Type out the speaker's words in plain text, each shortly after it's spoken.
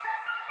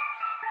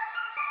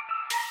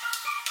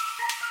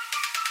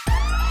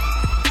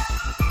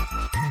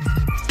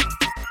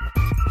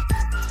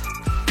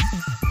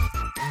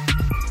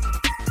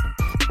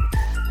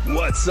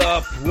What's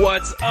up?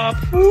 What's up?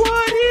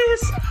 What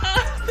is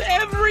up,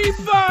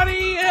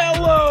 everybody?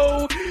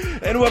 Hello,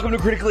 and welcome to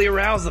Critically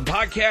Aroused, the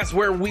podcast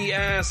where we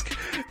ask,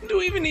 do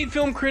we even need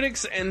film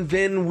critics? And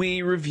then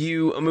we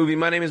review a movie.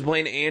 My name is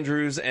Blaine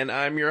Andrews, and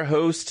I'm your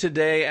host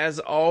today, as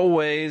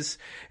always.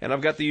 And I've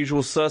got the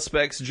usual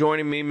suspects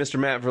joining me, Mr.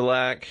 Matt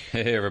Verlack.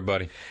 Hey,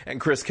 everybody. And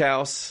Chris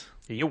Kaus.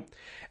 Yo.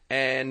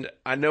 And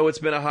I know it's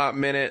been a hot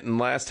minute, and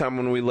last time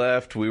when we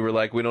left, we were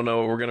like, we don't know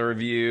what we're going to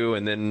review,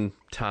 and then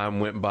time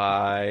went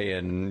by,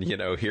 and, you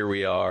know, here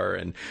we are.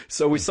 And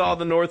so we saw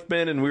The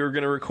Northman, and we were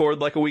going to record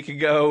like a week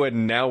ago,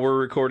 and now we're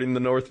recording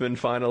The Northman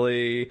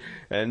finally.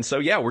 And so,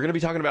 yeah, we're going to be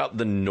talking about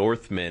The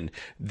Northman,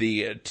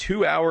 the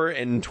 2 hour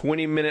and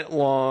 20-minute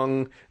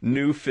long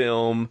new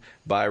film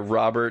by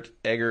Robert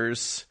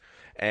Eggers.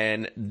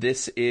 And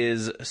this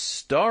is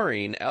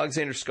starring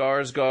Alexander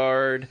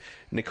Skarsgård,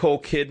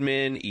 Nicole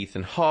Kidman,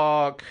 Ethan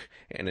Hawke,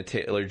 Anna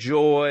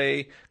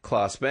Taylor-Joy,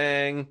 Klaus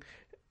Bang,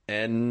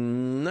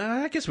 and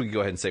I guess we could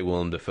go ahead and say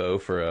Willem Dafoe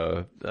for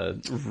a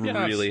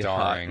really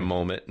hot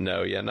moment.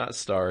 No, not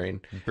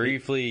starring.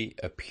 Briefly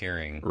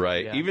appearing.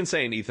 Right. Yeah. Even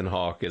saying Ethan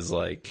Hawke is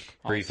like...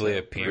 Briefly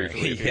appearing.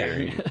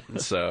 Yeah.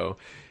 So...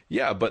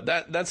 yeah, but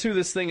that's who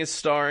this thing is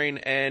starring,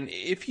 and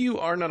if you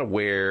are not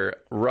aware,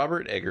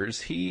 Robert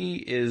Eggers, he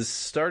is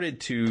started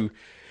to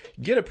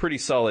get a pretty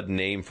solid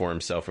name for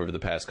himself over the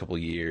past couple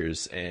of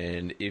years,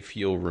 and if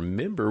you'll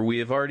remember, we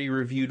have already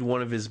reviewed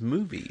one of his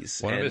movies.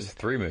 One of his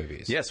 3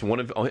 movies. Yes, one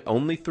of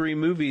only 3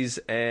 movies,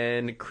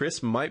 and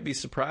Chris might be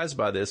surprised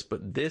by this,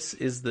 but this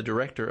is the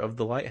director of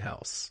The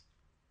Lighthouse.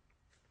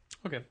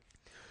 Okay.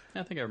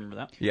 I think I remember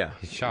that. Yeah.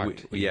 He's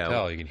shocked. You can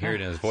tell. You can hear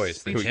it in his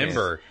voice. The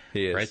timbre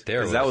right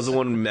there. That was the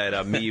one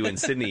that me, you, and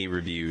Sydney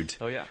reviewed.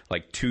 Oh, yeah.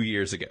 Like 2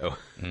 years ago.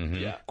 Mm-hmm.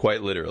 Yeah.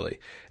 Quite literally.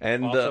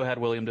 And Also had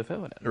William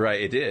Dafoe in it. Right,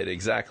 it did,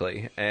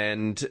 exactly.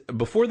 And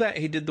before that,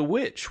 he did The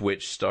Witch,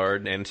 which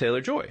starred Anna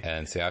Taylor-Joy.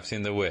 And see, I've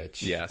seen The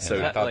Witch. Yeah, and so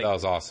I thought like- that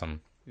was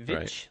awesome.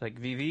 Vitch? Right. Like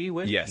VV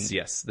Witch?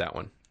 Yes, that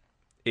one.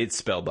 It's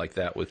spelled like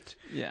that with...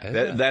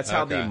 Yeah. That's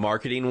how the Okay.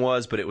 marketing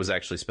was, but it was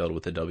actually spelled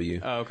with a W.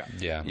 Oh, okay.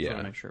 Yeah. Yeah. I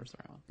want to make sure it's the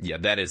right one. Yeah,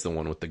 that is the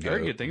one with the I goat.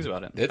 heard good things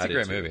about it. It's I a did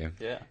great too. movie.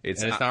 Yeah.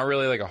 It's And it's not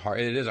really like a horror...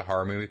 It is a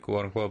horror movie,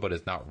 quote unquote, but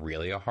it's not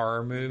really a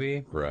horror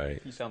movie.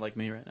 Right. You sound like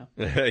me right now.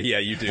 Yeah,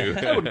 you do.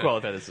 I wouldn't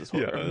qualify this as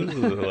horror. Yeah, this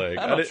is like,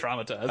 I'm not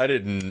traumatized. I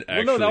didn't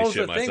actually Well, no, that was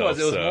shit the thing. myself,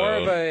 It was so... more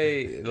of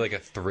a like a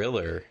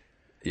thriller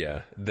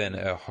Yeah, than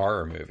a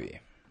horror movie.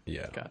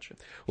 yeah. Gotcha.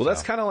 Well,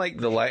 that's kind of like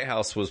The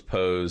Lighthouse was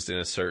posed in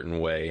a certain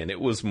way, and it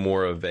was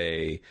more of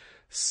a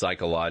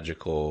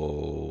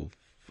psychological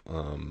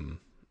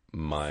mind.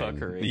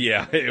 Fuckery.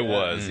 Yeah, it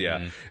was,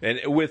 yeah. And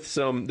with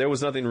there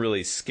was nothing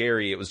really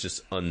scary, it was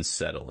just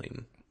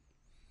unsettling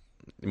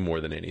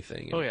more than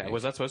anything. Oh, yeah.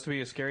 Was that supposed to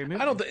be a scary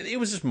movie? I don't think it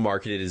was just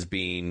marketed as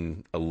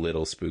being a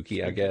little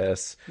spooky, I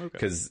guess, Okay.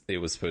 because it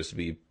was supposed to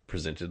be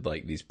presented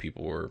like these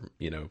people were,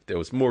 there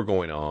was more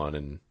going on,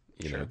 and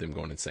them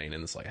going insane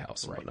in this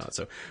lighthouse and whatnot.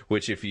 So,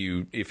 which if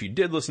you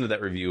did listen to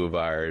that review of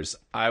ours,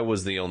 I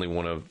was the only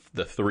one of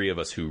the 3 of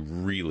us who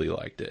really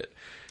liked it.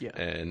 Yeah.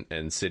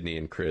 And Sydney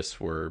and Chris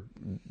were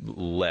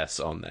less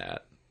on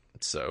that.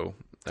 So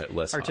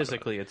less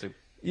Artistically, it's a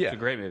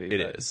great movie.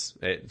 It but is.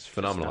 It's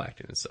phenomenal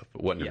acting and stuff,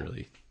 but wasn't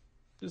really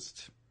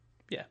Just,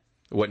 yeah.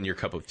 wasn't your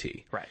cup of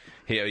tea. Right.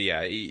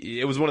 Yeah,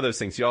 it was one of those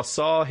things. Y'all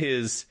saw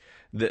Eggers,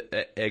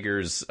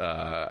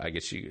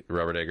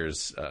 Robert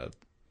Eggers'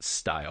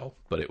 style,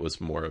 but it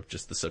was more of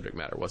just the subject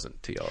matter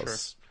wasn't to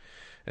y'all's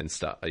and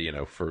stuff,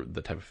 for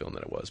the type of film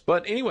that it was.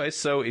 But anyway,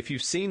 so if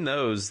you've seen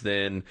those,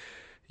 then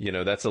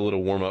that's a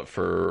little warm up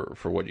for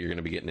what you're going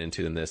to be getting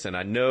into in this. And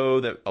I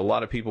know that a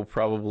lot of people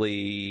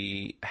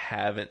probably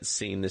haven't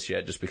seen this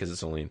yet just because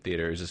it's only in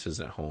theaters. This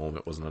isn't at home.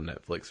 It wasn't on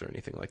Netflix or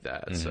anything like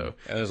that. So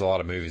And there's a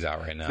lot of movies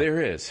out right now.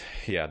 there is.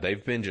 Yeah,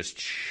 they've been just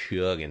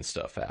chugging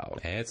stuff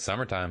out. Hey, it's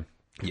summertime.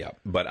 Yeah,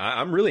 but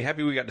I'm really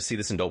happy we got to see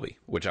this in Dolby,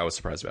 which I was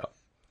surprised about.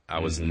 I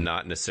was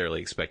not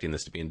necessarily expecting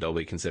this to be in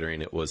Dolby,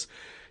 considering it was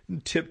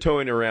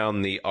tiptoeing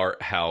around the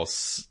art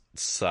house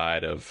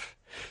side of,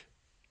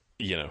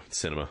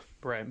 cinema.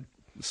 Right.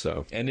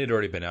 So, And it had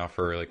already been out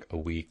for like a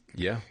week.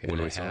 yeah, And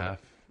when a we saw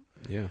half.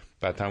 it. Yeah.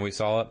 By the time we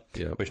saw it,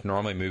 Yeah. which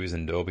normally movies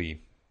in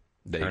Dolby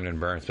turn and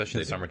burn, especially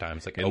in the summertime.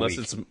 It's like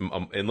Unless a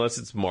week. unless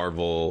it's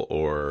Marvel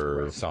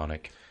or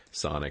Sonic.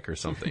 or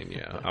something,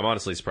 yeah. I'm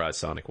honestly surprised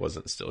Sonic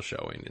wasn't still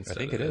showing instead I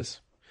think of it this. is.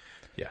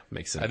 Yeah,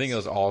 makes sense. I think it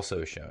was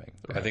also showing.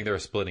 I think they were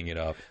splitting it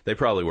up. They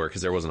probably were,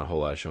 because there wasn't a whole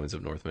lot of showings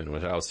of Northman,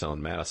 which I was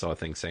telling Matt. I saw a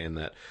thing saying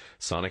that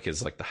Sonic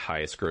is like the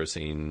highest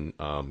grossing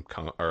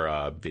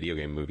video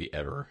game movie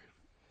ever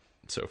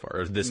so far.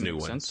 Or this new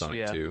one, sense, Sonic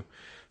yeah. 2.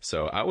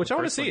 So, which I want to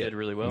first one see it. did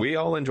really well. We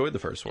all enjoyed the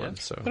first one.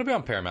 So, It'll be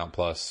on Paramount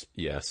Plus.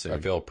 yeah, I soon.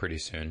 feel pretty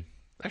soon.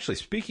 Actually,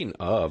 speaking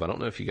of, I don't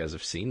know if you guys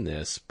have seen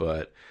this,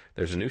 but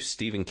there's a new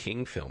Stephen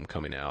King film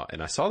coming out,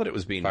 and I saw that it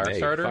was being made.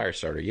 Firestarter?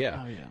 Firestarter,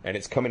 yeah. Oh, yeah. And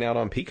it's coming out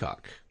on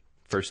Peacock.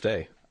 First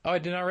day. Oh, I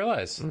did not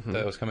realize that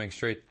it was coming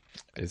straight.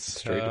 It's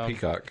straight to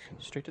Peacock.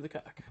 Straight to the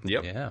cock.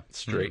 Yep. Yeah.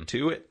 Straight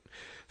to it.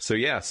 So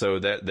yeah, so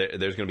that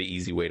there's going to be an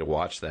easy way to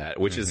watch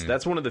that, which is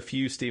that's one of the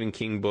few Stephen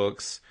King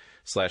books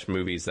 /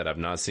 movies that I've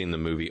not seen the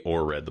movie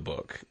or read the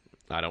book.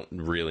 I don't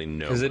really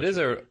know. Because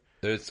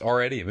it's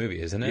already a movie,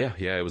 isn't it?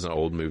 Yeah, it was an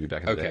old movie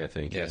back in the day, I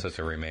think. Yeah, so it's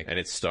a remake. And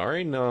it's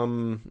starring,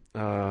 oh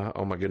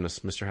my goodness,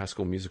 Mr. High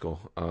School Musical,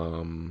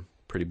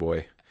 Pretty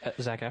Boy.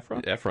 Zac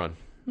Efron? Efron.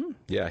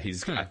 Yeah,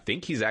 I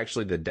think he's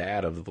actually the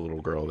dad of the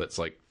little girl that's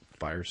like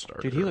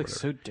Firestarter. Dude, he looks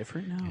so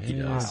different now. He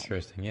does.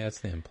 Interesting. Yeah, it's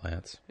the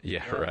implants.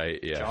 Yeah, right.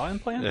 Yeah. Jaw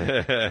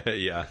implant?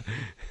 Yeah.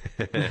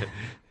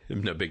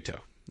 No, big toe.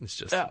 It's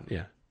just,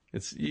 yeah.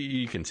 It's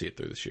you can see it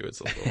through the shoe.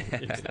 It's a little.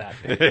 It's that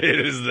big.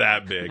 It is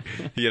that big.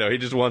 He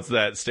just wants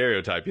that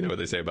stereotype. You know what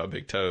they say about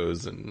big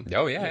toes and.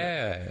 Oh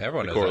yeah.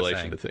 Everyone knows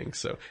correlation to things.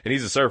 So, and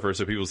he's a surfer,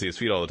 so people see his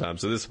feet all the time.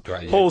 So this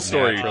Right, whole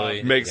story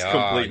naturally. makes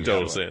complete and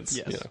total Naturally. sense.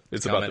 Yes.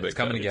 It's about the big It's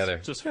coming toe. together.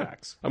 It's just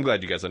facts. I'm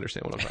glad you guys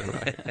understand what I'm talking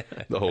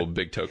about. The whole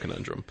big toe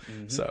conundrum.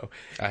 So.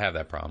 I have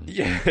that problem.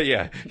 Yeah.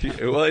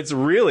 Well, it's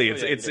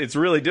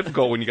really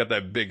difficult when you got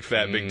that big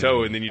fat big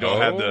toe, and then you don't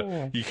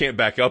have you can't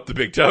back up the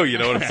big toe. You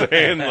know what I'm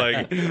saying?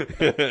 Like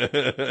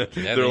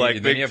they're like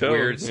then big you have toe.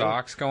 weird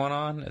socks going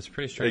on. It's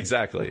pretty strange.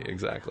 Exactly.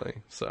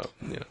 So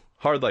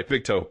hard like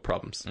big toe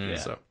problems.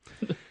 So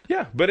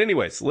yeah. But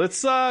anyways,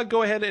 let's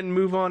go ahead and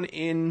move on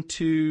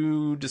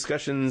into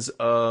discussions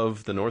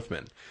of the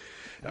Northmen.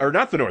 Or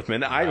not the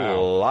Northmen. I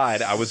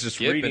lied. I was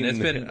just reading. It's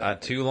been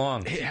too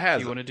long. It has.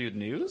 Do you want to do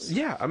news?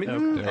 Yeah, I mean, Are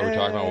we talking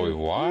about what we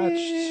watched?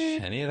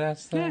 Any of that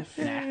stuff?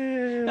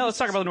 No, let's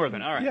talk about the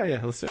Northman. All right. Yeah,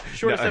 let's do it.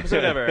 Shortest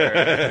episode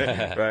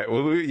ever. Right.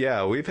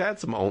 Well, we've had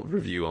some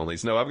review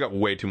onlys. No, I've got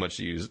way too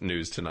much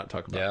news to not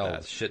talk about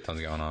that. Shit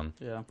tons going on.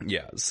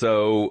 Yeah.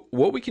 So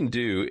what we can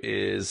do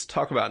is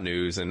talk about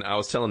news. And I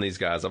was telling these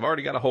guys, I've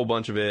already got a whole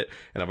bunch of it,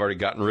 and I've already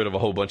gotten rid of a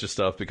whole bunch of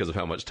stuff because of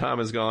how much time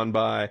has gone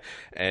by.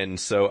 And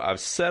so I've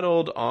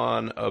settled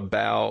on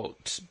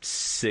about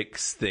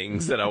 6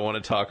 things that I want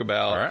to talk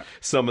about. All right.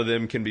 Some of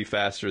them can be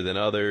faster than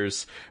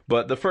others.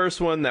 But the first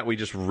one that we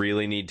just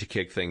really need to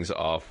kick things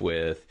off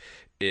with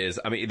is,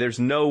 I mean, there's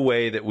no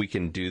way that we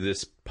can do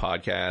this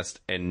podcast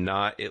and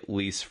not at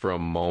least for a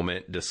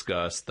moment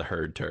discuss the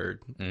herd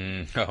turd.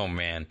 Oh,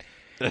 man.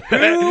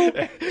 Who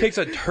takes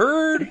a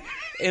turd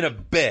in a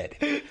bed?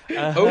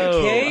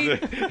 Okay.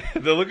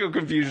 The look of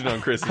confusion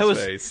on Chris's I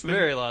was face.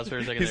 very lost for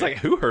a second. He's there. like,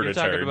 who heard You're a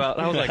talking turd? about,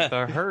 I was like,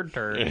 the herd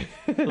turd.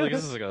 Like,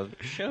 this is like a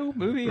show,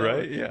 movie?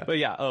 Right, yeah. But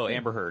yeah,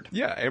 Amber Heard.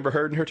 Yeah, Amber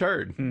Heard and her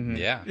turd.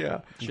 Yeah.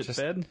 Yeah. Shit the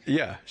bed?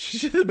 Yeah.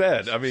 She's in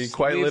bed. I mean,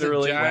 quite Leaves a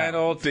literally, giant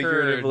old turd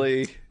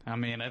figuratively. I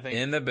mean, I think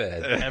In the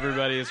bed.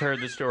 everybody has heard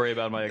the story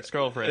about my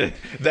ex-girlfriend.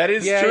 That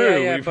is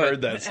true. Yeah, We've but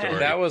heard that story.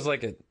 That was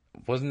like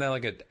wasn't that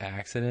like an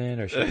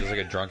accident or she was like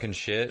a drunken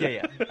shit?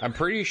 Yeah. I'm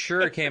pretty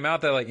sure it came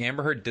out that like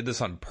Amber Heard did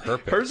this on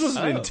purpose. Hers was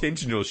an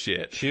intentional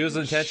shit. She was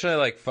intentionally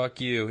like, fuck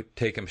you,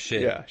 take him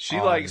shit. Yeah, she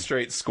like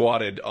straight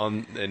squatted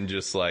on and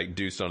just like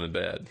deuced on the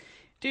bed.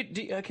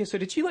 Okay, so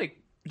did she do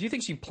you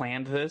think she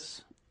planned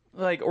this?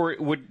 Like, or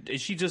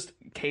is she just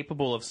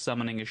capable of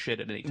summoning a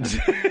shit at any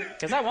time?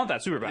 Because I want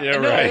that super bad. Yeah,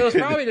 No, right. it was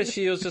probably just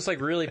she was just like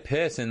really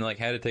pissed and like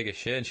had to take a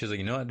shit, and she was like,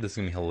 you know what, this is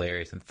gonna be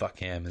hilarious, and fuck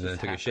him, and then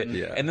took a shit.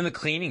 Yeah. And then the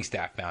cleaning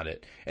staff found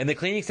it, and the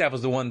cleaning staff were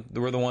the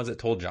ones that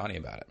told Johnny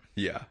about it.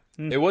 Yeah.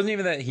 It wasn't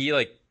even that he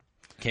like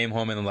came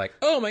home and then like,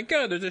 oh my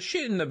god, there's a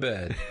shit in the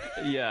bed.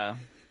 Yeah.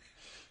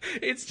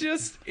 It's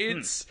just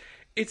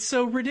it's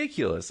so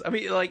ridiculous. I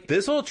mean, like,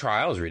 This whole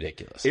trial is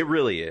ridiculous. it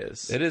really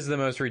is. It is the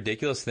most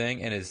ridiculous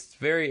thing, and it's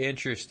very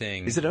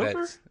interesting. Is it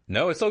over?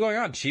 No, it's still going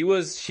on. She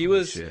was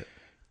Shit.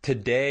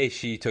 today.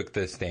 She took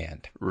the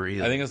stand.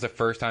 Really? I think it was the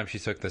first time she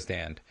took the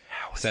stand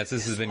since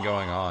this has been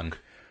going on.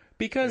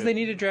 Because they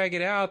need to drag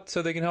it out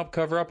so they can help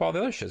cover up all the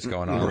other shit's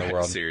going on in the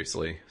world.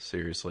 Seriously.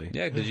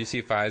 Yeah, did you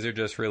see Pfizer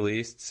just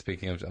released?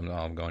 Speaking of,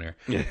 I'm going here.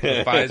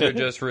 Pfizer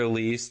just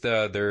released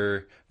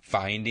their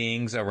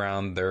findings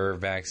around their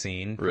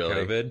vaccine for Really?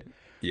 COVID.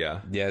 Yeah.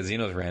 Yeah,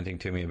 Zeno's ranting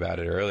to me about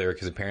it earlier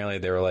because apparently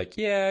they were like,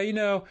 yeah, we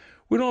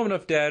don't have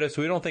enough data,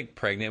 so we don't think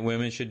pregnant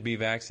women should be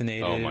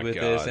vaccinated Oh my with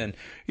God. this. And,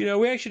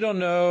 we actually don't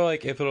know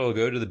like if it'll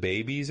go to the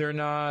babies or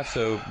not,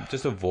 so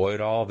just avoid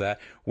all of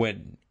that.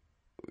 When,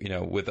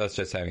 with us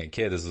just having a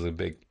kid, this is a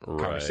big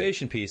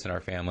conversation piece in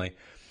our family.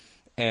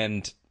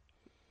 And,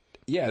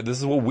 yeah, this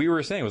is what we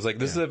were saying. It was like,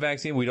 this is a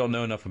vaccine we don't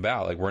know enough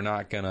about. Like, we're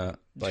not going to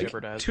like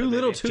Jeopardize Too the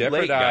little, baby. too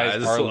late, jeopardize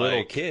guys. our Like,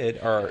 little kid,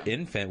 our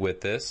infant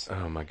with this.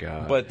 Oh my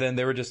God. But then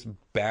they were just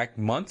back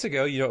months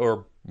ago,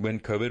 or when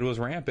COVID was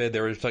rampant, they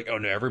were just like, oh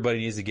no, everybody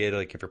needs to get it.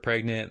 Like if you're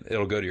pregnant,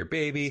 it'll go to your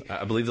baby.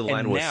 I believe the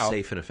line And was now-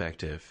 safe and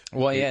effective.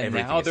 Well, yeah, and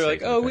Everything now is they're like,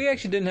 safe and oh, we effective.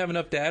 actually didn't have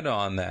enough data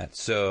on that,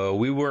 so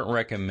we weren't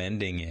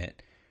recommending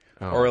it.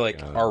 Oh Or my like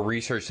God. our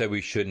research said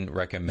we shouldn't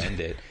recommend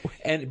it.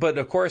 But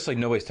of course, like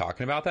nobody's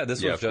talking about that. This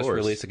Yeah, was of just course.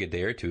 released like a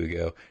day or two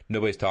ago.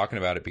 Nobody's talking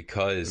about it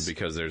because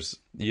there's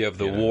you have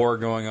the war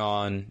going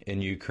on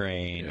in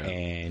Ukraine, Yeah.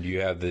 and you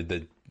have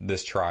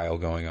this trial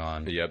going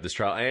on. this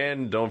trial,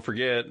 and don't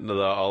forget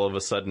all of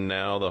a sudden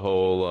now the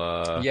whole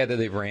Yeah, that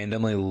they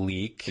randomly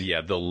leak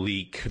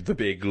the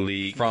big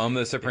leak from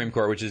the Supreme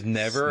Court, which has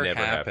never Never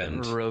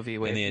happened happened. Roe v.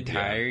 Wade. in the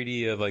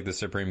entirety of like the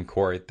Supreme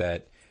Court.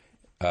 That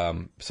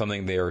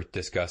something they were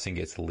discussing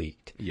gets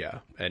leaked. Yeah,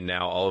 and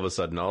now all of a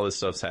sudden, all this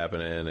stuff's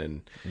happening,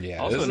 and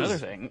Yeah. Also, another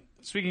thing.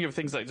 Speaking of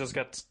things that just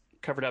got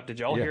covered up, did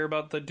y'all Yeah. hear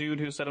about the dude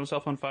who set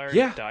himself on fire?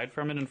 Yeah. And died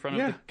from it in front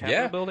Yeah. of the Capitol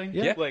Yeah. building.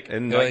 Yeah. Like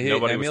and he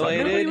nobody was talking emulated-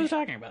 about nobody it. was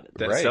talking about it.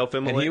 That Right.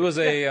 self-immolation. And he was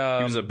a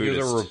he was a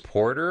Buddhist.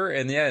 reporter,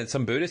 and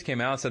some Buddhists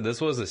came out and said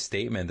this was a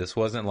statement. This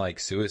wasn't like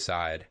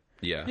suicide.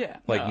 Yeah, Yeah,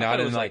 Like no, I not thought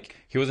it in was like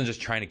he wasn't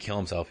just trying to kill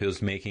himself. He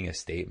was making a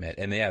statement,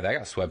 and that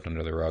got swept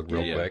under the rug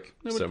real Yeah. quick.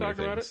 Nobody so many talked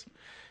about things.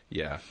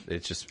 Yeah,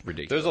 it's just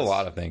ridiculous. There's a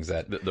lot of things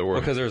that there were.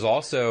 because there's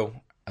also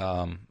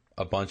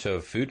a bunch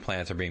of food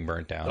plants are being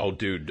burnt down. Oh,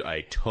 dude,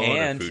 a ton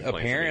and of food plants are being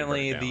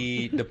apparently burnt down.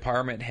 the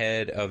department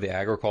head of the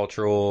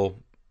agricultural,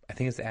 I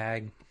think it's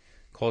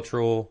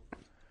agricultural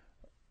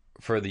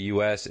for the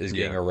U.S. is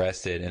getting Yeah.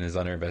 arrested and is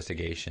under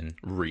investigation.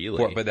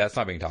 Really? But that's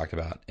not being talked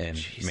about in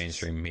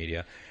mainstream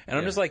media. And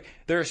I'm just like,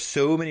 there are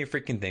so many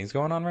freaking things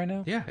going on right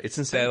now. Yeah, it's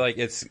insane. That like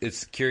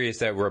it's curious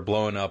that we're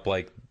blowing up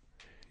like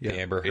the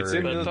Amber It's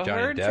Heard in and the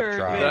Johnny Heard Depp turd,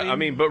 trial. baby. I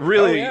mean, but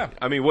really, Oh, yeah.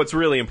 I mean, what's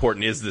really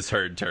important is this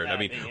herd turd. I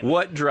mean, yeah.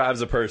 what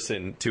drives a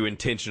person to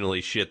intentionally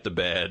shit the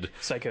bed?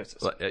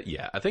 Psychosis.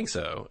 Yeah, I think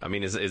so. I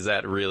mean, is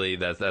that really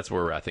that's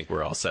where I think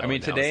we're all I settling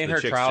mean, now. today Is in the her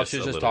chick's trial, she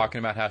was a just little- talking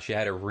about how she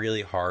had it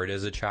really hard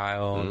as a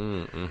child,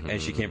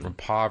 and she came from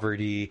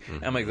poverty.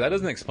 And I'm like, that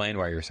doesn't explain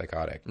why you're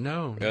psychotic.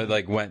 No.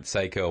 Like went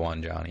psycho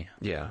on Johnny.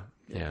 Yeah.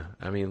 Yeah,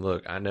 I mean,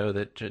 look, I know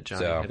that Johnny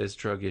So- had his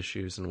drug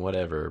issues and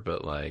whatever,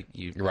 but like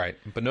you, Right,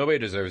 but nobody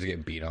deserves to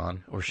get beat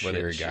on, Or whether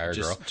you're a shit- guy or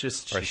just- girl,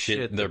 just or shit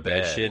shit the their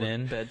bed bed. shit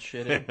in. Bed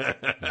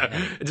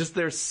shitting. just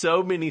there's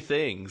so many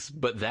things,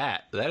 but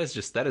that is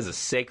a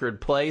sacred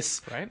place.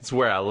 Right. It's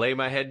where I lay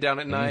my head down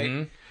at night.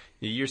 Mm-hmm.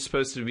 You're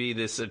supposed to be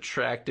this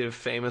attractive,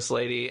 famous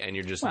lady, and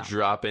you're just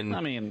dropping.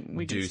 I mean,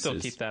 we can still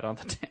deuces. keep that on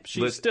the tip.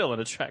 She's Listen, still an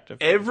attractive.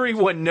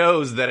 Everyone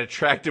knows that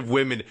attractive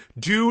women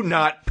do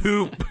not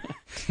poop.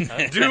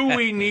 Do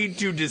we need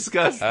to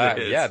discuss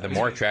this? Yeah, the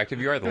more attractive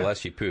you are, the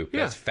less you poop.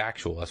 Yeah. That's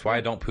factual. That's why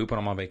I don't poop when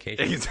I'm on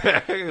vacation.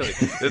 Exactly.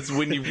 That's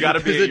when you've got to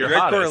be There's at a your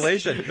direct hottest.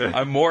 correlation.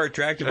 I'm more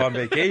attractive on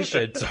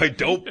vacation, so I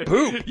don't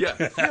poop. Yeah.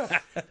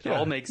 It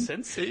all makes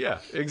sense. Yeah,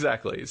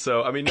 exactly.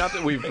 So, I mean, not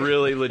that we've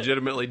really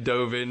legitimately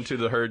dove into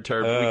the herd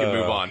turd, but we can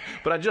move on.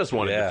 But I just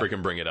wanted yeah. to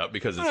freaking bring it up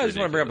because it's I just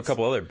want to bring up a ridiculous.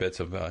 couple other bits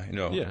of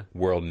Yeah.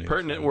 world news.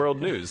 Pertinent world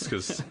news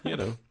because,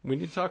 we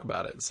need to talk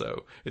about it.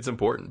 So it's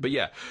important. But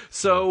yeah,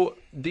 so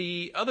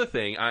the other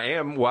thing I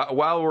am,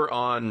 while we're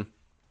on,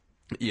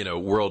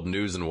 world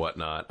news and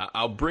whatnot,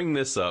 I'll bring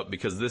this up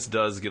because this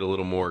does get a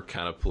little more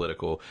kind of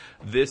political.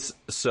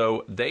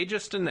 So they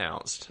just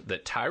announced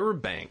that Tyra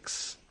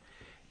Banks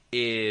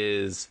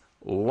is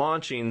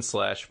launching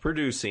 /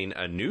 producing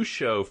a new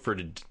show for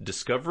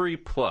Discovery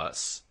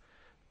Plus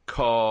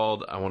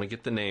called, I want to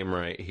get the name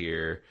right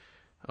here.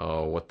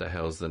 Oh, what the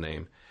hell's the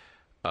name?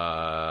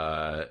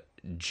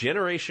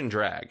 Generation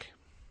Drag,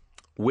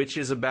 which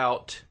is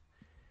about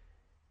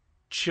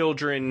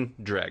children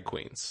drag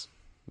queens.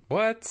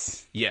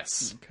 What?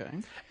 Yes. Okay.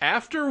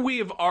 After we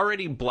have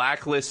already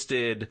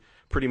blacklisted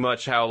pretty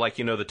much how,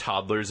 the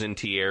toddlers in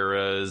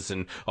tiaras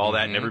and all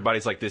that, and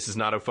everybody's like, this is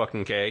not a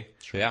fucking okay.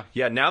 Yeah.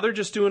 Yeah, now they're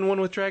just doing one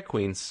with drag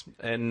queens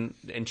and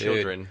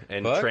children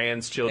and fuck-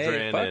 trans children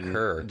hey, fuck and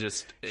her.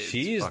 just it's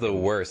She's the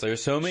fucking- worst.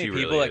 There's so many She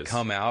people really that is.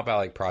 come out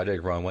about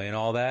Project Runway and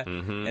all that,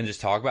 and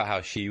just talk about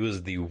how she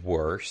was the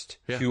worst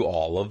to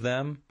all of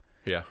them,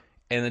 Yeah.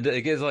 and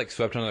it gets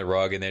swept under the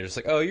rug, and they're just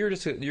like, "Oh, you're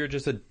just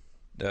a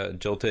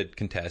jilted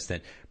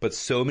contestant." But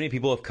so many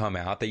people have come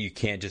out that you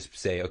can't just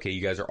say, "Okay,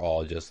 you guys are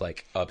all just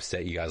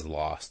upset. You guys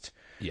lost."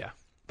 Yeah.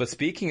 But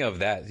speaking of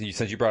that,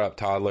 since you brought up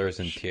toddlers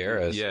and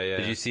tiaras, Yeah.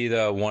 did you see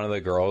one of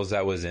the girls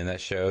that was in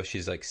that show?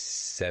 She's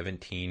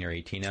 17 or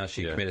 18 now.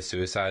 She committed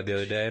suicide the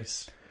other day.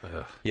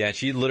 Ugh, Yeah, and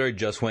she literally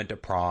just went to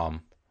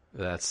prom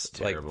that's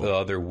terrible. the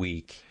other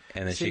week,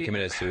 and then See- she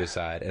committed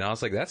suicide. And I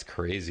was like, that's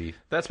crazy.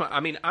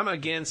 I'm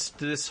against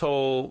this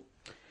whole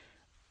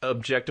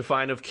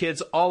objectifying of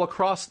kids all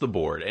across the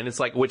board. And it's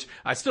which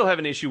I still have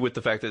an issue with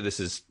the fact that this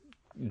is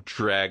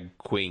drag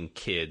queen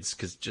kids,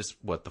 because just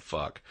what the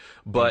fuck.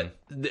 But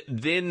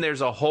then there's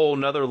a whole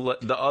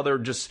the other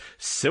just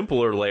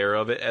simpler layer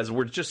of it, as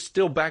we're just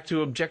still back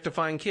to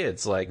objectifying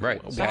kids. Right.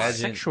 Stop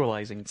Pageant-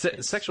 sexualizing.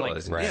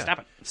 Sexualizing. Right.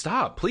 Yeah.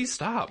 Stop. Please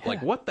stop.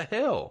 What the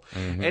hell?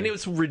 And it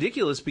was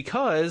ridiculous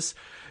because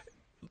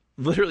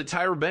literally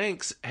Tyra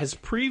Banks has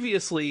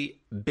previously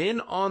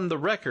been on the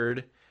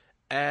record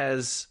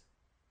as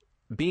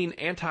being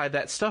anti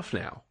that stuff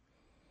now.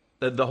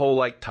 The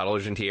whole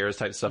toddlers and tiaras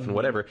type stuff and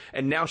whatever.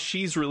 And now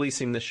she's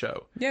releasing the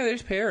show. Yeah, they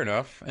just pay her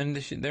enough, and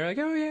they're like,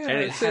 oh yeah, And it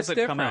It it's hasn't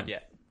come different. out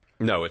yet.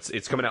 No,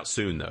 it's coming out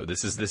soon though.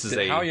 This is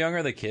a How young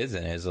are the kids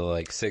in it? Is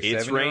it 6,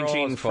 It's 7 year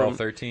ranging olds, 12, from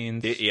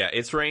 13?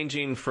 it's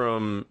ranging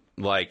from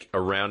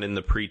around in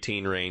the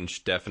preteen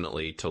range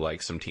definitely to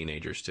some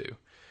teenagers too.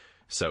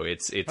 So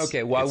it's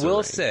Okay, well, it's I a will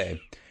range.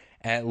 say,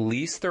 at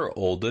least they're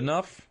old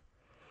enough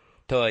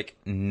to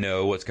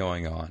know what's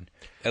going on.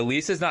 At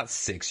least it's not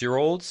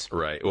 6-year-olds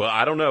Right. Well,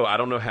 I don't know. I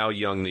don't know how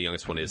young the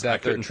youngest one is. I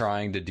that they're couldn't.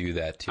 trying to do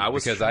that too. I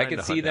was because I trying could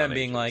to see hunt them down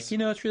being ages.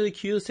 it's really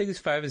cute. Let's take these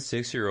 5 and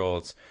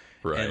 6-year-olds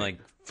Right. and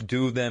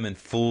do them in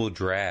full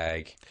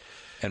drag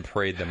and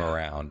parade them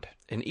around.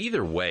 And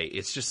either way,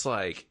 it's just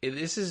like,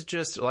 this is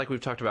just like we've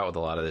talked about with a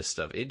lot of this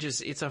stuff.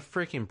 It's a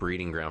freaking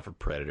breeding ground for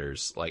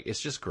predators. Like, it's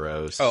just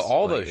gross. Oh,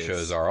 all like, those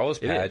shows are. All those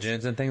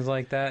pageants and things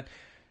like that.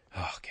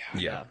 Oh,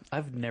 God. Yeah.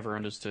 I've never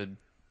understood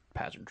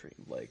pageantry.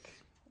 Like,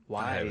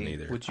 why I haven't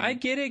either. would you? I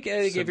get it.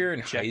 If you're in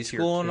high subject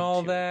your school and kid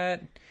all to-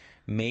 that,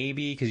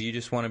 maybe because you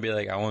just want to be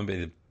like, I want to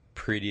be the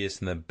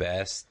prettiest and the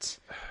best.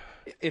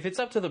 If it's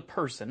up to the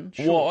person,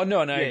 sure. Well,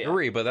 no, and I Yeah,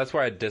 agree, but that's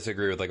why I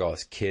disagree with like all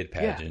this kid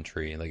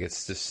pageantry. Like,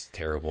 it's just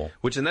terrible.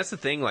 And that's the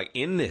thing, like,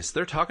 in this,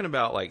 they're talking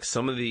about, like,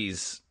 some of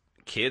these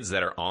kids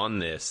that are on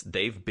this,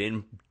 they've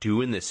been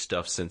doing this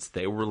stuff since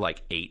they were,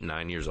 like, 8,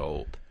 9 years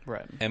old.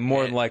 Right. And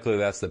more than likely,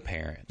 that's the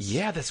parents.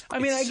 Yeah, that's. I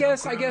mean, I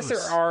guess there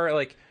are,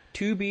 like,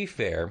 to be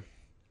fair,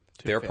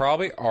 there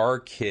probably are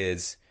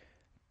kids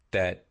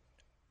that,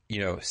 you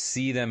know,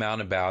 see them out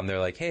and about and they're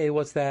like, hey,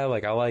 what's that?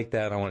 Like, I like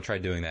that. I want to try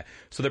doing that.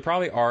 So there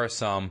probably are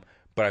some,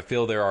 but I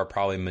feel there are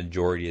probably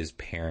majority as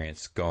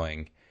parents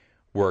going,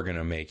 we're going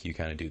to make you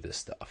kind of do this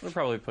stuff. They'll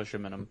probably push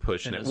him in him.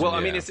 Pushing it. Well,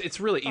 I mean, it's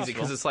really easy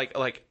because it's like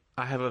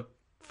I have a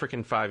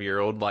freaking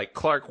 5-year-old. Like,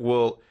 Clark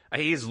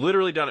he's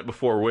literally done it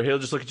before where he'll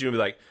just look at you and be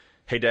like,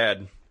 hey,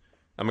 Dad,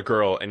 I'm a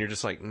girl. And you're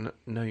just like,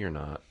 no, you're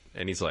not.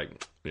 And he's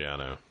like, yeah, I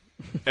know.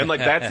 And, like,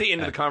 that's the end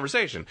of the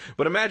conversation.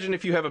 But imagine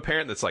if you have a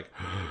parent that's like,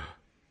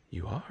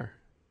 you are.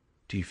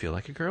 Do you feel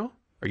like a girl?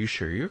 Are you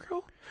sure you're a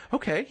girl?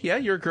 Okay, yeah,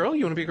 you're a girl.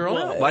 You want to be a girl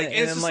now? Like,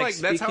 it's just like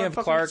that's how it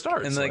fucking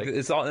starts. And like,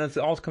 it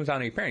all comes down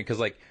to your parent because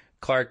like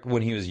Clark,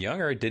 when he was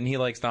younger, didn't he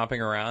like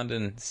stomping around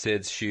in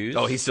Sid's shoes?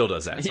 Oh, he still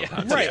does that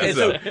sometimes. Right.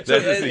 Yeah, And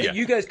so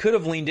you guys could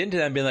have leaned into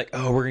that and been like,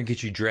 oh, we're gonna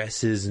get you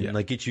dresses and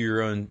like get you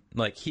your own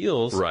like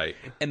heels, right?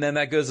 And then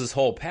that goes this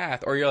whole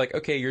path, or you're like,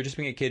 okay, you're just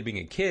being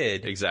a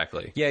kid.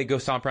 Exactly. Yeah, go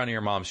stomp around in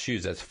your mom's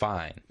shoes. That's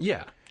fine.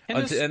 Yeah.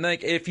 And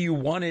like, if you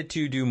wanted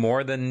to do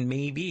more, then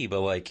maybe,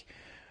 but like,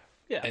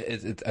 Yeah.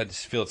 I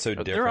just feel it's so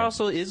different. There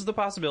also is the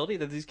possibility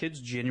that these kids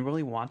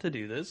genuinely want to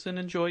do this and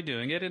enjoy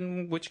doing it,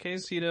 in which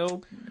case, you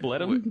know, let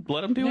them do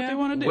what they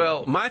want to do.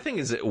 Well, my thing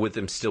is that with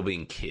them still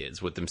being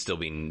kids, with them still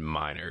being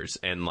minors,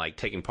 and like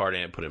taking part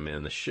in it, put them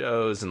in the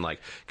shows, and like,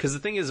 because the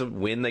thing is,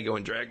 when they go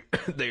in drag,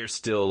 they're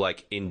still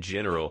like, in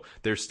general,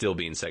 they're still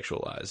being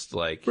sexualized.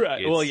 Like,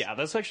 right. Well, yeah,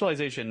 the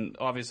sexualization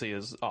obviously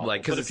is awful.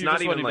 Like, 'cause but it's if you not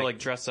just even, wanted to like- like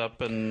dress up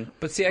and.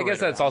 But see, I guess parade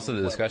that's also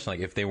around, the discussion. Like,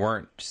 if they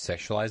weren't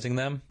sexualizing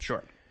them,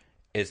 Sure.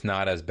 it's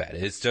not as bad.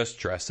 It's just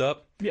dress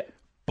up. Yeah.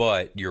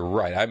 But you're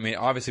right. I mean,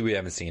 obviously, we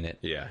haven't seen it.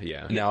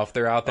 Yeah. Now, if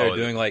they're out there Oh,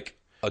 doing like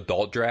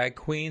adult drag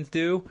queens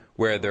do,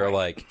 where they're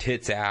like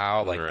tits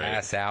out, like Right.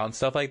 ass out, and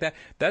stuff like that,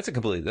 that's a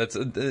complete. That's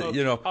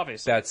you know,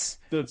 obviously. that's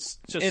It's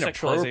just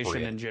inappropriate.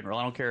 sexualization in general.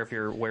 I don't care if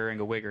you're wearing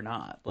a wig or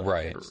not. Like,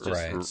 Right, it's just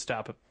right.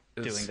 Stop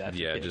doing that.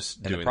 Yeah, for kids. just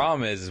and doing the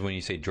problem is when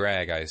you say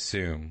drag, I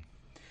assume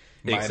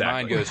my Exactly.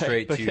 mind goes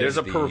straight to There's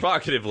a the-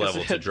 provocative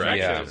level to drag.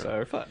 Yeah. shows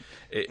are fun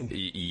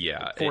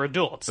Yeah. for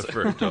adults.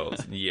 For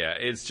adults. Yeah,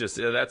 it's just,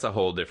 that's a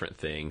whole different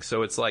thing.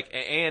 So it's like,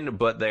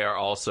 but they are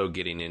also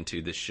getting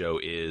into the show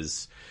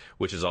is,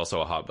 which is also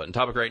a hot button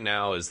topic right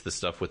now, is the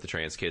stuff with the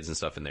trans kids and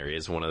stuff. And there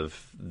is one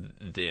of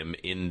them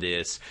in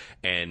this.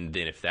 And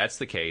then if that's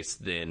the case,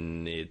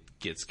 then it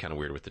gets kind of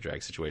weird with the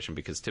drag situation,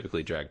 because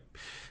typically drag,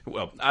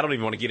 well, I don't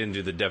even want to get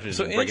into the definition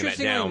So of breaking that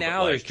interestingly, down.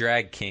 now but there's like,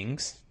 drag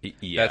kings.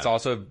 yeah. That's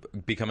also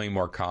becoming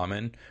more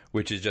common,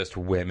 which is just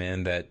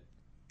women that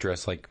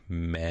dress like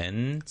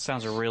men.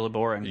 Sounds really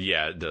boring.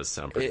 yeah, it does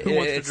sound pretty Who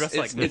wants to dress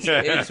like me?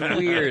 It's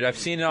weird. I've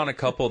seen it on a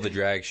couple of the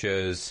drag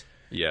shows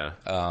yeah.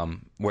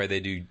 where they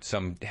do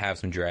have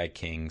some drag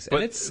kings.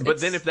 But, And but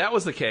then if that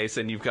was the case,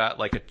 and you've got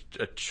like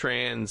a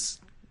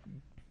trans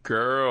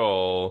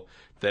girl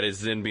that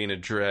is then being a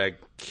drag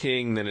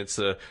king, then it's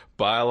a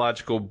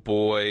biological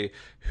boy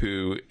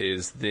who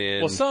is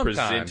then Well, sometimes.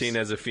 presenting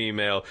as a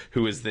female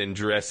who is then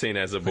dressing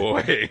as a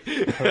boy.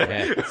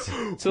 yeah,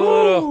 it's a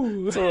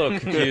little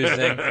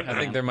confusing. I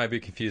think there might be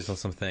confused on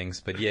some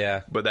things, but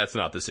yeah. But that's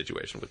not the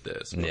situation with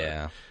this. But,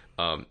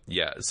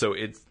 Yeah. So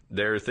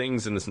there are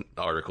things in this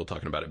article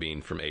talking about it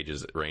being from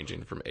ages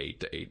ranging from 8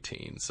 to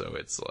 18. So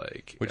it's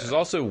like, Which is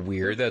also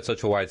weird that it's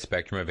such a wide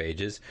spectrum of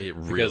ages. It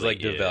because, really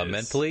like, is.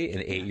 developmentally,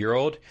 an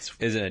 8-year-old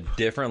is in a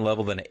different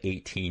level than an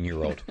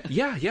 18-year-old.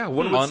 yeah,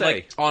 one would on say.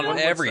 like on One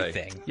would say.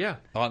 everything. Yeah.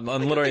 On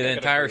literally the I could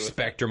entire agree with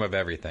spectrum of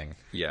everything.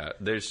 Yeah,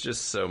 there's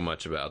just so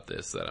much about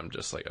this that I'm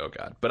just like, oh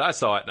god. But I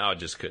saw it and I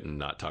just couldn't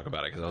not talk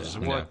about it because I was just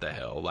like, what the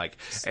hell? Like,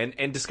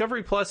 and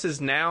Discovery Plus is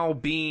now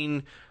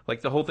being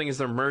like, the whole thing is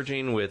they're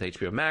merging with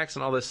HBO Max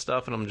and all this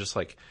stuff, and I'm just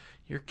like,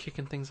 you're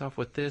kicking things off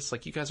with this?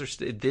 Like, you guys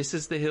are this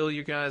is the hill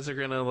you guys are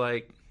gonna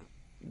like.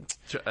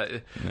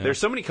 There's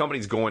so many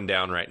companies going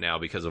down right now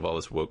because of all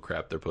this woke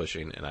crap they're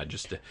pushing, and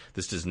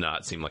this does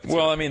not seem like it's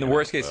Well, gonna I mean, the pan out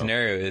worst case well.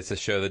 scenario is a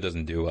show that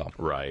doesn't do well.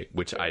 Right,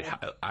 which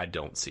I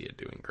don't see it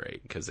doing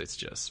great because it's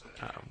just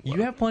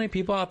You have plenty of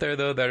people out there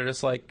though that are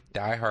just like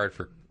diehard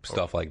for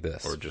stuff like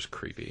this. or just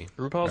creepy.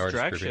 RuPaul's Or it's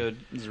Drag creepy. Show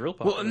is real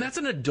popular. Well, and that's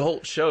an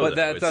adult show. But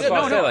though. that's It's- what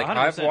I no, said. no, Like,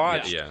 I've 100%,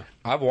 watched, yeah.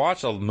 I've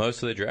watched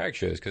most of the drag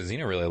shows because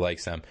Xena really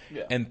likes them,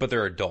 but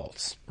they're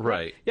adults.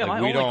 right. yeah, like,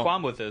 my we only don't-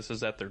 qualm with this is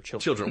that they're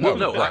children. Children. No,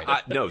 Well, no,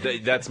 right. no.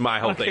 That's my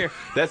whole thing. care.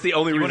 That's the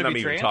only reason wanna I'm be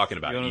even trans? talking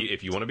about You it. wanna-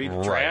 If you want to be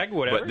Drag,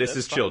 whatever. but this that's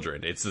is fine.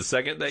 children. It's the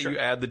second that you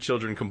add the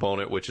children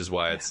component, which is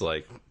why it's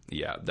like,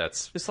 yeah,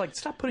 that's It's like,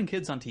 stop putting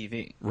kids on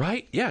TV.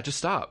 right. Yeah, just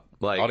stop.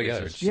 Like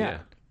Altogether. it's just, Yeah.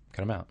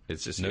 Cut them out.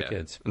 it's just No yeah.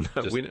 kids. No,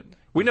 Just-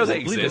 we know they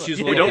leave it. exist.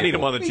 Just We little don't need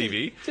them people. on the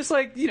TV. Just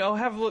like,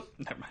 have a look.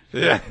 Never mind.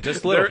 Yeah,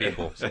 Just little They're-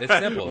 people. It's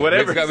simple.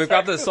 Whatever. We've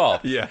got this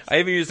solved. Yeah. I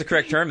even used the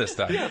correct term this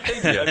time.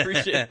 Thank you. I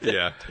appreciate it.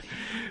 Yeah.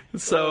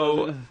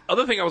 So,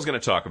 other thing I was going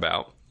to talk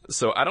about.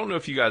 So, I don't know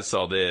if you guys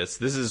saw this.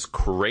 This is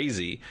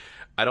crazy.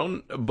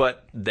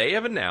 But they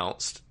have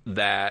announced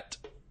that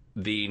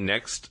the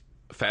next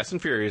Fast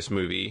and Furious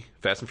movie,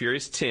 Fast and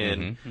Furious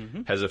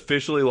 10, has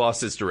officially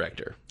lost its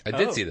director. I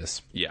did Oh. see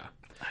this. Yeah.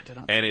 I did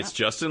not And see it's that.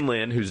 Justin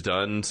Lin, who's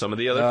done some of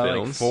the other Like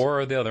films.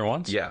 4 of the other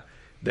ones. Yeah.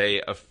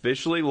 They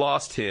officially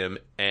lost him,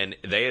 and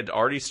they had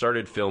already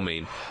started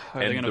filming.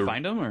 Are they going to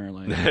find him or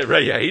like?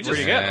 Right, yeah, he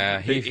just Yeah,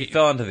 he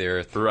fell into the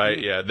earth. Right,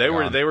 yeah, they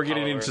were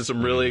getting Oh, into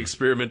some really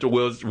experimental,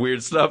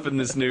 weird stuff in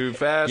this new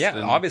Fast. Yeah,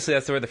 and obviously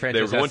that's where the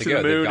franchise going has to to go.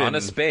 the moon They've gone to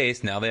and-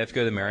 space. Now they have to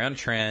go to the Mariana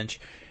Trench,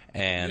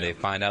 and they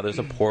find out there's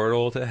a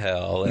portal to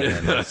hell.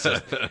 And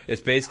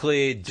it's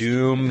basically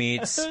Doom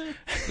meets.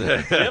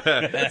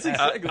 That's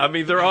exactly. I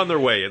mean, they're on their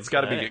way. It's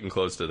got to be getting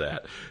close to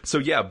that. So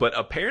yeah, but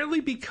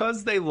apparently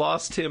because they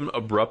lost him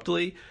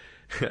abruptly,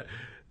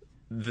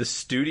 the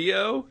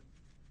studio,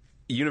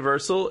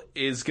 Universal,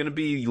 is going to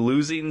be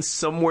losing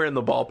somewhere in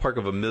the ballpark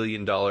of $1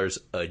 million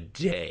a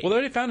day. Well, they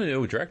already found a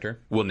new director.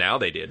 Well, now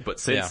they did, but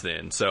since Yeah.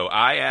 then. So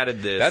I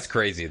added this. That's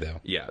crazy, though.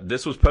 Yeah,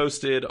 this was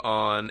posted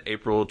on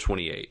April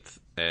 28th.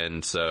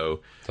 And so,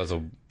 That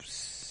was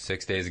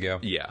 6 days ago.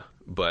 yeah.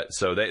 But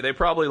so they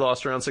probably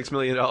lost around $6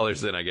 million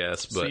then, I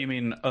guess. But So you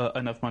mean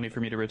enough money for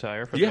me to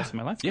retire for the yeah, rest of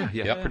my life? yeah,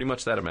 Yep. pretty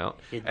much that amount.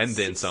 And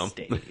then some.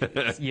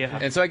 Yeah.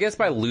 And so I guess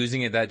by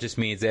losing it, that just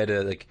means they had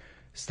to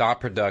stop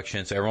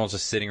production. So everyone's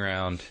just sitting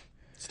around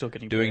Still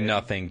getting doing paid.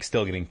 nothing,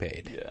 still getting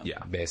paid. Yeah.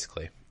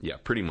 basically. Yeah,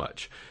 pretty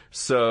much.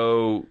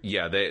 So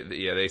yeah,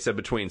 they said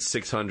between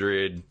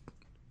 600K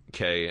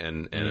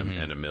and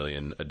a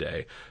million a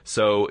day.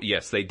 So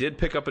yes, they did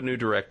pick up a new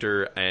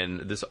director,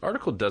 and this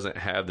article doesn't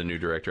have the new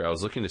director. I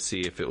was looking to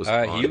see if it was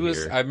on He was.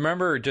 here. I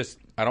remember.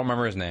 I don't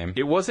remember his name.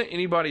 It wasn't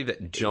anybody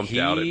that jumped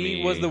out at me.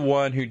 He was the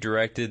one who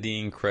directed the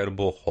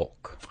Incredible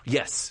Hulk.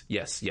 Yes.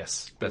 That's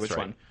Which right.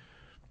 one?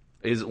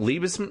 Is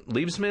Liebsman?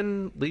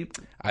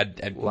 I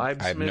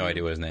have no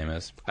idea what his name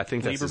is. I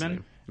think that's his Lieberman?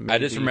 name. I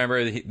just Maybe.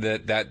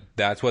 remember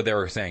that's what they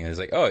were saying. It's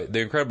like, oh, the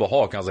Incredible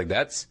Hulk. And I was like,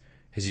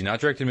 has he not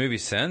directed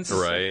movies since?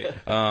 Right.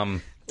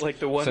 Like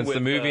the one Since with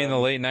the movie in the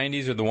late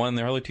 '90s or the one in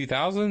the early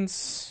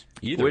 2000s.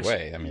 Either Which-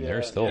 way, I mean,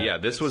 they're still. Yeah,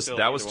 this It's was still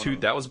that was either two. one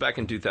of That was back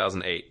in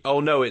 2008. Oh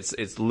no,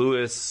 it's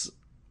Louis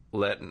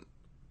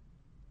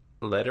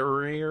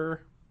Leterrier.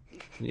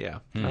 Yeah,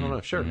 I don't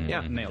know. Sure,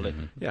 yeah, nailed it.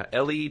 yeah.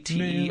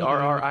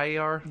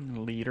 Letterrier.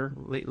 Leader.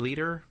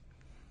 Leader.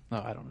 No,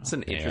 I don't know. It's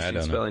an I interesting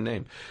don't know. spelling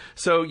name.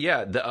 So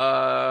yeah,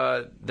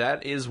 that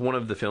is one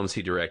of the films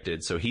he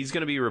directed. So he's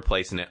going to be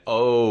replacing it.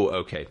 Oh,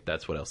 okay,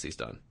 that's what else he's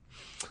done.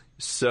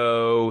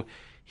 So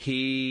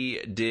he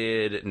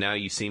did Now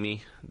You See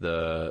Me.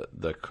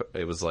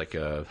 It was like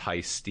a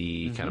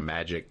heisty kind of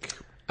magic,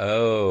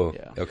 Oh,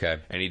 Yeah. okay.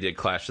 and he did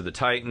Clash of the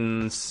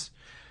Titans.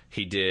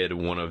 He did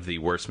one of the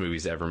worst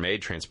movies ever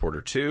made,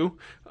 Transporter 2.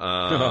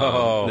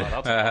 Oh, that's a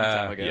long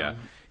time ago. Yeah.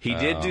 He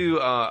did do,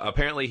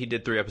 apparently he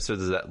did 3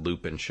 episodes of that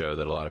Lupin show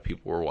that a lot of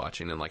people were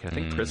watching. And I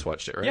think Chris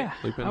watched it, right? Yeah,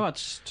 Lupin? I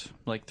watched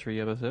like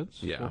 3 episodes.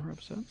 Yeah. 4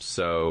 episodes.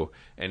 So,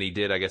 and he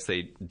did, I guess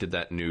they did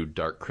that new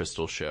Dark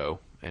Crystal show,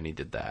 and he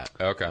did that.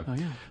 Okay. Oh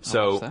yeah. I'll watch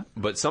So, that.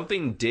 but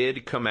something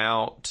did come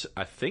out,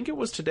 I think it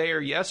was today or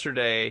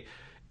yesterday,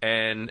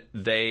 and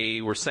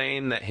they were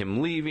saying that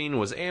him leaving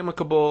was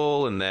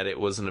amicable and that it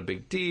wasn't a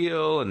big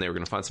deal and they were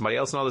going to find somebody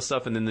else and all this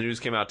stuff. And then the news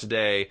came out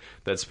today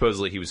that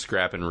supposedly he was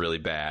scrapping really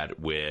bad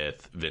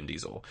with Vin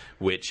Diesel,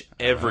 which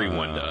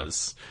everyone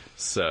does.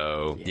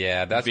 So,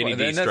 Yeah, that's Vinny what,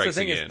 D and that's the strikes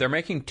thing is again. they're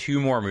making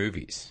 2 more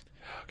movies.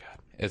 Oh, God.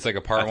 It's like a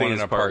I part think 1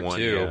 it's and a part part 1,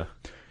 2. yeah.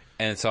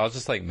 And so I was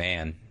just like,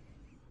 man,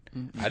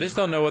 I just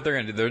don't know what they're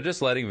going to do. They're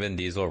just letting Vin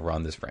Diesel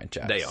run this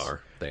franchise. They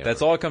are. They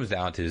That's are. all it comes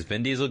down to is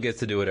Vin Diesel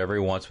gets to do whatever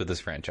he wants with this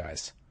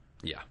franchise.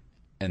 Yeah.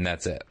 And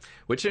that's it.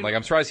 Which, Like,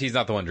 I'm surprised he's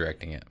not the one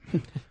directing it.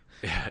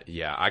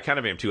 yeah, I kind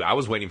of am too. I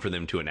was waiting for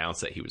them to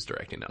announce that he was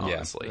directing it,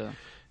 honestly. Yeah.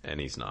 And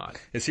he's not.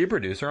 Is he a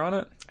producer on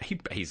it?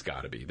 He's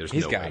got to be. There's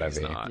He's no way gotta he's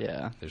be. not.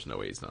 Yeah. There's no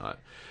way he's not.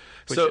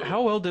 Which, So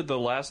how well did the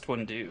last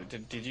one do?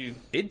 Did you?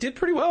 it did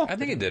pretty well. I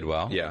think it did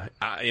well. Yeah,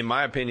 in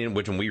my opinion,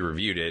 which when we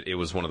reviewed it, it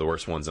was one of the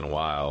worst ones in a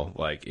while.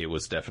 Like, it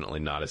was definitely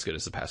not as good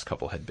as the past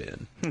couple had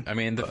been. I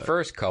mean, the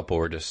first couple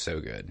were just so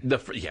good. The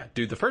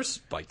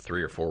first like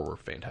 3 or 4 were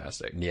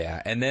fantastic.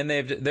 Yeah, and then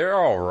they're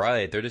all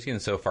right. They're just getting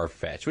so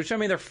far-fetched. Which, I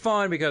mean, they're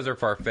fun because they're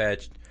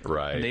far-fetched.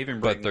 Right. They even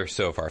but they're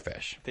so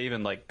far-fetched. they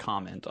even like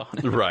comment on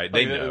it. Right,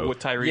 they Like, know. What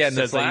Tyrese Yeah, and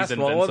says this that he's last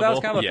invincible. one, well, that was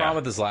kind of the Yeah. problem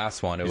with this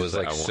last one. It was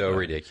like, like I want so that.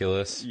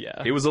 ridiculous.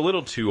 yeah. It was a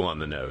little too on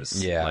the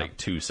nose. Yeah. Like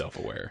too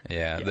self-aware.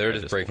 Yeah, they were at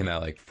just this breaking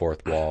that like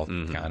fourth wall,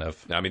 kind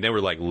of. I mean, they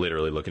were like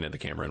literally looking at the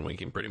camera and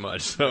winking pretty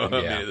much. So, I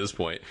mean, Yeah. at this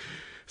point.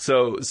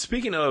 So,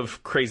 speaking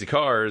of crazy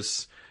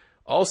cars,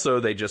 also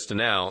they just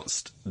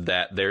announced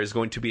that there is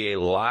going to be a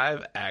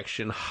live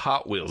action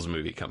Hot Wheels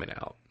movie coming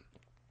out.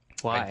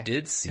 Why? I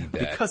did see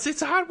that. Because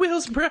it's Hot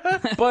Wheels,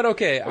 bruh. But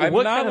okay, I'm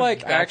What not kind of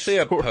like actually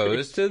backstory?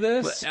 opposed to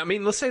this. I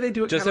mean, let's say they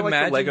do it Just kind of like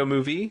imagine- the Lego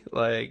movie.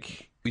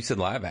 Like, You said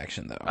live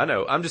action though. I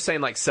know. I'm just saying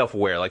like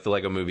self-aware, like the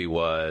Lego movie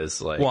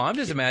was. Like, Well, I'm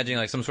just imagining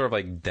like some sort of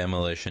like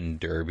demolition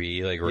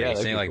derby, like that'd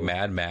racing, be like cool.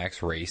 Mad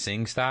Max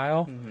racing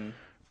style.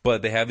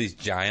 But they have these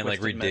giant, like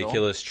Twisted metal.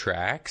 ridiculous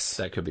tracks,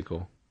 that could be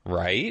cool.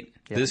 right?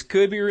 This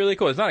could be really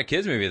cool. It's not a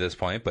kids movie at this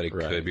point, but it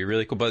Right. could be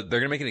really cool. But they're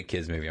gonna make it a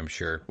kids movie, I'm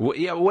sure. Well,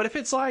 yeah, what if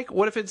it's like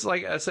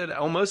I said,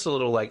 almost a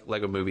little like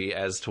Lego movie,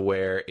 as to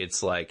where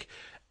it's like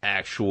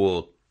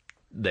actual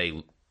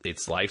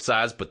it's life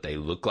size, but they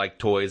look like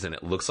toys, and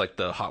it looks like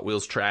the Hot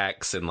Wheels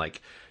tracks, and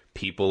like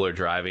people are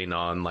driving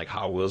on like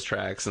Hot Wheels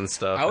tracks and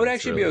stuff. I would and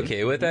it's actually really- be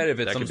okay with that if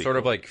it's That some could be sort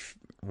of cool. like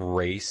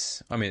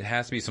race. I mean, it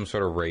has to be some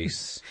sort of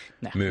race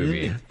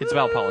movie, It's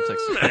about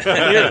politics.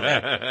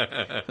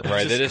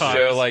 right? They just cars.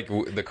 show like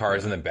the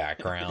cars in the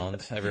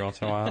background every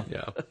once in a while.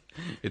 Yeah,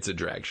 it's a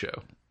drag show.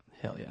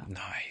 Hell yeah.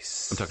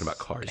 Nice. I'm talking about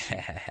cars,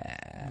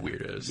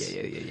 weirdos.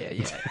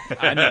 Yeah.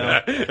 I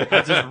know.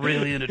 I'm just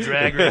really into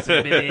drag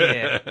racing.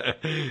 Yeah.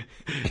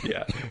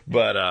 Yeah,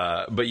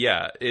 but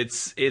yeah,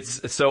 it's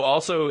so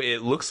also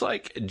it looks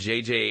like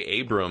J.J.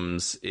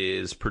 Abrams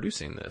is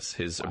producing this,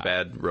 his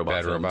Bad Robot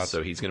Bad film, Robots.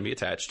 so he's going to be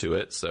attached to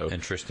it. So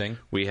Interesting.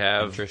 we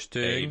have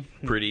Interesting.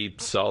 a pretty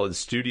solid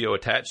studio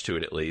attached to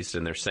it, at least,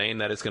 and they're saying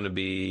that it's going to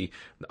be.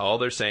 All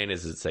they're saying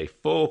is it's a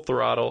full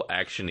throttle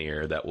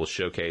actioneer that will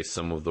showcase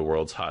some of the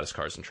world's hottest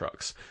cars and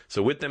trucks.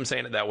 So with them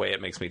saying it that way,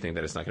 it makes me think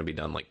that it's not going to be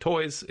done like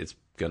toys. It's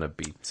going to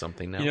be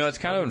something else. You know, it's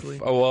kind probably.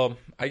 of well.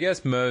 I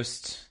guess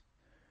most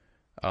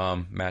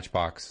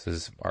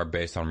Matchboxes are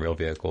based on real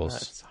vehicles.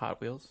 That's Hot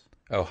Wheels.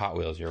 Oh, Hot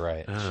Wheels. You're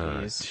right.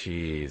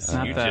 Jeez,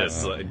 Not you that-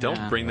 just don't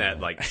yeah. bring that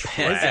like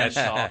trash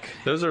talk.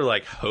 Those are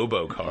like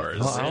hobo cars.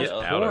 Get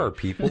out Poor of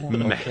people.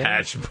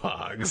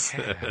 Matchbox.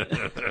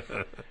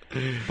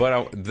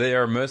 But they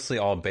are mostly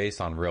all based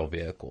on real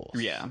vehicles.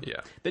 Yeah.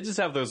 Yeah. They just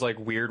have those like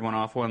weird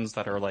one-off ones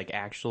that are like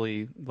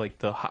actually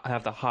like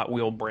have the Hot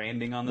Wheel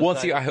branding on the Well,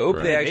 side. see, I hope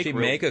they Right. actually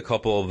Make real- make a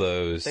couple of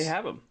those. They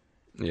have them.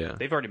 Yeah,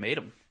 They've already made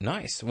them.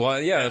 Nice. Well,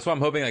 yeah, that's why I'm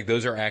hoping like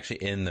those are actually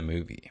in the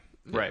movie.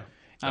 Right.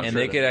 I'm And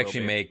sure they that could will actually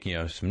be.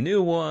 make, some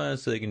new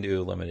ones so they can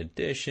do a limited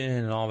edition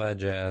and all that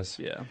jazz.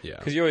 Yeah. yeah,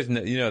 Because you always,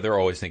 they're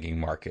always thinking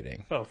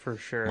marketing. Oh, for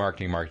sure.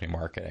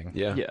 Marketing.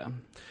 yeah, Yeah.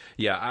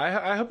 Yeah,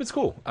 I hope it's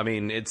cool. I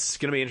mean, it's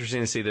going to be interesting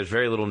to see. There's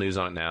very little news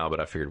on it now, but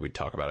I figured we'd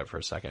talk about it for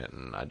a second,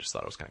 and I just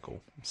thought it was kind of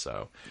cool.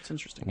 So, It's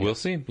interesting. We'll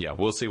see. yeah,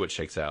 we'll see what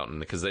shakes out. And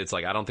because it's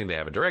like, I don't think they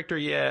have a director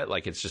yet.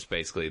 Like, it's just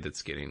basically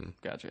that's getting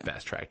Gotcha.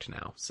 fast-tracked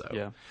now. So,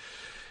 Yeah.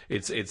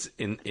 it's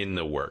in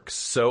the works.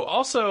 So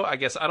also, I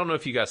guess I don't know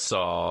if you guys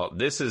saw,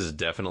 this is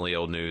definitely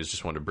old news.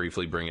 Just wanted to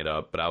briefly bring it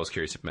up, but I was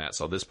curious if Matt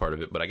saw this part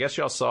of it. But I guess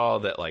y'all saw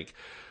that like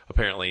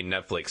apparently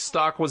Netflix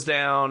stock was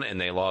down and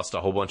they lost a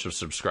whole bunch of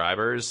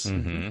subscribers.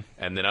 Mm-hmm.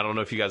 And then I don't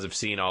know if you guys have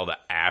seen all the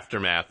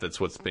aftermath that's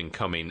what's been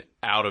coming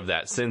out of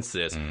that since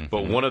this. Mm-hmm.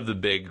 But one of the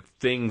big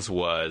things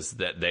was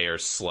that they are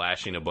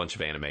slashing a bunch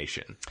of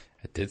animation.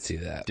 I did see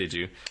that. Did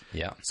you?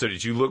 Yeah. So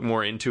did you look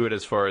more into it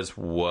as far as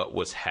what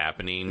was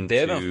happening?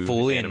 They to haven't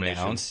fully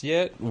animation? announced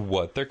yet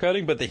what they're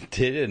cutting, but they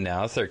did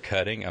announce they're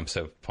cutting. I'm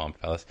so pumped,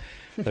 fellas.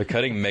 They're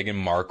cutting Meghan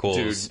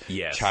Markle's Dude,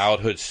 yes.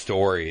 childhood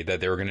story that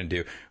they were going to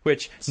do,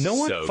 which no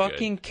one So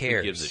fucking good.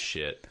 cares Who gives a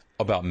shit?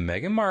 about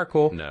Meghan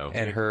Markle No.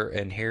 and her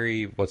and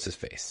Harry. What's his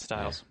face?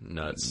 Styles.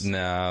 Nuts.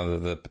 No,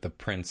 the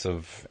Prince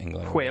of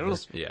England.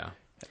 Wales. Yeah.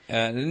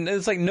 And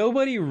it's like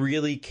nobody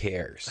really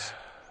cares.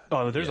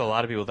 Oh, there's a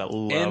lot of people that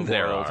love And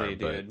there royalty, are,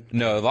 but- dude.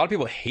 No, a lot of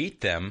people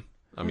hate them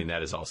I mean,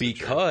 that is also true.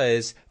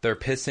 because they're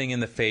pissing in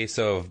the face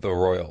of the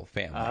royal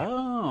family.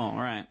 Oh,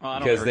 right. Well, I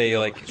don't Because ever they feel-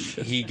 like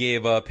he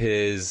gave up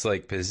his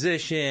like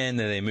position,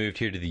 then they moved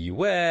here to the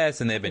U.S.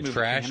 and they've been moved to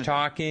trash Canada.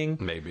 talking.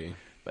 Maybe.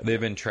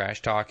 They've been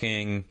trash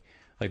talking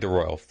like the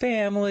royal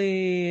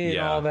family and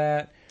Yeah. all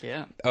that.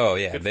 Yeah. Oh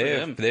yeah, Good for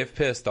them. they've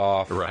pissed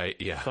off. Right,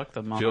 yeah. Fuck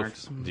the Feel-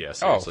 monarchs. Yeah, Oh,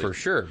 seriously. for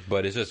sure.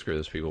 But it's just Screw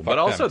those people. Fuck But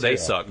also, them, they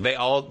too. suck. They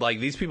all, like,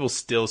 these people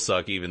still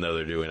suck even though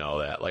they're doing all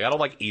that. Like, I don't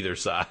like either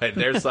side.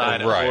 Their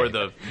side Right. or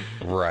the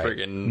right.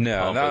 friggin'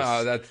 No,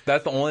 pompous.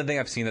 that's the only thing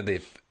I've seen that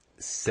they've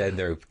said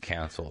they're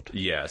canceled.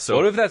 Yeah, so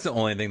What if that's the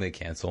only thing they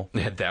cancel?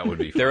 that would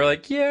be They were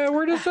like, yeah,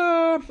 we're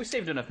just We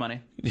saved enough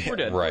money. We're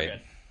good. right. We're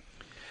good.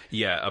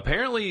 Yeah,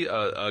 apparently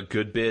a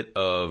good bit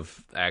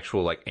of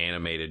actual like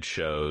animated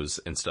shows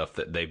and stuff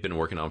that they've been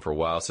working on for a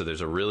while. So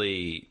there's a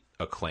really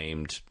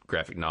acclaimed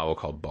graphic novel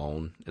called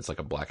Bone. It's like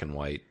a black and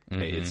white.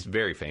 It's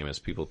very famous.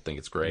 People think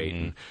it's great.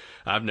 And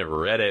I've never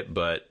read it,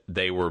 but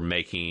they were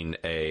making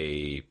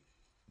a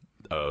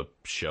a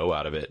show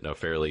out of it, a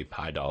fairly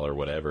high dollar,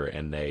 whatever.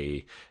 And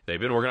they've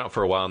been working on it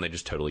for a while, and they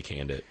just totally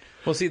canned it.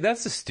 Well, see,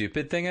 that's the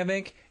stupid thing, I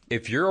think.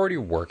 If you're already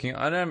working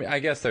on it, I mean, I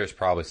guess there's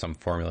probably some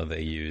formula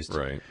they used.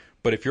 Right.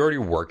 But if you're already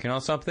working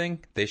on something,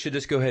 they should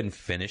just go ahead and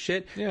finish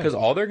it. Because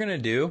all they're going to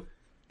do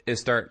is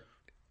start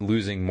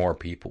losing more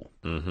people.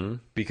 Mm-hmm.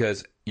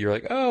 Because you're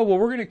like, oh, well,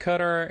 we're going to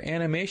cut our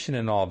animation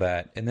and all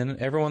that. And then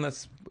everyone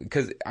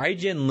because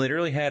IGN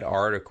literally had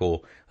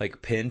article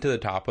like pinned to the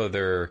top of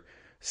their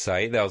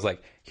site that was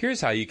like, here's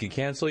how you can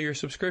cancel your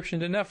subscription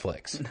to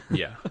Netflix.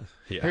 Yeah.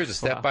 Here's a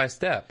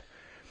step-by-step.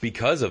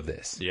 Because of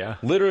this. Yeah.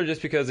 Literally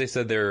just because they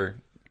said they're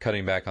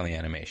cutting back on the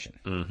animation.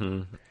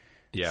 Mm-hmm.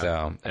 Yeah.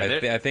 So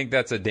I think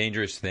that's a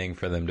dangerous thing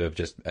for them to have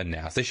just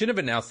announced. They shouldn't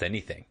have announced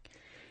anything.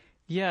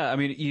 Yeah, I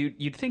mean,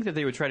 you'd think that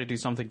they would try to do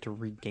something to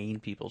regain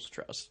people's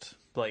trust.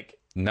 Like,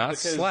 Not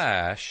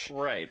slash.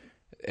 right.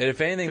 If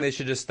anything, they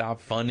should just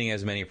stop funding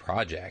as many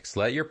projects.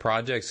 Let your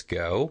projects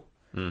go.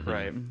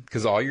 Right.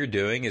 Because all you're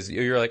doing is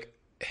you're like,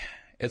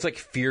 it's like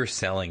fear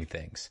selling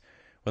things.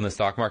 When the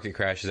stock market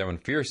crashes, everyone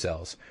fear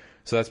sells.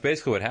 So that's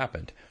basically what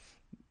happened.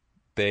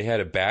 They had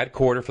a bad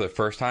quarter for the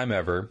first time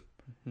ever.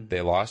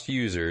 They lost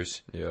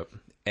users. Yep.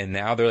 And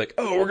now they're like,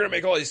 oh, we're going to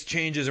make all these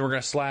changes and we're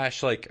going to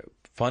slash like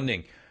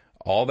funding.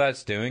 All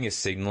that's doing is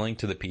signaling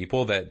to the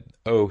people that,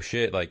 oh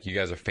shit, like you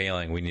guys are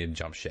failing. We need to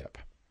jump ship.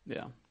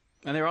 Yeah.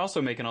 And they're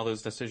also making all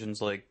those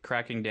decisions like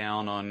cracking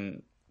down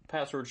on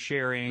password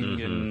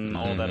sharing and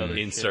all that other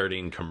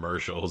Inserting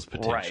commercials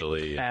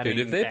potentially. Right. Dude,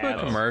 if they put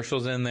ads.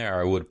 commercials in there,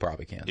 I would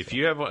probably cancel. If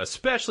you have one,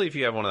 especially if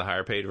you have one of the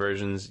higher paid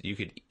versions, you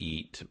could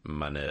eat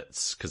my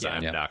nuts because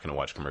I'm not going to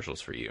watch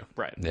commercials for you.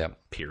 Right. Yeah.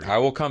 Period. I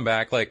will come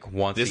back like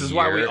once This a is year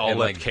why we all and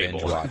left like cable.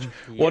 binge watch.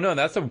 Well, no,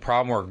 that's the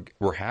problem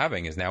we're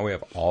having is now we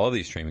have all of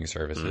these streaming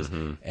services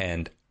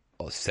and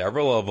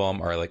several of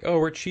them are like, oh,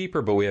 we're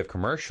cheaper, but we have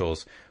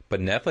commercials. But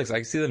Netflix, I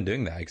can see them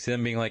doing that. I can see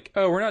them being like,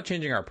 oh, we're not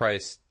changing our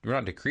price. We're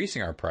not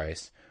decreasing our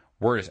price.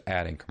 We're just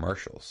adding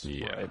commercials.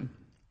 Yeah. Right.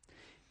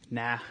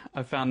 Nah,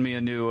 I found me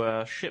a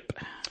new ship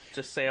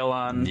to sail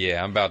on.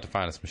 Yeah, I'm about to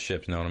find us some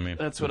ships, you know what I mean?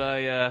 That's what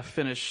I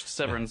finished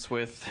Severance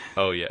with.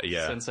 Oh, yeah,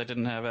 yeah. Since I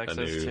didn't have access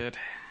new- to it.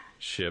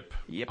 Ship.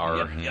 Yep,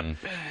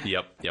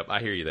 Yep. I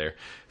hear you there.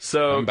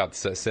 So I'm about to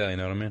set sail, you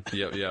know what I mean?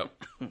 Yep.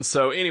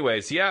 So,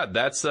 anyways, yeah,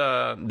 that's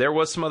there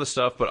was some other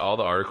stuff, but all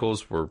the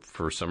articles were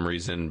for some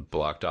reason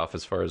blocked off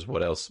as far as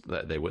what else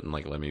that they wouldn't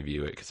like let me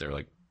view it because they're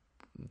like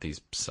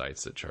these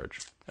sites that charge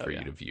for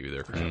you to view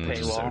their crap, which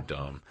is so Paywall.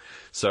 dumb.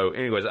 So,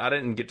 anyways, I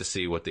didn't get to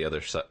see what the other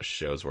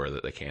shows were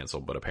that they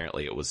canceled, but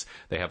apparently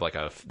they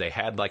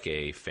had like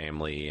a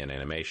family and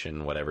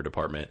animation whatever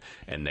department,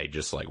 and they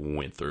just like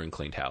went through and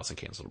cleaned house and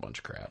canceled a bunch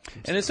of crap.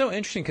 And it's so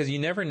interesting because you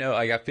never know.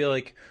 Like, I feel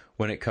like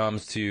when it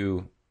comes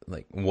to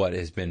like what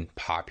has been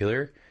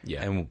popular,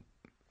 and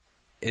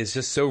it's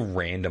just so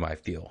random. I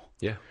feel,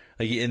 Yeah.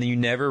 like, and you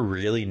never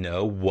really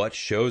know what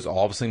shows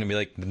all of a sudden gonna be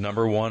like the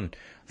number one.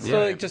 So,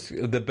 like, just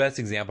the best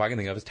example I can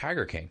think of is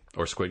Tiger King.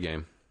 Or Squid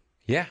Game.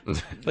 Yeah,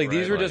 like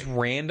these were just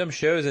random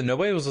shows, and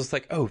nobody was just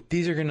like, "Oh,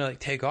 these are gonna like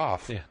take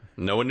off." Yeah.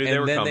 No one knew and they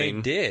were then coming.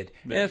 they did.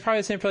 And it's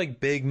probably the same for like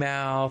Big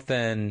Mouth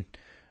and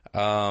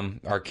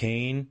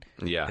Arcane,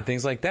 Yeah. and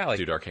things like that. Like,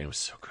 Dude, Arcane was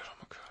so good. Oh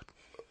my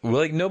god.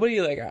 well, like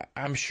nobody, like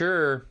I'm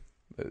sure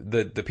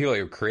the people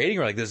that were creating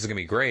were like, "This is gonna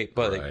be great,"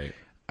 but like, Right.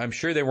 I'm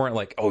sure they weren't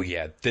like, "Oh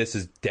yeah, this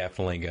is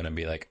definitely gonna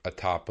be like a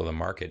top of the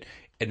market."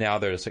 And now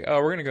they're just like,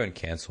 "Oh, we're gonna go and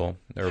cancel,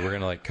 or we're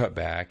gonna like cut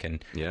back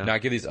and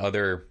not give these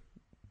other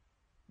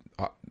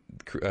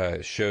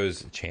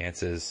shows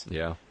chances."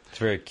 Yeah. It's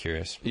very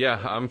curious. Yeah,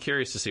 I'm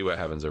curious to see what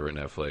happens over at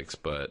Netflix,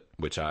 but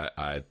which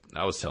I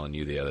was telling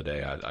you the other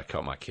day, I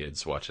caught my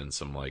kids watching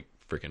some like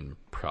freaking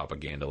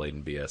propaganda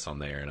laden BS on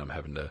there, and I'm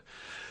having to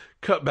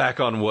cut back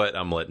on what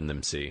I'm letting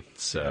them see.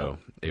 So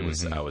it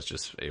was I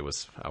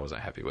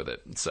wasn't happy with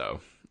it.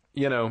 So,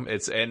 you know,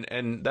 it's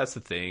and that's the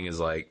thing is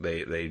like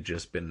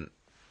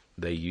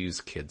they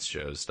use kids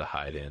shows to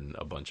hide in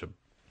a bunch of,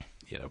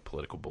 you know,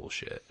 political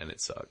bullshit, and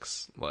it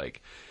sucks.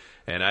 Like,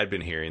 and I'd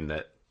been hearing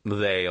that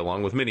they,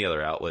 along with many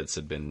other outlets,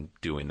 had been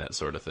doing that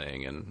sort of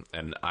thing,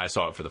 and I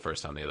saw it for the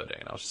first time the other day,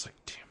 and I was just like,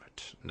 damn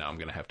it, now I'm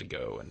gonna have to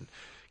go and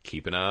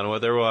keep an eye on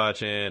what they're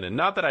watching. And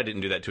not that I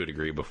didn't do that to a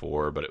degree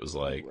before, but it was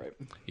like,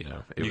 you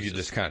know, it You was could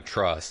just kind of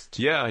trust.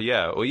 yeah.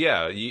 Well,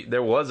 yeah,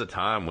 there was a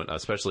time when,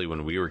 especially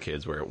when we were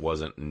kids, where it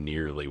wasn't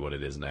nearly what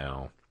it is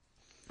now.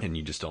 And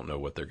you just don't know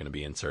what they're going to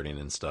be inserting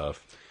and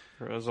stuff.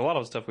 There's a lot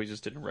of stuff we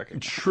just didn't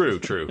recognize.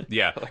 True.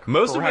 Yeah.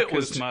 Most of it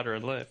was...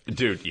 modern life.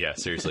 Dude, yeah,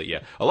 seriously,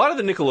 yeah. A lot of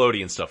the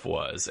Nickelodeon stuff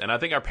was, and I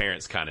think our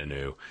parents kind of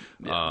knew.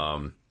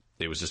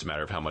 It was just a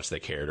matter of how much they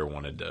cared or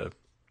wanted to,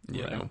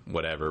 you know,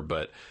 whatever.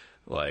 But,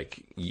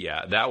 like,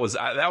 yeah, that was,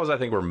 I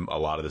think, where a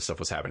lot of this stuff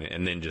was happening.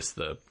 And then just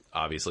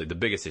obviously, the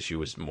biggest issue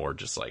was more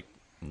just, like,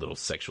 little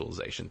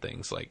sexualization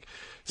things. Like,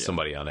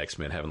 somebody on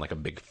X-Men having, like, a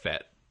big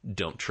fat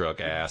dump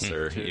truck ass,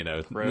 or you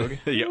know, Rogue.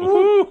 yeah,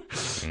 woo!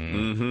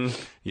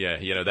 Yeah,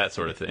 you know, that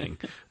sort of thing.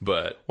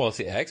 But Well,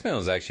 see, X-Men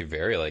was actually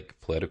very like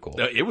political.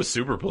 it was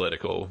super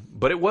political,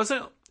 but it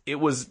wasn't it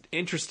was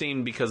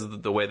interesting because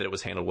of the way that it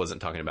was handled.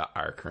 Wasn't talking about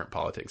our current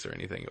politics or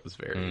anything. It was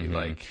very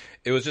like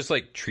It was just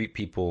like treat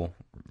people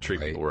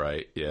people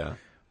right. Yeah,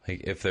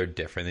 like if they're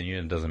different than you,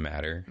 it doesn't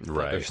matter.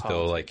 Right. They're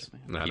still Politics,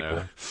 like I people.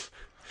 know.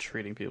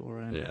 Treating people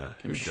right. Yeah,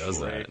 who does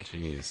that?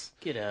 Jeez.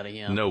 Get out of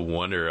here. No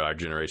wonder our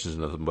generation's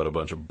nothing but a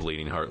bunch of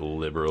bleeding heart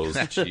liberals.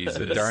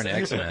 Jesus. Darn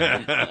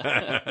X-Men.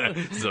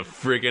 It's a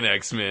freaking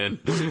X-Men.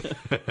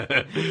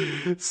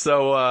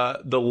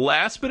 So the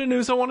last bit of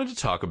news I wanted to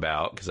talk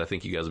about, because I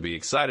think you guys will be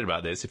excited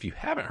about this. If you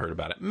haven't heard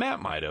about it,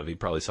 Matt might have. He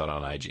probably saw it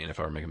on IGN if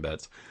I were making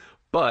bets.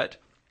 But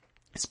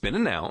it's been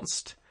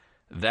announced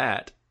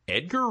that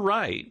Edgar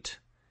Wright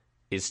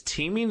is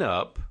teaming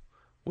up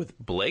with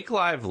Blake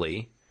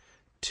Lively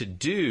to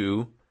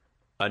do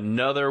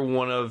another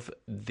one of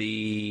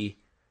the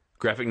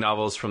graphic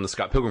novels from the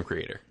Scott Pilgrim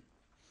creator.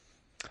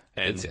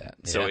 And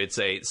so it's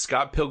a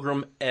Scott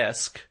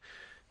Pilgrim-esque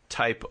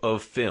type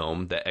of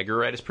film that Edgar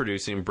Wright is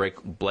producing,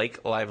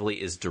 Blake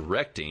Lively is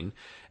directing,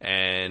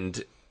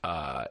 and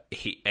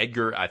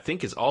Edgar, I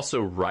think, is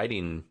also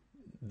writing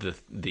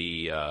this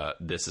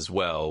as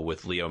well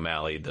with Lee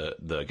O'Malley,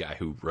 the guy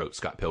who wrote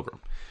Scott Pilgrim.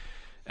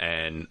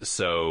 And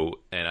so,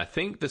 and I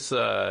think this,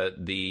 I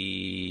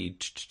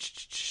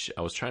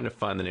was trying to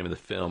find the name of the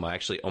film. I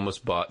actually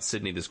almost bought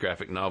Sydney this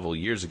graphic novel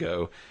years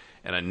ago,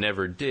 and I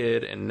never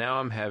did. And now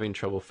I'm having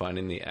trouble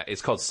finding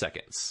it's called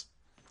Seconds,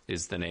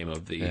 is the name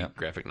of the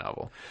graphic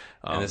novel.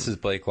 And this is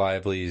Blake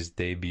Lively's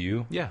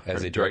debut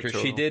as a director.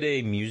 She did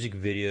a music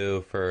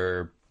video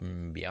for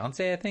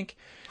Beyonce, I think.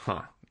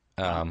 Huh.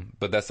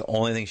 But that's the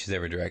only thing she's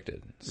ever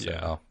directed.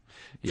 So.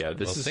 Yeah,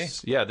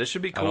 this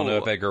should be cool. I don't know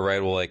if Edgar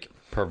Wright will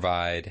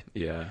provide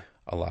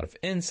a lot of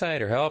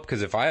insight or help,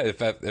 because if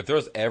there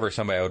was ever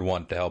somebody I would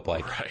want to help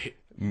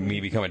me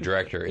become a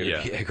director, it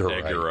would be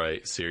Edgar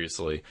Wright,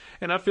 seriously.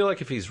 And I feel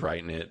like if he's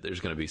writing it, there's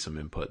going to be some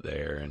input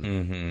there,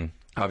 and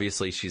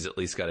obviously she's at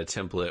least got a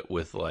template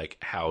with like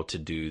how to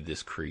do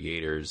this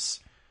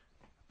creator's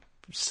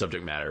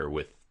subject matter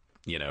with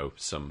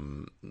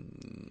some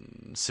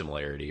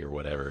similarity or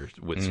whatever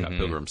with Scott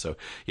Pilgrim. So,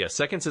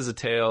 Seconds is a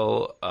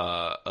tale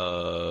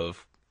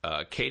of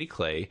Katie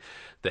Clay,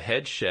 the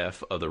head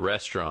chef of the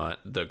restaurant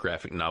the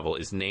graphic novel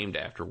is named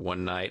after.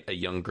 One night, a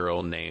young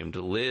girl named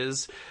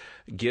Liz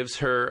gives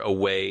her a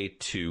way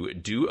to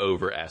do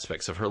over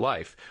aspects of her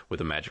life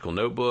with a magical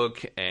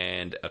notebook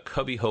and a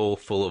cubbyhole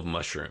full of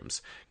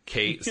mushrooms.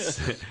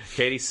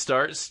 Katie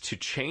starts to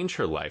change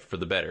her life for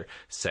the better.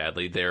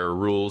 Sadly, there are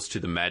rules to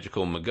the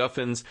magical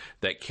MacGuffins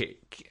that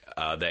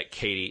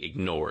Katie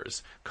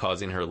ignores,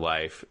 causing her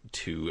life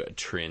to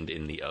trend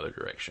in the other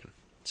direction.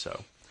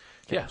 So,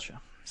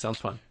 sounds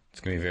fun. It's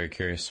going to be very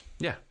curious.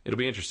 Yeah, it'll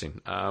be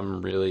interesting.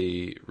 I'm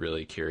really,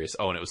 really curious.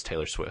 Oh, and it was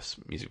Taylor Swift's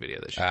music video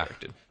that she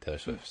directed. Taylor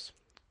Swift's.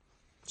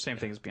 Same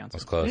thing as Beyonce.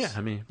 That's close. Yeah,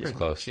 I mean, it's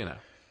close.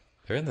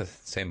 They're in the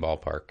same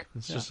ballpark.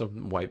 It's just a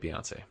white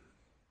Beyonce.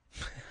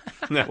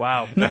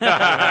 Wow.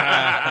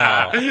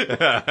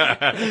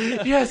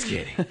 Just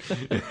kidding.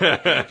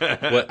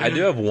 Well, I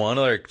do have one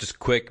other just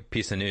quick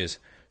piece of news.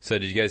 So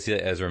did you guys see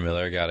that Ezra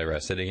Miller got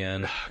arrested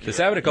again? This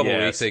happened a couple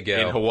weeks ago.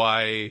 In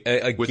Hawaii.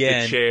 Again, with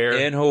the chair.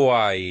 in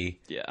Hawaii.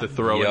 Yeah. The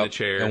throw in the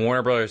chair. And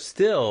Warner Brothers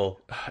still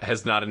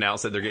has not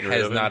announced that they're getting rid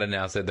of him. Has not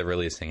announced that they're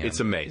releasing him. It's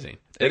amazing.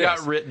 They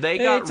got rid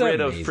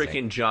of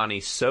freaking Johnny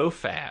so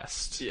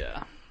fast.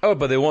 Yeah. Oh,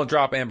 but they won't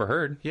drop Amber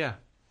Heard. Yeah.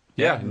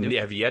 They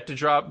have yet to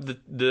drop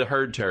the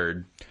Heard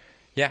turd.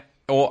 Yeah.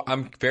 Well,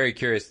 I'm very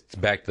curious.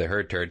 Back to the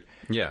Heard turd.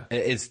 Yeah.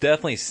 It's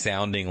definitely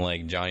sounding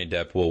like Johnny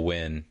Depp will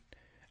win.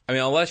 I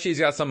mean, unless she's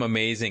got some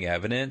amazing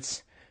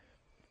evidence,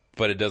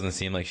 but it doesn't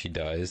seem like she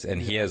does. And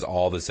he has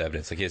all this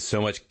evidence. Like, he has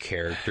so much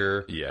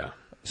character. Yeah.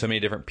 So many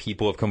different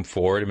people have come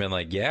forward and been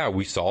like, yeah,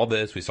 we saw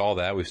this, we saw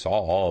that, we saw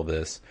all of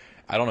this.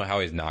 I don't know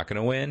how he's not going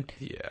to win.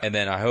 Yeah. And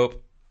then I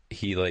hope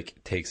he,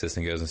 takes this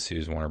and goes and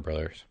sues Warner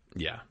Brothers.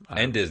 Yeah.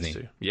 And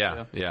Disney.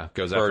 Yeah.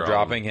 Goes for after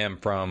dropping him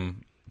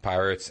from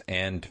Pirates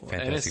and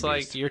Fantastic And it's Beasts.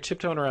 like you're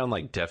tiptoeing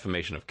around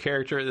defamation of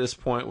character at this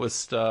point with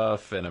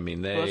stuff, and I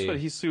mean that's what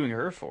he's suing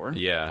her for.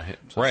 Yeah,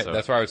 right.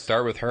 That's why I would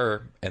start with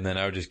her, and then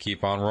I would just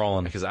keep on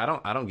rolling. Because I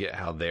don't get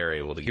how they're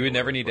able to. He would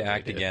never need to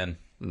act again.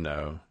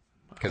 No,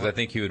 because I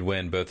think he would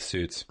win both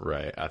suits.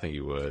 Right, I think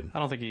he would. I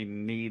don't think he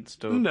needs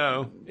to.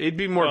 No, it'd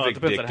be more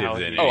vindictive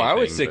than anything. Oh, I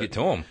would stick it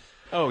to him.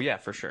 Oh, yeah,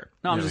 for sure.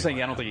 No, I'm just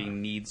saying I don't think he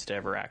needs to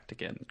ever act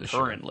again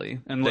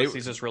currently, unless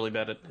he's just really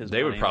bad at his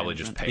They would money probably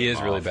management. just pay He him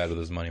is really off. bad with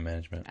his money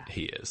management.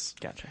 He is.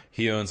 Gotcha.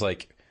 He owns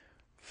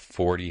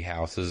 40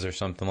 houses or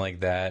something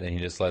like that, and he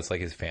just lets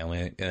his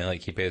family,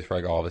 and he pays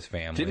for all of his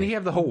family. Didn't he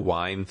have the whole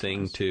wine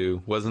thing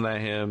too? Wasn't that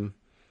him?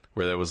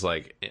 Where there was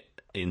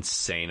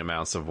insane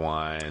amounts of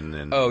wine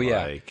and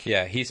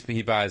yeah,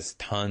 he buys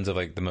tons of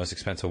the most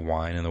expensive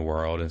wine in the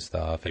world and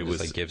stuff, and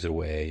just gives it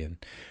away, and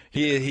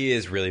he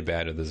is really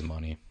bad with his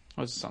money.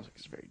 Well, it sounds like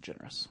he's very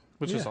generous,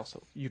 which is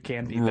also you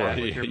can be bad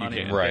with your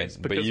money, right?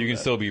 But you can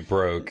still be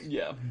broke,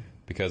 yeah,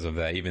 because of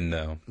that, even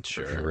though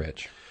you're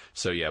rich.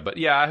 So yeah, but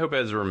yeah, I hope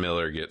Ezra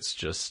Miller gets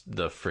just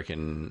the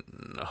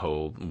freaking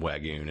whole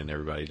wagoon and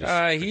everybody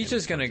just. He's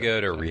just gonna go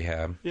to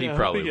rehab. He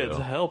probably gets will.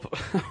 help.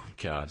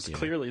 God, yeah.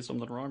 Clearly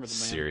something wrong with the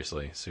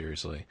man.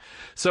 Seriously.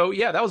 So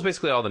yeah, that was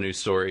basically all the news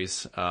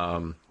stories.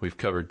 We've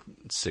covered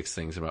 6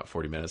 things in about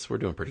 40 minutes. We're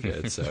doing pretty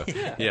good. So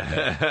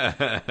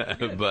yeah.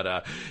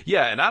 But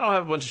yeah, and I don't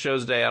have a bunch of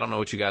shows today. I don't know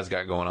what you guys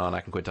got going on.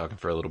 I can quit talking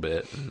for a little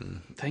bit.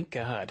 Thank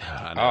God.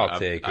 I'll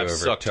take I've over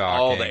sucked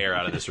talking. all the air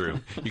out of this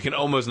room. You can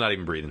almost not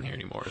even breathe in here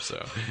anymore.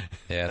 So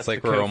Yeah, it's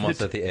like we're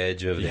almost at the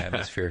edge of the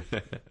atmosphere.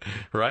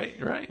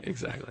 right,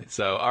 exactly.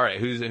 So all right,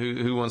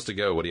 who wants to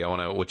go? What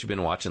you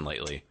been watching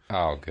lately?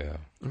 I'll go.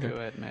 Go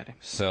ahead, Maddie.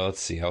 So let's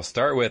see. I'll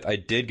start with I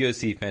did go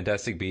see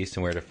Fantastic Beasts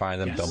and Where to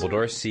Find Them,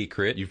 Dumbledore's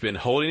Secret. You've been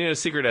holding it a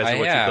secret as to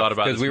what you have, thought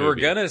about this because we were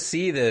movie. gonna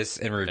see this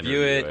and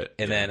review it,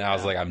 and then I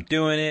was like, I'm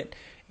doing it,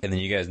 and then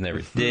you guys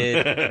never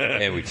did,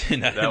 and we did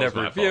not end was up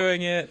my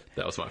reviewing it.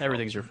 That was my fault.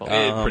 Everything's your fault.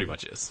 It pretty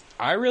much is.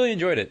 I really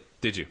enjoyed it.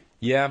 Did you?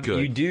 Yeah, Good.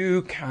 you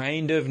do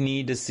kind of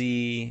need to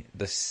see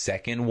the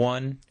second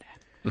one.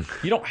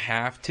 You don't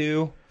have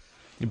to,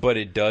 but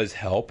it does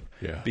help.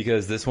 Yeah.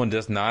 Because this one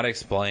does not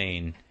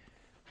explain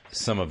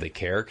some of the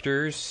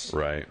characters.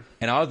 Right.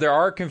 And there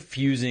are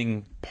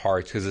confusing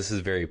parts because this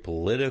is very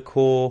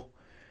political,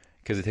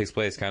 because it takes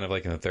place kind of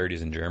like in the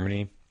 30s in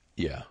Germany.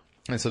 Yeah.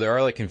 And so there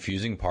are like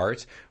confusing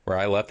parts where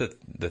I left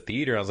the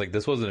theater. I was like,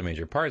 this wasn't a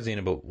major part,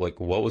 Zena, but like,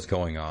 what was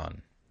going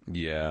on?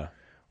 Yeah.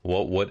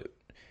 What?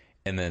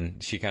 And then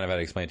she kind of had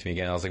to explain it to me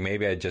again. I was like,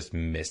 maybe I just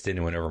missed it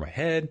and went over my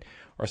head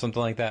or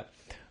something like that.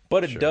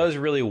 But it does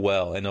really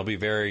well, and I'll be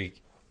very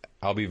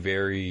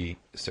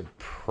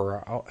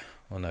surprised.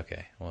 Well,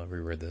 okay, I'll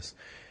reword this.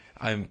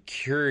 I'm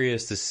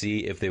curious to see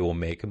if they will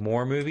make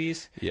more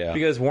movies. Yeah.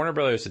 Because Warner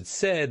Brothers had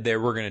said they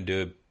were going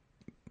to do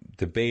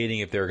debating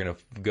if they were going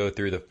to go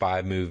through the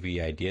 5-movie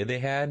idea they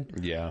had,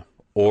 Yeah.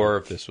 or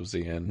if This was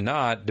the end.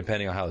 not,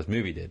 depending on how this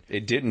movie did.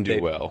 It didn't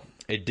do well.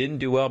 It didn't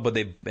do well, but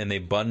they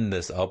buttoned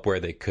this up where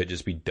they could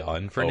just be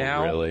done for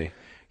now. Really?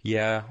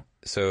 Yeah.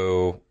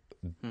 So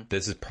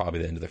this is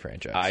probably the end of the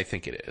franchise. I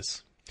think it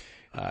is.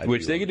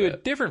 Which they could do a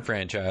different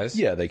franchise.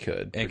 Yeah, they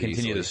could. And pretty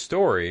continue easily. the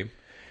story.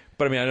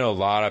 But I mean, I know a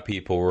lot of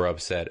people were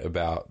upset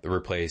about the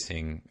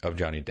replacing of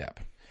Johnny Depp.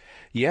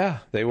 Yeah,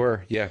 they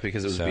were. Yeah,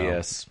 because it was So-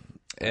 BS.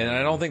 And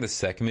I don't think the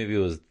second movie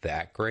was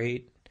that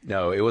great.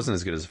 No, it wasn't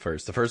as good as the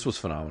first. The first was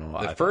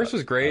phenomenal. The first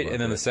was great, and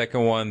then the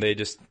second one, they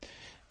just,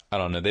 I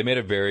don't know, they made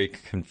a very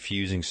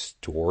confusing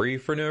story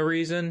for no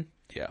reason.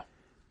 Yeah.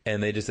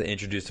 And they just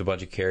introduced a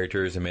bunch of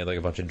characters and made like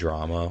a bunch of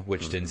drama,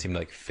 which didn't seem to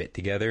like fit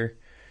together.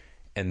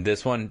 And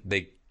this one,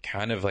 they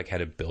kind of like had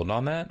to build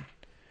on that.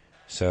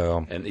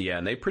 So, And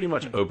they pretty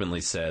much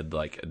openly said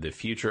like the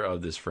future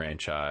of this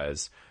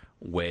franchise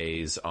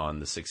weighs on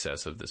the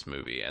success of this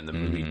movie, and the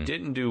movie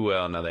didn't do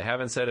well. Now they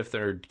haven't said if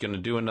they're going to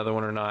do another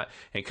one or not.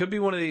 It could be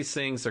one of these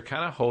things. They're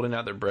kind of holding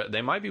out their breath.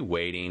 They might be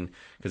waiting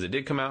because it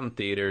did come out in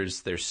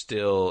theaters.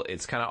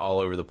 It's kind of all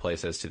over the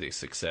place as to the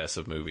success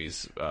of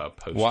movies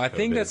post. well, I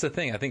think that's the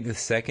thing. I think the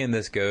second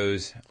this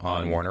goes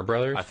on Warner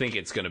Brothers, I think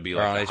it's going to be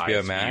or on like the HBO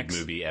highest Max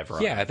viewed movie ever.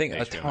 Yeah, on I think a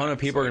HBO ton of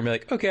Max. people are going to be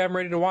like, okay, I'm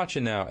ready to watch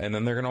it now, and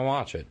then they're going to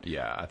watch it.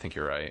 Yeah, I think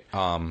you're right.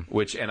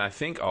 And I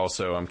think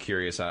also, I'm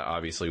curious.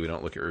 Obviously, we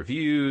don't look at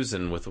reviews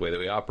and with the way that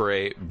we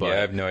operate, but Yeah, I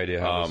have no idea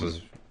how this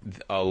is.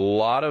 a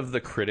lot of the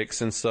critics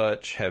and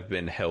such have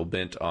been hell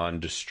bent on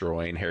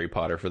destroying Harry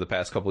Potter for the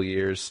past couple of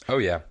years. Oh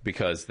yeah,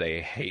 Because they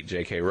hate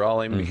J.K.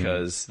 Rowling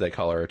because they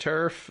call her a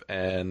TERF,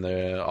 and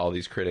all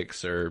these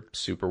critics are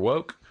super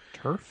woke.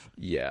 Turf?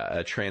 Yeah,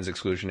 a trans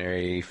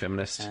exclusionary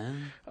feminist,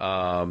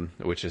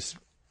 which is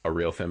a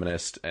real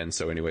feminist. And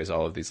so, anyways,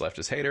 all of these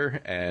leftists hate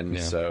her, and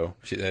so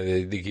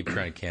they keep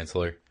trying to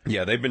cancel her.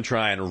 yeah, they've been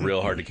trying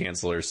real hard to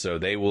cancel her. So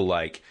they will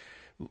like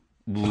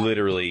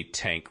literally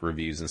tank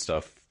reviews and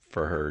stuff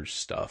for her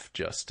stuff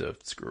just to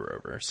screw her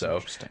over. So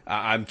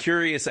I'm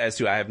curious as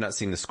to, I have not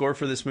seen the score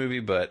for this movie,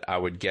 but I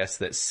would guess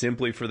that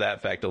simply for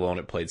that fact alone,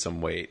 it played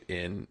some weight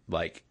in,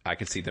 like, I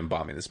could see them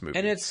bombing this movie.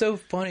 And it's so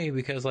funny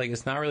because like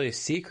it's not really a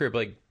secret, but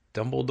like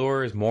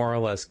Dumbledore is more or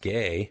less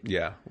gay.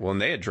 Yeah. Well,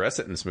 and they address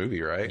it in this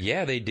movie, right?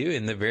 Yeah, they do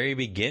in the very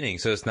beginning.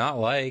 So it's not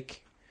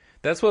like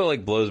that's what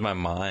like blows my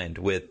mind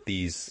with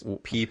these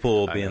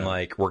people being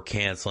like, we're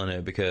canceling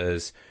it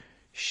because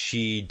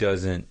she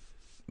doesn't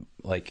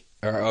like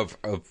of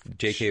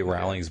J.K.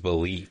 Rowling's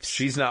beliefs.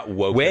 She's not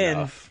woke When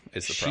enough.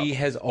 Is the she problem.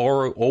 has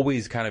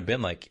always kind of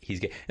been like he's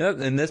gay.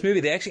 In this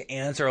movie, they actually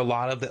answer a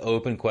lot of the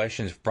open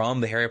questions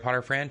from the Harry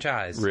Potter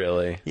franchise.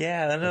 Really?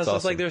 Yeah, and it's awesome.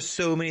 just like there's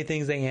so many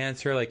things they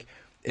answer. Like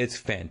it's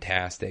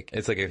fantastic.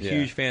 It's like a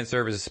huge fan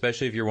service,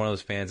 especially if you're one of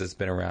those fans that's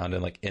been around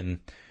and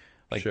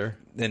Sure.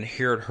 and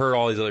heard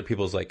all these other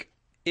people's like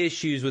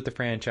issues with the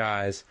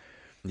franchise.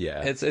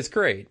 Yeah. It's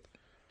great.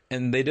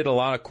 And they did a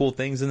lot of cool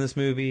things in this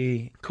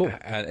movie. Cool.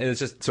 And it's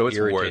just So it's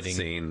irritating. worth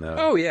seeing, though.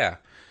 Oh yeah,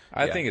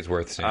 I think it's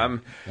worth seeing.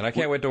 I'm- and I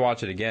can't wait to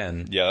watch it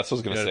again. Yeah, that's what I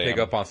was going to To say. pick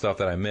up on stuff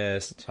that I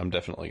missed. I'm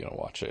definitely going to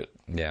watch it.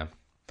 Yeah.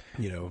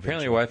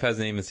 Apparently, your wife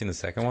hasn't even seen the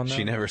second one, though?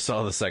 She never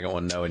saw the second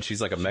one, no, and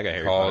she's like a mega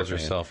Harry calls Potter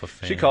herself fan. a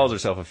fan. She calls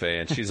herself a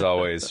fan. She's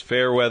always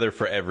fair weather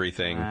for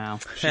everything. Wow.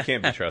 She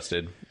can't be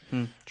trusted.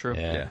 True.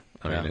 Yeah.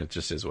 I mean, it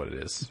just is what it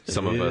is.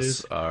 Some of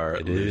us are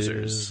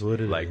losers,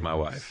 like my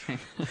wife.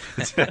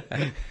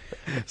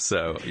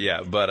 So,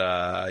 yeah. But,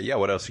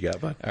 what else you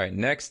got, bud? All right,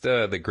 next,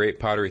 The Great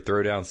Pottery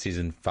Throwdown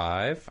Season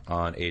 5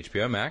 on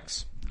HBO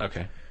Max.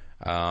 Okay.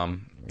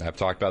 I've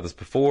talked about this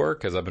before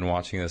because I've been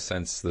watching this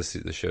since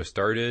the show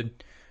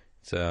started.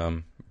 It's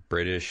a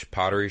British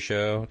pottery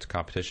show. It's a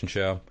competition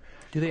show.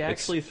 Do they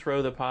actually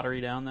throw the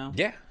pottery down, though?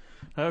 Yeah.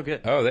 Oh,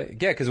 good. Oh, yeah,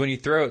 because when you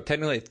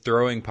technically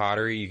throwing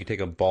pottery, you can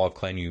take a ball of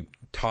clay and you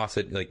toss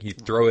it, like you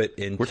throw it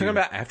into... We're talking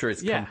about after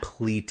it's Yeah.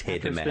 completed,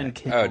 After it's Matt. been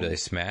killed. Oh, do they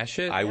smash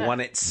it? I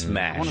want it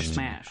smashed. I want to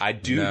smash. I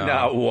do No.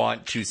 not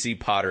want to see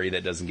pottery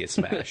that doesn't get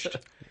smashed.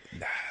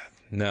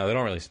 No, they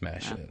don't really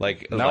smash it.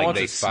 Like once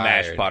they it's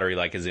smash fired. pottery,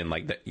 like as in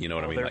like the, you know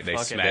what I mean? they're Like they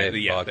fucking- smash. They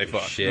Yeah, fuck they the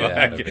fuck. shit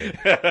out of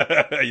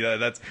it.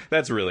 Yeah,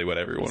 that's really what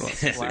everyone wants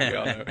to see. We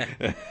all know.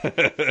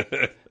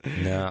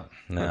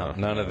 No,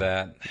 none of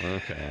that.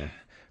 Okay.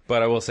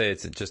 But I will say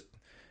it's just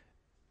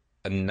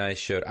a nice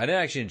show. I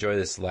didn't actually enjoy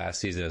this last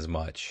season as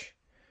much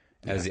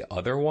as the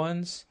other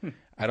ones.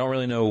 I don't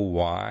really know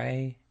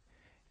why.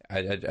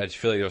 I just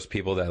feel like there's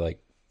people that like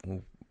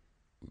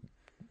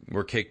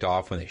were kicked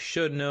off when they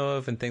shouldn't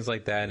have and things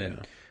like that,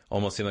 and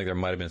almost seemed like there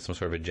might have been some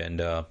sort of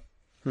agenda,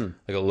 like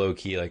a low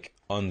key like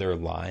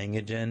underlying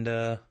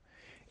agenda.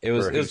 It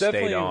was Or who it was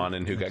definitely stayed on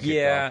and who got kicked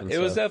yeah. off and It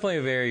was stuff. definitely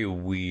very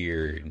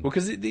weird. Well,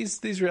 because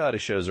these reality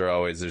shows are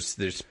always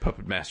there's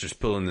puppet masters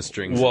pulling the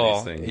strings.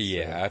 Well, of these things.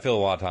 yeah, I feel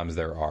a lot of times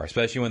there are,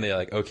 especially when they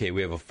like, okay,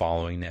 we have a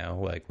following now,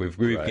 like we've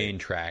Right. gained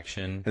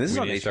traction. And this is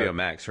We on need HBO to start-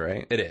 Max,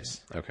 right? It is,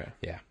 Okay.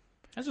 yeah.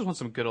 I just want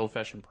some good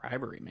old-fashioned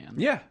bribery, man.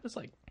 Yeah. Just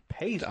like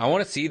pay. I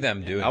want to see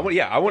them doing. I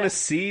want to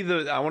see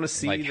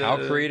like how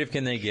creative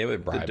can they get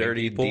with the bribing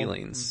dirty people?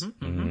 dealings.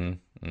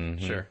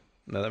 Sure.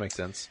 No, that makes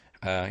sense.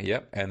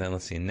 Yep. And then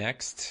let's see.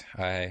 Next,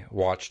 I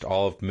watched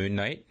all of Moon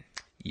Knight,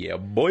 Yeah,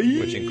 boy.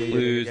 which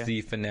includes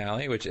the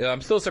finale. Which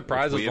I'm still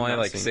surprised Which we was have only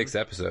not like seen. 6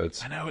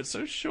 episodes. I know it's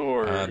so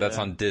short. That's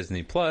on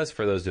Disney Plus.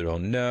 For those who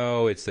don't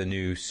know, it's the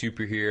new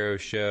superhero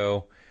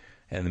show,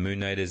 and the Moon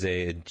Knight is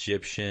a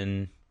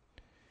Egyptian.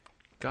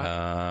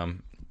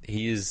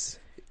 He's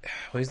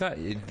not.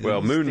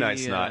 Well, Moon the,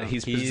 Knight's not.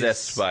 He's he's-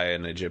 possessed by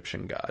an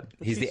Egyptian god.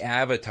 He's the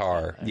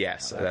avatar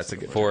Yes, that's a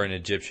good for an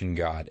Egyptian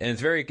god, and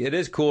it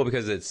is cool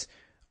because it's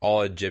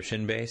all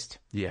Egyptian based,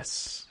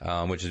 Yes.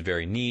 which is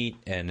very neat,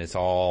 and it's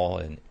all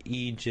in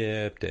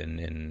Egypt and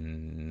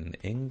in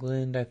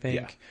England, I think.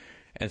 Yeah.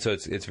 And so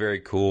it's very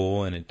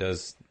cool, and it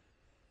is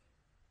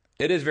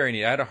very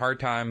neat. I had a hard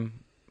time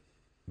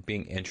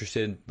being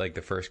interested like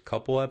the first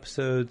couple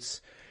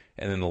episodes,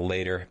 and then the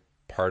later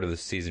part of the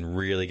season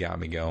really got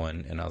me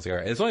going, and I was like, all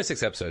right, it's only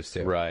 6 episodes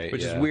too, Right,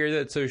 which is yeah. weird that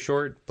it's so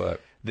short, but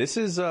This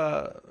is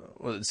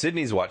well,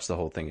 Sydney's watched the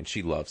whole thing and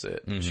she loves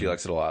it. She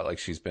likes it a lot. Like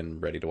she's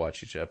been ready to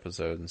watch each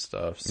episode and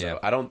stuff. So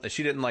Yeah.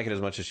 she didn't like it as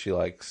much as she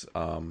likes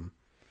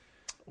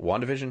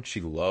WandaVision.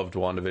 She loved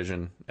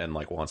WandaVision and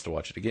like wants to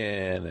watch it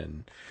again,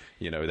 and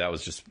that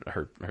was just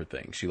her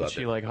thing. She loved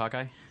She it. like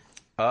Hawkeye?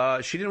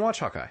 She didn't watch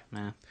Hawkeye.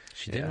 Nah.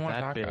 she didn't want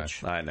to that talk about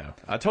bitch. it. I know.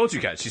 I told you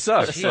guys she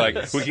sucks.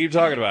 Like we keep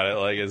talking about it.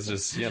 Like it's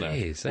just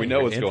Jeez, we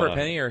know what's in going for a on.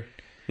 penny or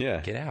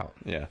Yeah. get out.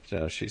 Yeah,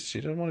 no, she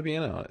didn't want to be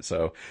in on it.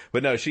 So,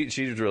 but no, she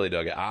really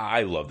dug it.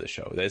 I love this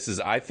show. This is,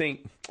 I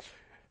think,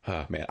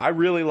 man,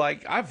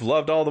 I've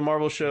loved all the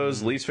Marvel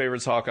shows. Least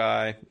favorite's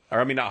Hawkeye.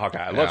 Or I mean, not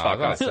Hawkeye. I loved I was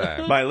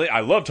Hawkeye. gonna say.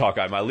 I loved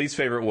Hawkeye. My least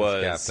favorite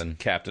was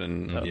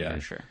Captain. Yeah,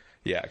 For sure.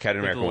 yeah, Captain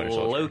America: Winter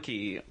Soldier.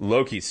 Loki.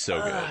 Loki's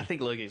so good. I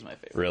think Loki's my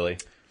favorite. Really.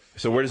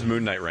 So where does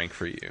Moon Knight rank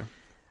for you?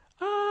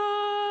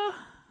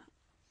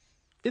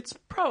 It's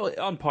probably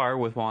on par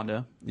with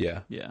Wanda.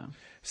 Yeah. Yeah.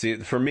 See,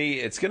 for me,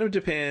 it's going to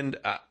depend.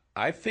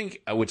 I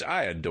think, which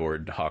I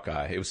adored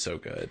Hawkeye. It was so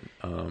good.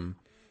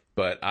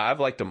 But I've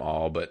liked them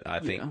all. But I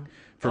think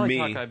for I like me,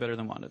 Hawkeye better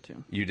than Wanda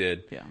too. you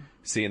did. Yeah.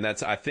 See, and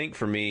I think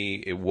for me,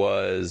 it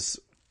was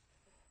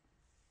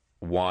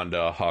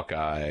Wanda,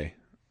 Hawkeye,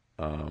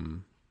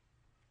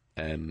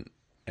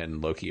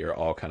 and Loki are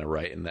all kind of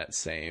right in that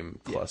same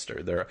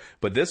cluster.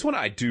 But this one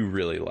I do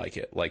really like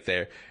it. Like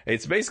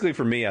it's basically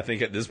for me. I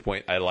think at this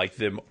point I like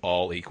them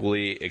all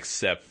equally,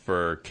 except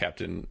for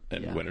Captain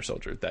and Winter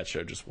Soldier. That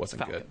show just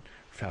wasn't good.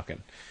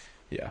 Falcon,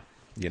 yeah,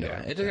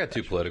 Yeah, it just got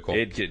too political.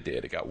 It did.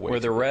 It got way Where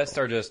too the rest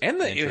are just and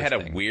it had a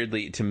interesting.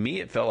 weirdly, to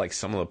me, it felt like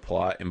some of the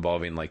plot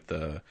involving like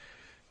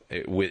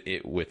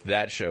with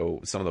that show,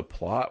 some of the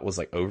plot was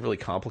like overly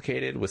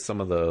complicated with some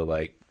of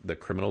the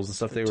criminals and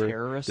stuff. The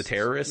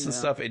terrorists and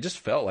stuff. It just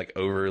felt like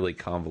overly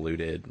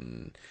convoluted,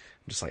 and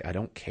I'm just like, I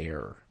don't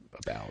care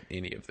about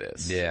any of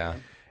this. Yeah.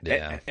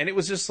 And it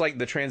was just like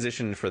the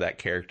transition for that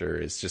character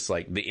is just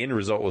like the end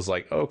result was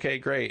like, okay,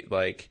 great,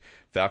 like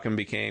Falcon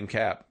became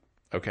Cap.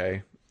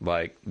 Okay,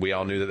 like we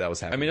all knew that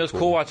was happening. I mean, it was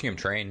cool watching him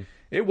train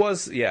It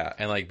was, yeah.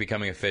 and like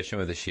becoming efficient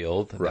with the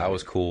shield. Right. That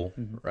was cool.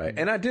 Right.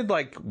 And I did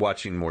like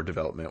watching more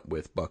development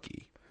with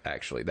Bucky.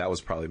 Actually, that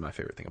was probably my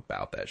favorite thing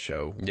about that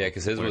show. Yeah,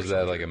 because his was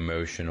that like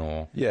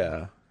emotional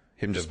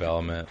him just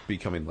development.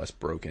 becoming less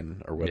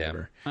broken or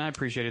whatever. And I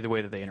appreciated the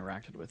way that they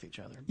interacted with each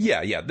other.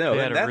 No,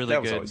 had a that really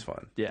was good- always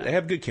fun. yeah. They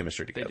have good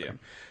chemistry together. do.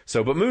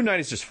 So, but Moon Knight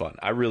is just fun.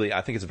 I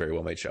think it's a very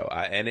well made show.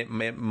 And it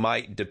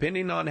might,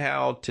 depending on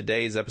how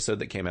today's episode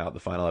that came out, the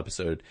final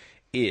episode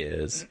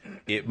is,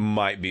 it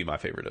might be my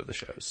favorite of the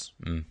shows.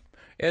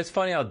 It's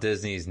funny how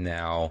Disney's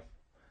now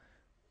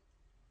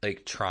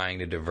like trying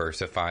to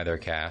diversify their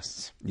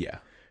casts Yeah.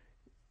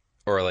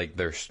 or like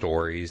their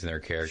stories and their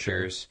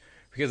characters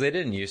because they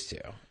didn't used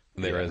to.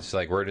 They were just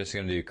like, we're just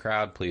going to do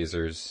crowd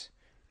pleasers.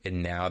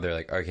 And now they're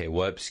like, okay,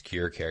 what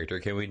obscure character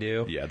can we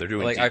do? Yeah, they're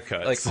doing like, deep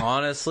cuts. Like,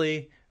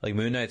 honestly, like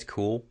Moon Knight's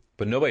cool,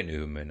 but nobody knew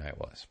who Moon Knight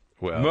was.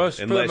 Well,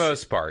 for the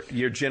most part.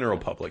 Your general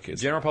public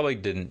is. General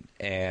public didn't.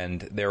 And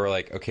they were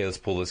like, okay, let's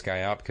pull this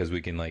guy out because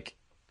we can like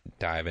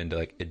dive into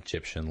like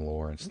Egyptian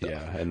lore and stuff.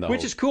 Yeah, and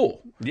which is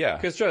cool. Yeah.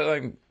 Because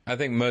like, I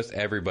think most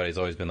everybody's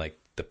always been like,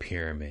 the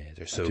pyramids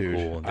are so Dude,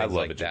 cool. And I things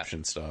love like Egyptian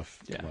that. stuff.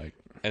 Yeah. Like,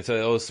 And so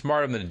it was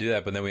smart of them to do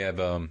that. But then we have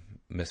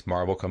Miss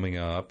Marvel coming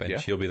up, and Yeah.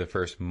 she'll be the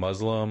first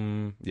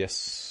Muslim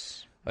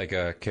yes. like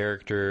a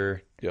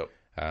character. Yep.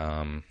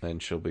 Um,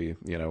 And she'll be,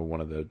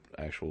 one of the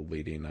actual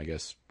leading, I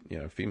guess,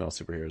 female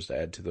superheroes to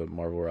add to the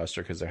Marvel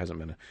roster because there hasn't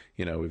been,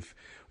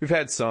 we've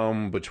had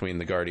some between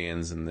the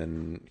Guardians and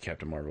then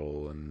Captain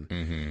Marvel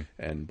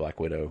and Black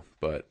Widow,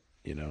 but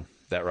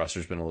that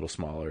roster's been a little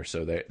smaller,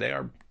 so they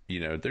are.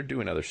 They're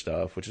doing other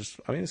stuff, which is,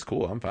 it's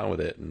cool. I'm fine with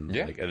it. And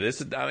Yeah.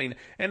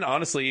 and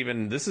honestly,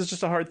 even this is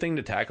just a hard thing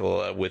to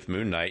tackle with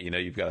Moon Knight.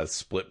 You've got a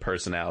split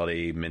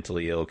personality,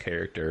 mentally ill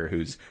character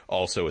who's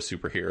also a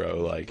superhero.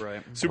 Like,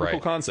 Right. super cool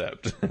Right.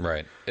 concept.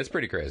 right. It's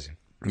pretty crazy.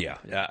 Yeah,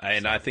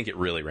 and I think it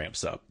really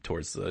ramps up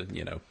towards the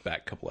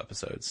back couple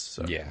episodes.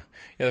 So. Yeah.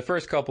 The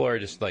first couple are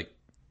just like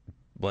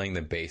laying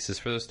the basis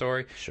for the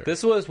story. Sure.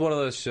 This was one of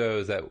those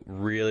shows that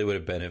really would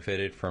have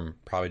benefited from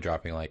probably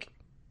dropping like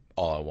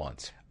all at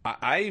once.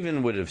 I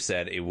even would have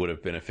said it would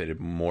have benefited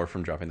more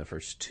from dropping the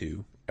first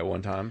two at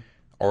one time.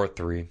 Or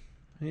 3.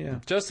 Yeah,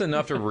 Just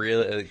enough to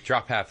really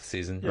drop half the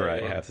season.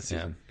 right, half the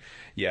season.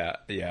 Yeah.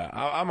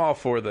 I'm all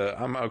for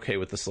I'm okay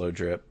with the slow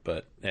drip,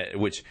 but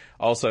which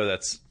also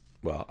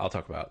I'll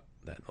talk about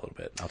that in a little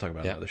bit. I'll talk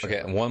about another show. Okay,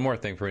 and one more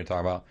thing for me to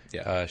talk about.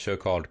 Yeah. A show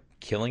called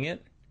Killing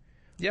It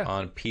Yeah,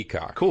 on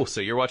Peacock. cool.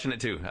 So you're watching it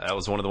too. That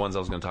was one of the ones I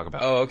was going to talk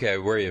about. Oh, okay.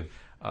 Where are you?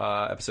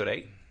 Episode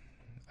 8.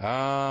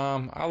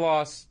 I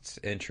lost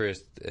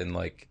interest in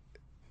like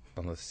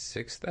on the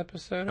 6th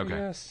episode, I Okay.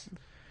 guess.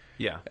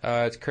 Yeah.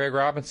 It's Craig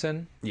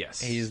Robinson.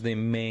 Yes. He's the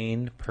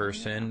main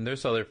person.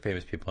 There's other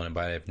famous people in it,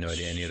 but I have no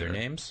idea any of their Sure.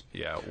 names.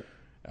 Yeah.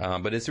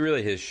 But it's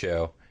really his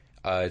show.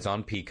 It's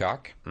on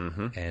Peacock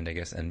and I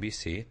guess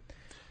NBC.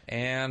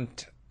 And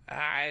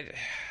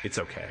It's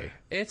okay.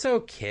 it's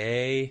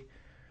okay.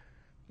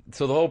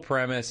 So the whole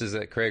premise is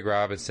that Craig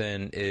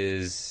Robinson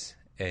is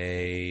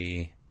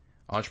a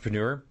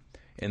entrepreneur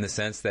in the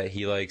sense that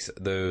he likes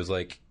those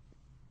like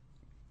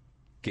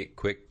get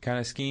quick kind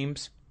of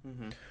schemes.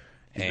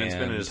 He's been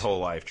spending his whole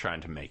life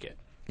trying to make it.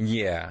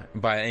 Yeah,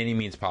 by any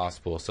means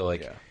possible. So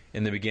like Yeah.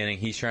 in the beginning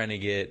he's trying to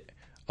get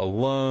a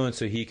loan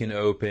so he can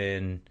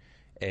open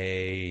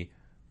a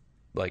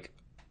like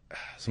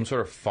some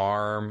sort of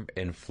farm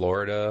in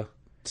Florida.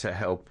 To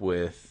help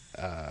with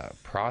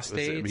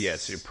Prostates.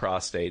 Yes,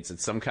 prostates.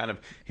 It's some kind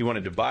of. He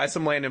wanted to buy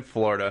some land in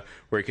Florida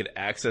where he could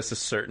access a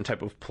certain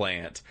type of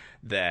plant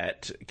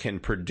that can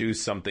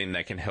produce something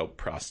that can help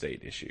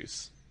prostate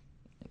issues.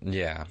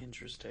 Yeah.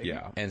 Interesting.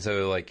 Yeah. And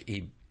so like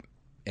it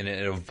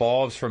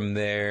evolves from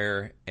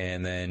there,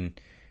 and then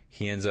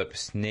he ends up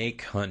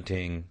snake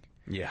hunting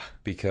Yeah.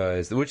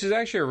 which is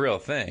actually a real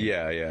thing.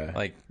 Yeah.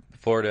 Like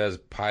Florida has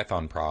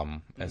python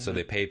problem, and so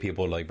they pay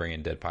people to like bring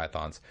in dead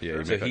pythons. Yeah.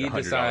 You so make he like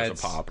 $100 decides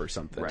a pop or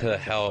something to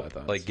help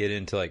Pythons. like get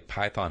into like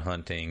python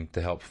hunting to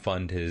help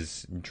fund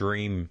his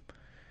dream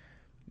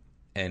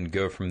and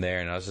go from there.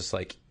 And I was just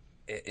like,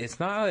 it's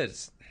not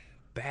as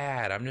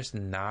bad. I'm just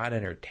not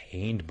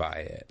entertained by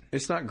it.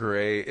 It's not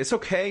great. It's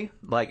okay.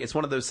 Like it's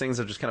one of those things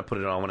I just kind of put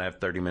it on when I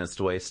have 30 minutes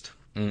to waste.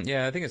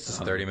 Yeah, I think it's just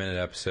 30-minute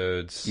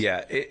episodes.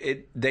 Yeah,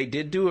 they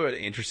did do an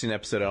interesting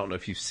episode. I don't know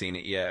if you've seen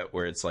it yet,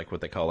 where it's like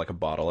what they call like a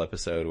bottle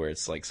episode, where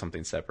it's like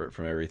something separate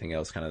from everything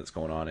else kind of that's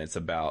going on. It's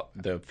about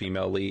the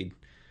female lead.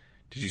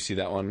 Did you see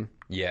that one?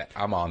 Yeah,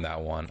 I'm on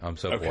that one. I'm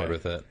so bored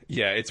with it.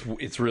 Yeah,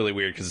 it's really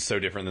weird because it's so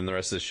different than the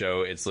rest of the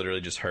show. It's literally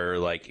just her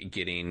like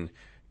getting.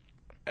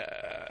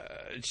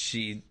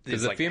 She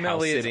is The like female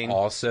house lead is sitting.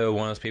 also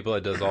one of those people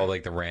that does all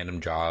like the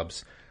random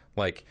jobs.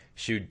 Like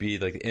she would be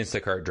like the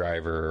Instacart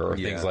driver or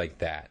things like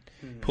that.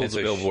 Pulls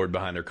And a so billboard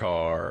behind her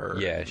car.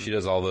 Yeah, she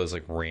does all those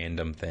like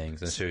random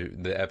things. And so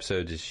the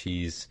episode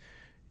is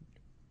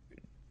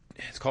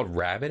it's called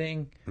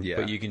rabbiting. Yeah.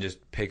 But you can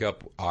just pick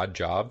up odd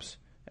jobs.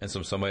 And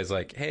so somebody's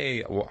like,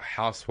 hey,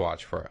 house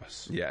watch for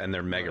us. Yeah, and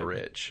they're mega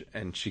rich,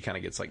 and she kind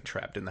of gets like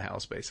trapped in the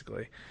house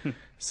basically.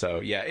 So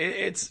yeah,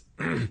 it's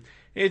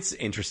it's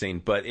interesting,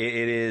 but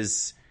it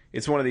is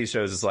it's one of these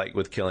shows. It's like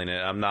with Killing It.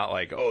 I'm not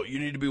like, oh, you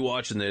need to be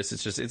watching this.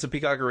 It's just it's a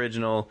Peacock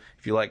original.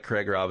 If you like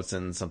Craig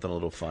Robinson, something a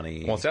little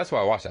funny. Well, so that's why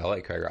I watched it. I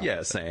like Craig Robinson.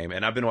 Yeah, same.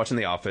 And I've been watching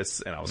The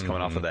Office, and I was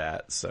coming off of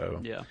that. So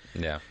Yeah.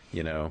 Yeah.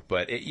 you know,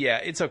 but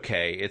it's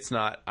okay. It's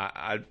not.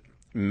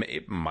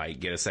 It might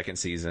get a second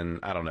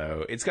season. I don't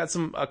know. It's got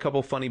a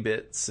couple funny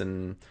bits,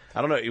 and I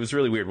don't know. It was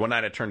really weird. One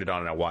night I turned it on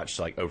and I watched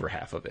like over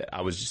half of it.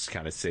 I was just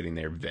kind of sitting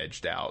there,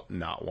 vegged out,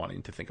 not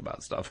wanting to think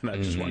about stuff, and I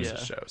just watched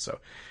the show. So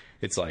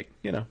it's like,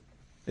 you know,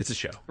 it's a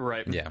show.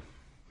 Right. Yeah.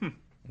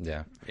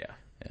 Yeah. Yeah.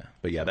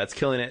 But yeah, that's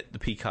Killing It, the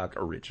Peacock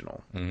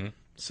original. Mm-hmm.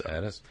 So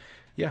That is.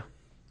 yeah,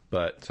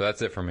 but So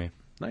that's it for me.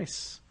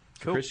 nice.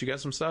 Cool. Chris, you got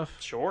some stuff?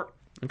 Sure.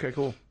 Okay,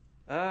 cool.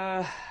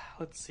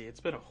 Let's see.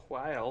 It's been a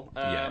while.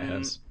 Yeah, it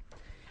has.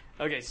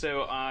 Okay,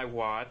 so I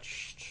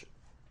watched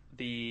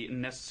The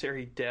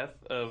Necessary Death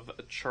of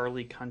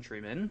Charlie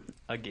Countryman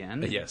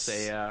again. Yes.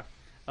 It's a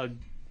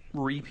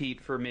repeat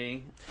for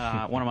me.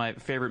 One of my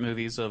favorite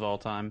movies of all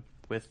time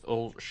with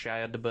old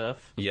Shia LaBeouf.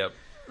 Yep.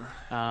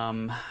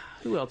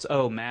 Who else?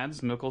 Oh, Mads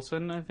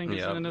Mikkelsen, I think,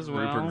 is in it as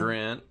well. Rupert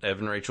Grint,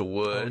 Evan Rachel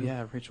Wood. Oh,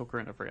 yeah, Rachel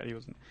Grint. I forgot he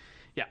wasn't.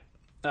 Yeah.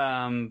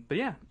 But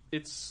yeah,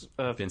 it's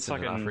a Vincent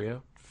fucking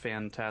D'Onofrio.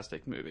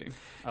 fantastic movie.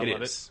 I It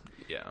love is.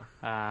 Yeah.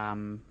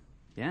 it.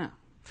 Yeah.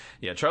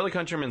 Yeah, Charlie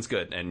Countryman's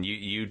good, and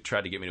you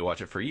tried to get me to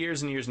watch it for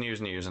years and years and years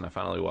and years, and I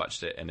finally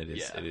watched it, and it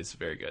is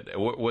very good.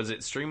 Was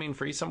it streaming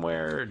free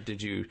somewhere, or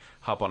did you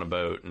hop on a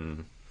boat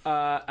and?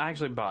 I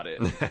actually bought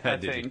it. I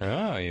Did you? think.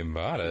 Oh, you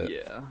bought it.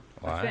 Yeah.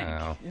 Wow. I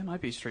think. It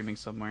might be streaming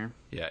somewhere.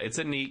 Yeah, it's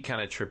a neat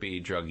kind of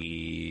trippy,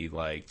 druggy,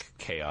 like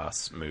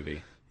chaos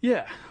movie.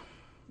 Yeah.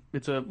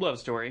 It's a love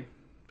story,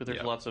 but there's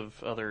Yeah. lots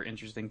of other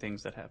interesting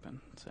things that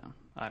happen. So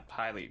I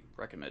highly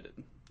recommend it.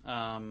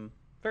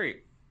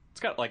 It's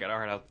got like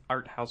an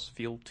art house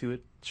feel to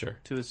it, Sure.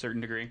 to a certain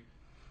degree.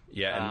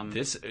 Yeah, and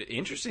this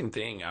interesting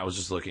thing, I was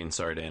just looking.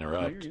 Sorry to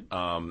interrupt.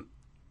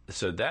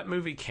 So that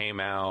movie came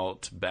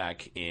out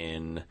back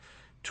in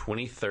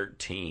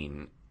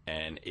 2013,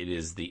 and it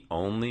is the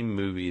only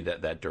movie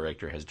that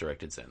director has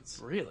directed since.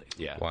 Really?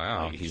 Yeah.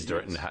 Wow. Like, he's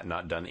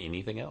not done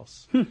anything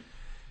else.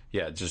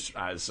 Yeah,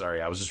 I was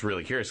just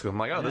really curious because I'm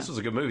like, oh, this was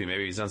a good movie.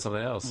 Maybe he's done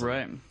something else.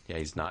 Right. Yeah,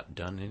 he's not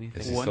done anything.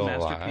 Is he One still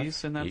alive?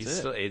 masterpiece, and that's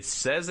it. It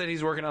says that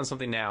he's working on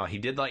something now.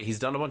 He's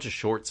done a bunch of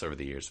shorts over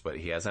the years, but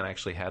he hasn't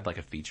actually had like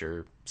a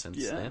feature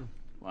since then.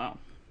 Wow.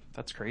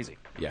 That's crazy.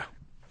 Yeah.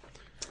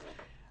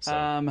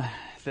 So,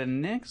 The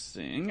next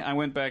thing, I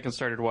went back and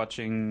started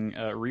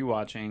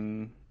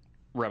rewatching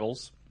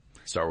Rebels.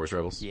 Star Wars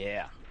Rebels.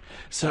 Yeah.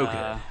 So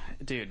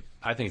good. Dude.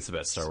 I think it's the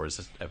best Star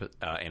Wars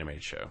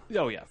animated show.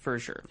 Oh, yeah, for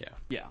sure. Yeah.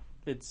 Yeah.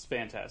 It's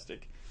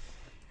fantastic.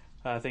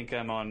 I think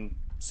I'm on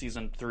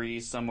season 3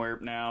 somewhere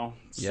now.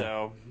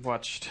 So,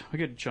 watched a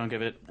good chunk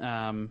of it.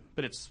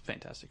 But it's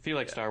fantastic. If you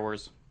like Star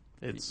Wars,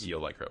 it's... You'll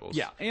like Rebels.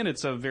 Yeah, and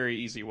it's a very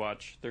easy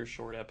watch. They're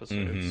short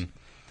episodes.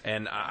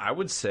 And I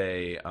would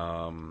say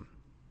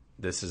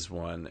this is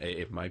one,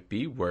 it might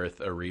be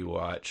worth a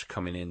rewatch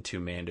coming into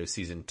Mando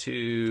Season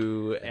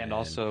 2. And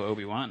also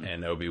Obi-Wan.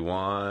 And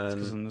Obi-Wan.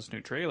 in this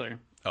new trailer.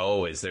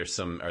 Oh, is there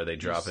are they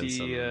dropping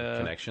some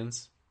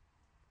connections?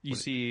 You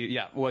see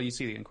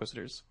the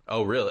Inquisitors.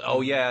 Oh, really?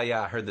 Oh,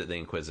 yeah. I heard that the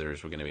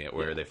Inquisitors were going to be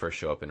where they first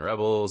show up in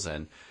Rebels.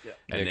 And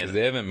Because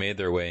they haven't made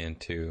their way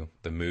into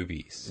the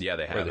movies. Yeah,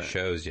 they Or haven't. the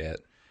shows yet.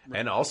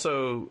 And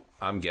also,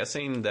 I'm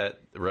guessing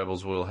that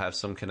Rebels will have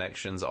some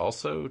connections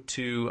also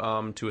to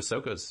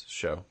Ahsoka's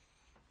show.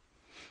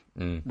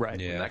 Right.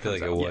 Yeah, I That feel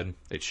like comes it out. would.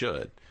 Yeah, it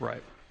should.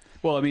 Right.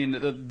 Well, I mean,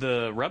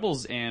 the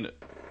Rebels and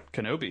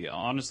Kenobi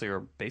honestly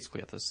are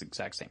basically at this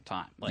exact same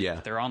time. Like,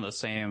 Yeah. they're on the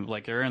same,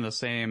 they're in the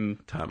same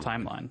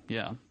timeline.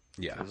 Yeah.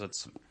 Yeah. 'Cause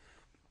it's,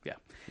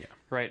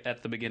 right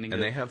at the beginning.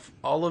 And they have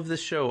all of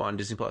this show on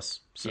Disney Plus,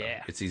 so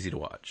Yeah. it's easy to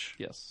watch.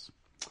 Yes.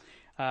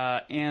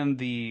 And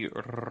the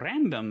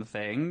random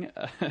thing,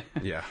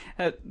 Yeah.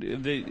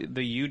 the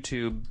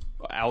YouTube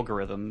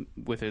algorithm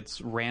with its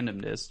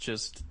randomness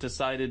just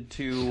decided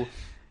to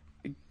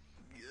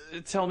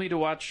tell me to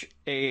watch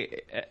an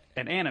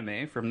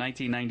anime from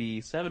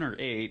 1997 or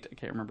 8, I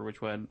can't remember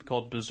which one,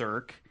 called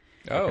Berserk.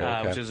 Oh,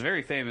 okay. Which is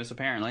very famous,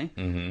 apparently.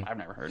 Mm-hmm. I've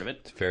never heard of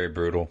it. Very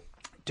brutal.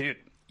 Dude,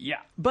 yeah.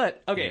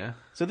 But, okay, Yeah.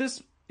 so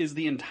this is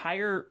the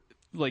entire,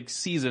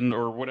 season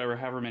or whatever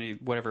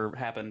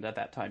happened at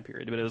that time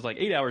period. But it was,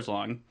 8 hours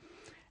long.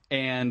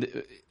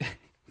 And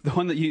the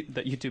one that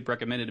YouTube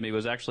recommended to me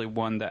was actually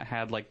one that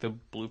had, the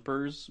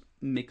bloopers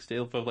mixed in,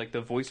 of, the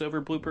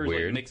voiceover bloopers,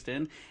 Weird. mixed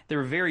in. They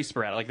were very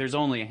sporadic. There's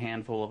only a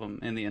handful of them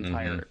in the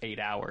entire 8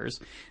 hours.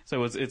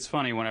 So it's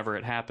funny whenever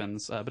it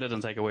happens, but it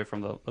doesn't take away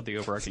from the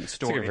overarching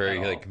story. It's like a very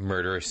at all.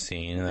 murderous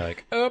scene, and they're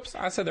like, "Oops,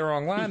 I said the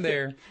wrong line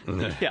there."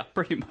 Yeah,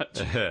 pretty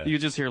much. You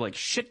just hear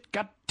shit,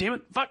 god damn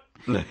it, fuck,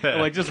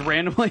 just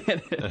randomly.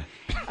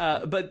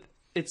 But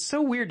it's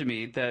so weird to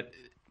me that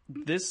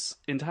this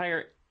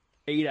entire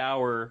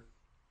 8-hour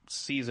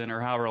season, or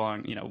however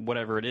long,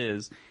 whatever it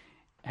is,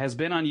 has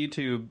been on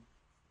YouTube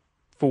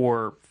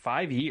for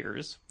 5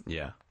 years.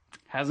 Yeah.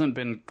 Hasn't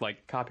been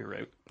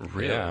copyright.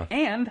 Really? Yeah.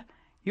 And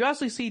you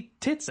actually see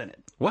tits in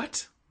it.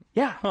 What?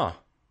 Yeah. Huh.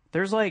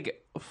 there's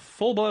like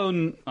full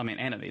blown, I mean,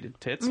 animated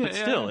tits, but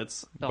still,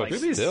 it's like,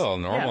 Still,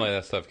 normally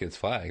that stuff gets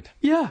flagged.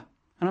 yeah.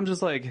 And I'm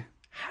just like,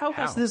 how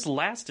has this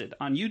lasted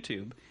on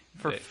YouTube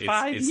for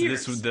 5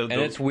 years? And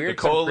it's weird.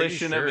 The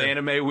coalition of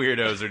anime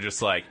weirdos are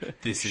just like,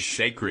 this is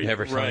sacred.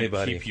 Never tell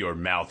anybody. Keep your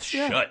mouth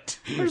shut.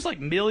 There's like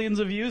millions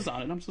of views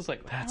on it. I'm just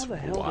like, how the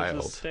hell wild.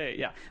 does this stay?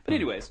 Yeah. But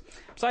anyways,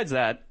 besides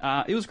that,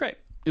 it was great.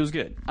 It was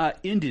good.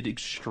 Ended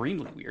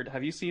extremely weird.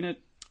 Have you seen it?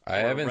 I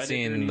haven't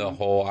seen the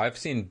whole. I've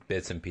seen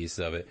bits and pieces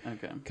of it.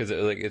 Okay. Because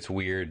it's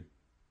weird.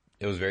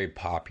 It was very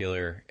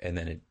popular, and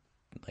then it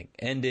like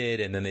ended,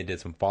 and then they did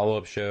some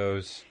follow-up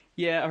shows.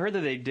 Yeah, I heard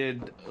that they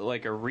did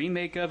like a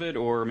remake of it,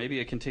 or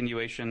maybe a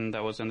continuation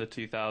that was in the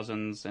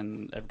 2000s,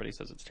 and everybody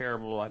says it's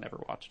terrible. I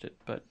never watched it,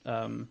 but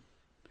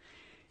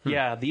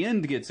yeah, the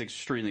end gets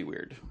extremely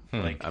weird.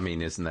 Like, I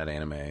mean, isn't that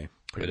anime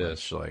pretty It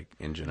much like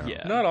in general?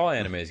 yeah, Not all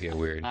animes get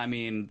weird. I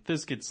mean,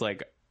 this gets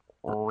like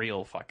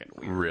real fucking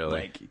weird. Really?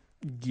 Like,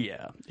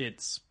 yeah,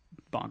 it's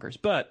bonkers.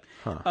 But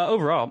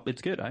overall,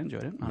 it's good. I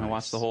enjoyed it. I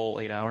watched the whole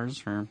 8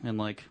 hours in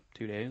like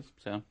 2 days.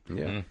 So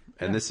Yeah.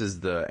 And this is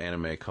the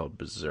anime called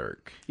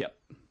Berserk. yep.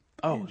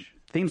 Oh,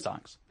 theme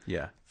songs,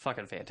 Yeah.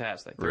 fucking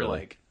fantastic. They're Really?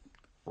 like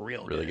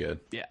Really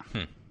good. Yeah.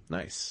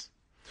 Nice.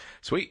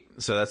 Sweet.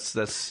 So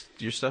that's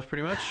your stuff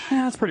pretty much?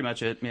 Yeah, that's pretty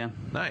much it. Yeah.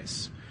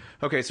 Nice.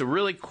 Okay, so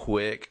really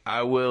quick,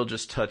 I will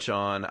just touch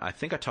on, I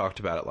think I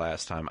talked about it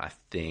last time,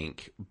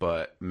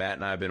 but Matt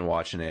and I have been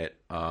watching it.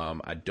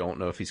 I don't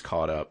know if he's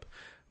caught up,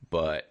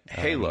 but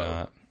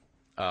Halo.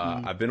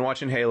 I've been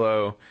watching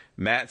Halo.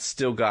 Matt's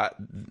still got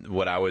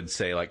what I would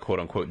say, like,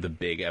 quote unquote, the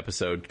big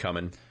episode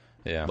coming.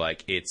 Yeah.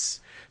 Like,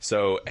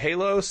 so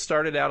Halo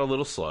started out a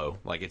little slow.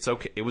 Like, it's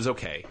okay. It was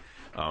okay.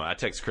 I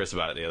texted Chris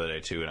about it the other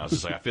day too, and I was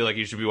just like, I feel like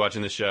you should be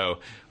watching this show,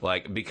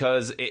 like,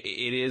 because it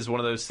is one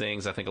of those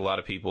things. I think a lot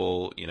of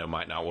people,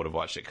 might not would have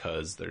watched it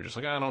because they're just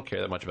like, I don't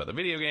care that much about the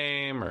video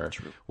game or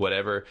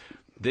whatever.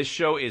 This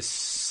show is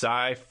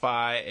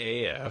sci-fi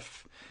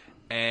AF,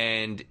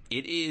 and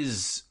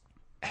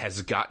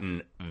has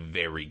gotten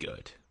very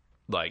good.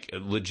 Like,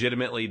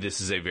 legitimately,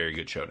 this is a very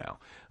good show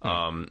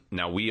now.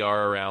 Now we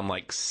are around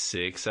like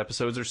 6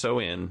 episodes or so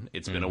in.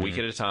 It's been a week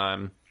at a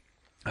time.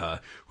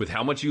 With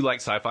how much you like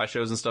sci-fi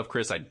shows and stuff,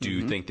 Chris, I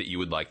do think that you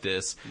would like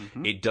this.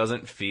 It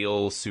doesn't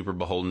feel super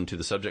beholden to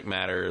the subject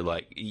matter.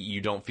 Like,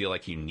 you don't feel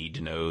like you need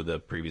to know the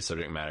previous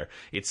subject matter.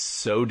 It's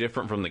so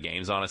different from the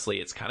games,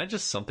 honestly. It's kind of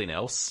just something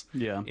else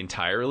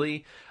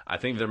entirely. I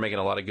think they're making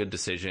a lot of good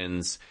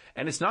decisions.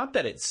 And it's not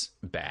that it's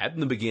bad in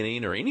the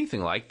beginning or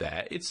anything like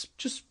that. It's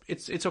just,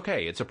 it's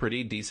okay. It's a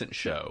pretty decent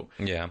show.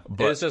 Yeah.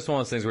 But it's just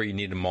one of those things where you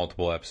need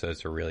multiple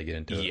episodes to really get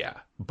into it. Yeah.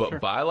 But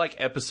by like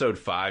episode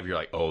 5, you're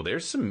like, oh,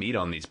 there's some meat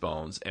on these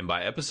bones. And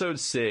by episode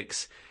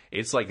 6,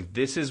 it's like,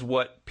 this is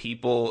what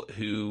people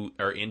who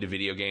are into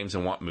video games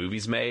and want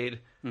movies made,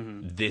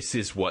 this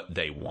is what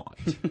they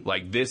want.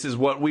 Like, this is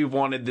what we've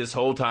wanted this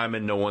whole time,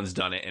 and no one's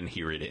done it, and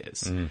here it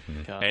is. And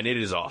it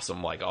is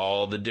awesome. Like,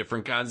 all the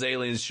different kinds of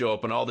aliens show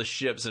up, and all the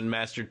ships, and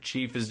Master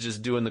Chief is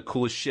just doing the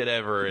coolest shit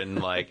ever,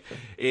 and like,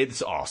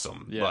 it's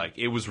awesome. Yeah. Like,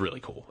 it was really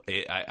cool.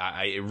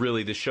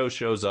 The show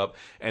shows up,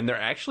 and there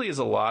actually is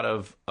a lot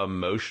of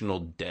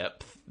emotional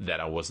depth that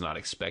I was not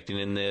expecting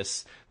in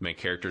this. The main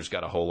character's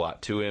got a whole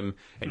lot to him,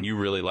 and you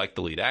really like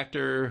the lead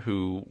actor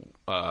who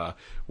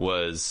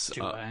was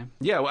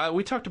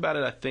we talked about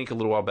it, I think, a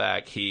little while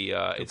back. He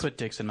Put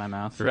dicks in my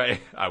mouth. Right.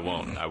 I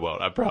won't.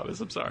 I promise.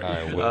 I'm sorry.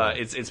 I will.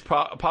 It's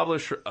Pablo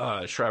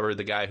Schreiber,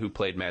 the guy who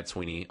played Mad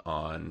Sweeney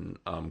on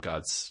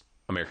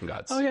American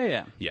Gods. Oh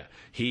yeah. Yeah.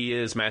 He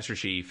is Master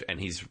Chief,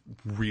 and he's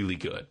really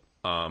good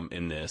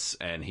in this,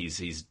 and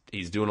he's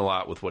doing a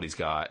lot with what he's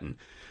got, and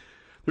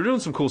they're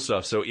doing some cool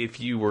stuff. So if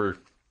you were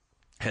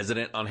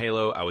hesitant on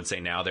Halo, I would say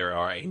now there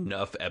are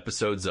enough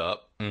episodes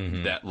up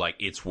that, like,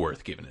 it's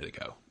worth giving it a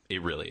go.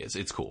 It really is.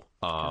 It's cool.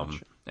 And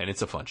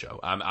it's a fun show.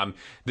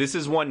 This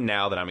is one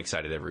now that I'm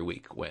excited every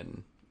week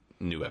when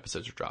new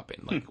episodes are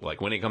dropping.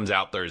 Like when it comes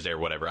out Thursday or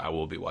whatever, I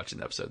will be watching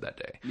the episode that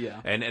day.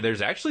 Yeah. And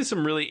there's actually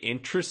some really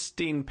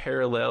interesting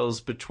parallels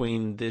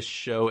between this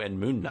show and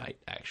Moon Knight,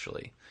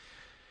 actually.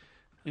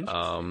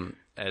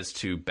 As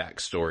to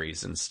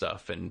backstories and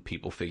stuff, and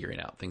people figuring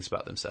out things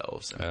about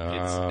themselves. And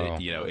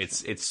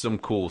it's some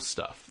cool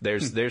stuff.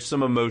 There's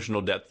some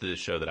emotional depth to this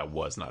show that I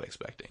was not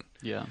expecting.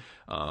 Yeah.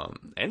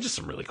 And just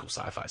some really cool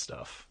sci-fi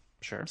stuff.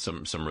 Sure.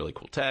 Some really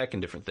cool tech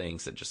and different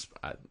things that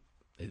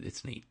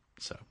it's neat.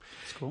 So,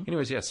 That's cool.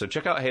 Anyways, so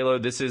check out Halo.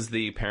 This is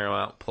the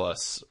Paramount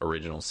Plus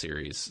original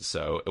series,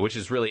 which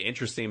is really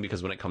interesting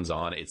because when it comes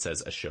on, it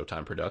says a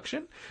Showtime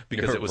production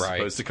because it was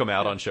supposed to come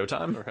out on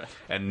Showtime,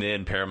 and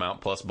then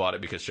Paramount Plus bought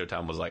it because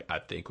Showtime was like, I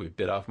think we've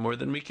bit off more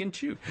than we can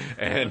chew,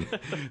 and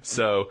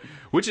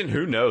and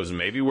who knows,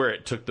 maybe where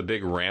it took the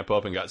big ramp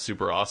up and got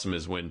super awesome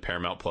is when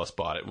Paramount Plus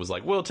bought it. Was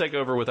like, we'll take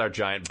over with our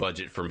giant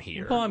budget from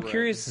here. Well, I'm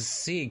curious to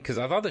see, because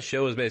I thought the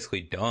show was basically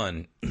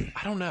done.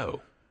 I don't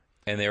know.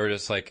 And they were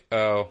just like,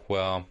 oh,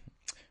 well,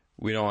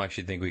 we don't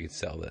actually think we could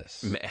sell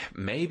this.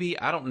 Maybe.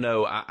 I don't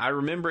know. I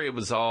remember it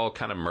was all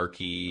kind of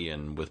murky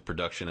and with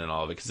production and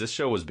all of it, because this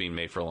show was being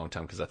made for a long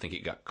time, because I think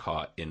it got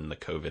caught in the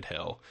COVID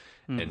hell.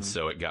 And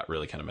so it got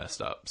really kind of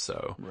messed up.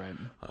 So, Right.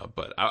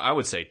 But I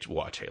would say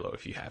watch Halo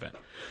if you haven't.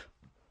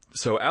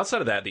 So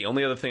outside of that, the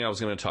only other thing I was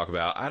going to talk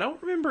about, I don't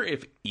remember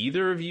if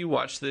either of you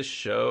watched this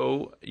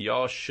show.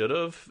 Y'all should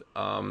have.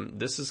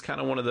 This is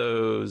kind of one of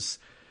those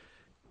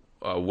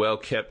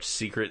well-kept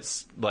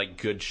secrets, like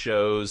good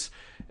shows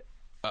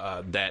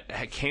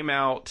that came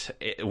out.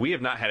 We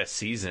have not had a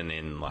season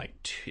in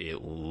like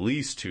at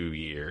least 2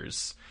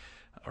 years,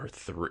 or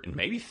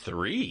maybe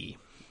 3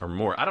 or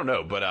more. I don't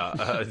know, but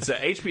it's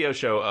an HBO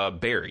show,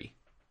 Barry.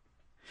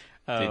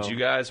 Did you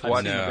guys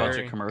watch I've seen a bunch of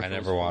Barry? commercials I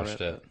never for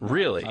watched it.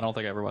 Really? I don't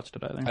think I ever watched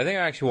it either. I think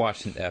I actually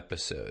watched an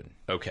episode,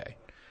 Okay.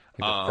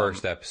 like the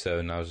first episode,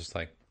 and I was just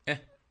like, eh.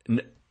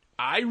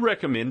 I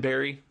recommend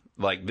Barry.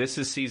 Like, this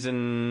is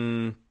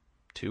season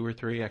 2 or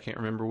 3. I can't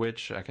remember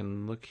which. I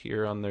can look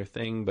here on their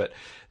thing, but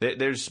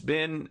there's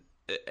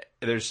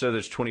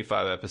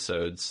 25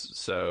 episodes.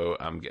 So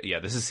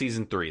this is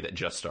season 3 that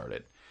just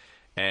started,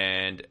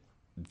 and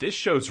this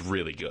show's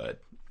really good.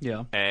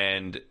 Yeah.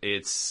 And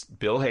it's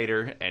Bill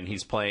Hader, and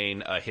he's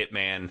playing a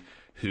hitman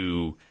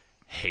who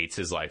hates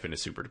his life and is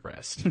super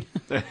depressed.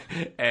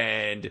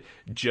 And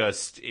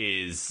just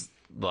is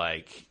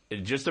like,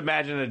 just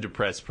imagine a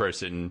depressed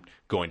person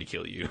going to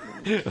kill you.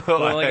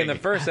 Well, like in the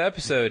first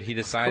episode, he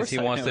decides he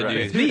wants to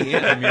do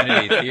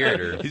community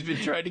theater. He's been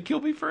trying to kill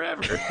me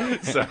forever.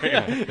 Sorry.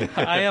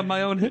 I am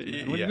my own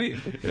hitman. What do you Yeah.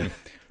 mean?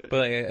 But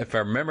like, if I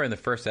remember in the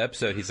first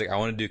episode, he's like, I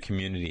want to do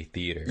community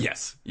theater.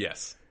 Yes.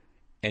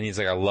 And he's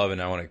like, I love it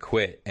and I want to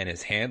quit. And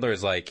his handler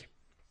is like,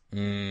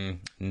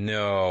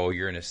 no,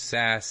 you're an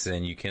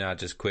assassin. You cannot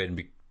just quit and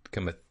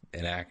become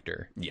an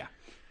actor. Yeah.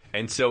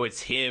 And so it's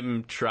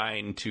him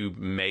trying to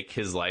make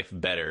his life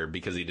better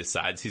because he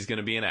decides he's going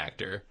to be an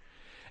actor.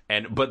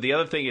 But the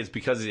other thing is,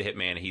 because he's a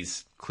hitman,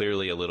 he's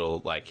clearly a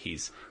little like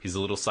he's a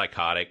little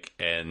psychotic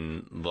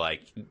and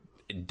like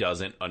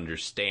doesn't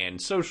understand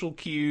social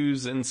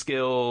cues and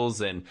skills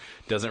and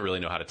doesn't really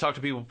know how to talk to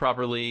people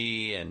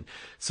properly. And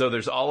so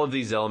there's all of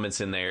these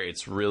elements in there.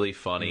 It's really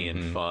funny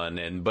and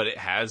fun, but it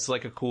has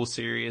like a cool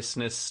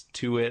seriousness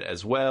to it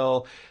as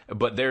well.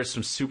 But there's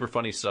some super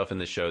funny stuff in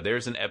the show.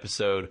 There's an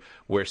episode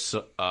where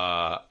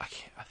I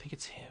think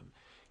it's him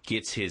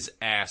gets his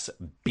ass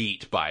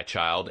beat by a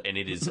child, and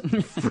it is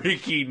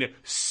freaking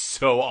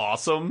so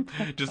awesome.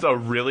 Just a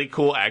really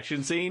cool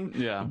action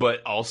scene,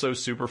 but also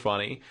super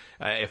funny.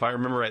 If I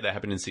remember right, that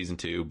happened in season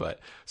 2. But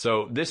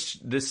so this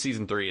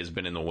season 3 has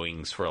been in the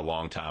wings for a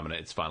long time, and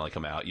it's finally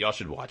come out. Y'all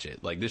should watch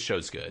it. Like, this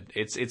show's good.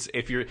 It's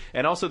if you're,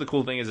 and also the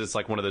cool thing is it's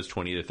like one of those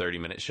 20 to 30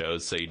 minute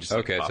shows. So you just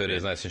Okay, so it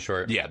is nice and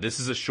short. Yeah, this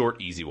is a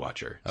short, easy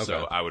watcher. Okay.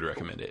 So I would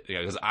recommend it. Yeah,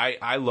 because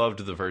I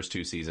loved the first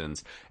 2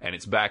 seasons, and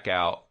it's back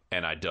out.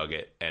 And I dug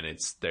it, and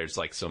there's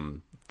like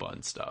some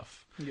fun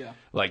stuff. Yeah.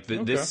 Like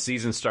this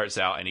season starts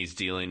out, and he's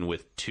dealing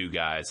with 2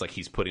 guys. Like,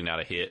 he's putting out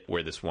a hit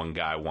where this one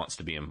guy wants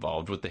to be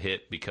involved with the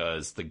hit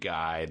because the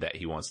guy that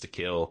he wants to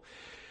kill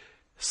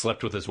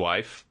slept with his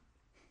wife.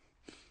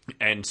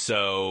 And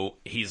so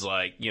he's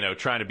like,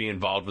 trying to be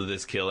involved with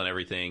this kill and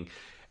everything.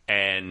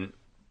 And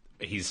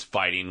he's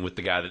fighting with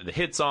the guy that the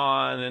hit's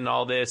on and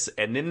all this.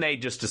 And then they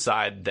just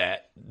decide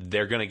that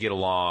they're going to get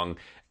along,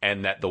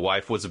 and that the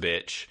wife was a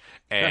bitch,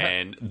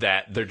 and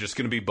that they're just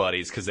going to be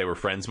buddies because they were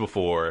friends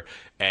before.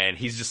 And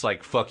he's just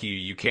like, fuck you,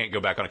 you can't go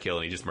back on a kill,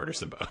 and he just murders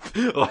them both.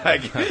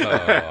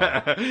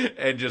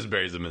 And just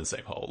buries them in the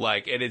same hole.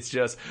 Like, and it's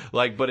just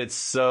like, but it's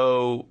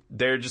so,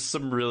 there are just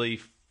some really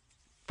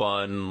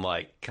fun,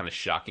 like, kind of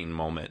shocking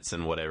moments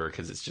and whatever,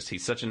 because it's just,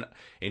 he's such an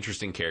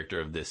interesting character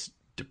of this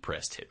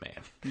depressed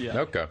hitman. Yeah.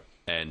 Okay.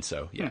 And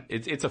so,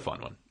 it's a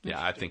fun one.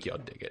 Yeah, I think y'all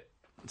dig it.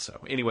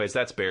 So, anyways,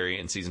 that's Barry,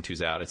 and season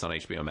 2's out. It's on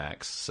HBO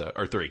Max,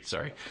 or 3.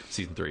 Sorry,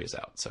 season 3 is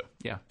out. So,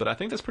 yeah, but I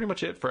think that's pretty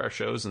much it for our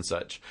shows and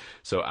such.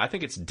 So, I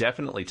think it's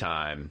definitely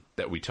time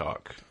that we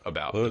talk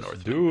about The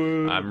Northman.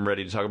 do it. I'm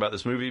ready to talk about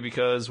this movie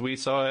because we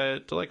saw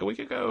it like a week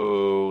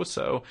ago.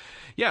 So,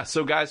 yeah.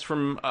 So, guys,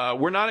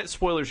 we're not at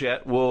spoilers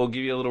yet. We'll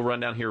give you a little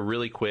rundown here,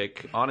 really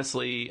quick.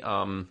 Honestly,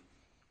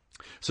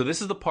 so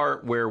this is the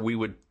part where we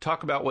would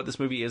talk about what this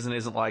movie is and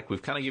isn't like.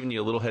 We've kind of given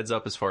you a little heads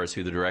up as far as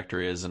who the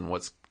director is and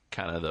what's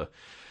kind of the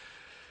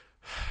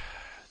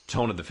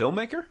tone of the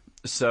filmmaker.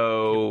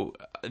 So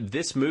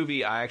this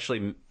movie,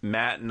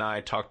 Matt and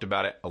I talked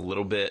about it a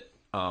little bit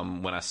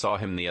when I saw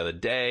him the other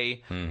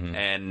day,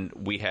 and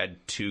we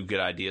had 2 good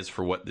ideas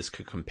for what this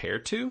could compare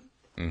to.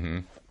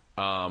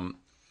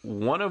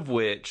 One of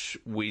which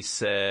we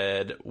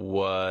said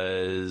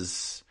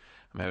was,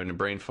 I'm having a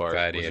brain fart,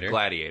 Gladiator. was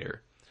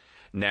Gladiator.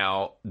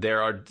 Now,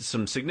 there are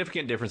some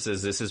significant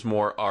differences. This is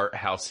more art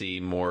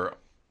housey, more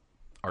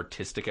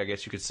artistic, I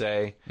guess you could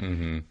say,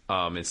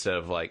 instead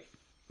of like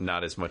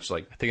not as much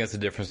like I think that's the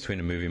difference between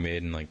a movie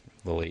made in like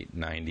the late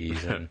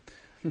 90s and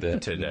the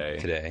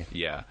today.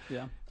 Yeah.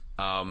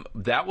 Yeah.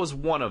 That was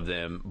one of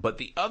them, but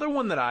the other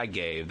one that I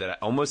gave that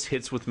almost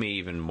hits with me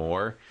even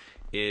more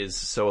is,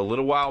 so a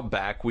little while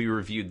back we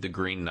reviewed The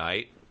Green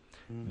Knight,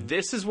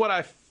 This is what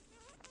I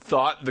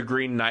thought the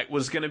Green Knight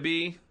was going to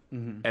be,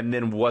 and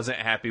then wasn't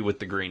happy with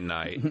the Green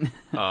Knight.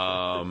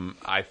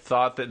 I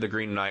thought that the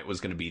Green Knight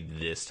was going to be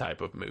this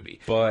type of movie.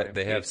 But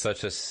they have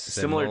such a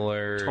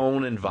Similar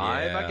tone and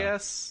vibe, I Yeah.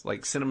 guess.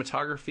 Like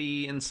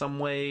cinematography in some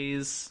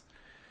ways.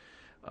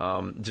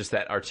 Just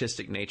that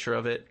artistic nature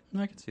of it.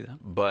 I can see that.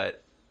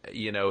 But,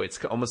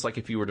 it's almost like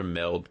if you were to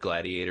meld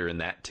Gladiator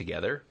and that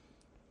together.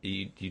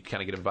 You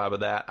kind of get a vibe of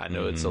that. I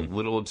know it's a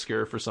little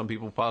obscure for some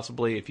people,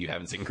 possibly, if you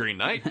haven't seen Green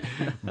Knight.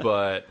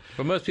 But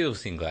most people have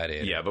seen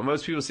Gladiator. yeah, but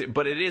most people see it.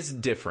 But it is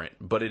different.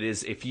 But it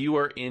is, if you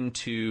are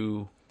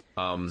into...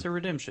 It's a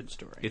redemption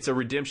story. it's a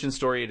redemption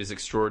story. It is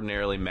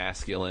extraordinarily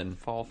masculine.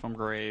 Fall from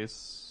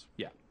grace.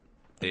 Yeah.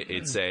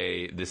 This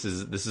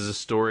is a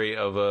story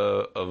of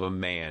a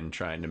man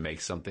trying to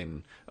make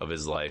something of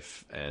his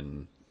life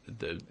and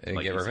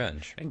get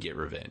revenge. And get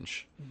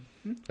revenge.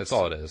 That's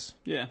all it is.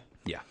 Yeah.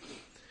 Yeah.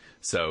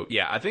 So,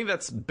 yeah, I think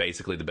that's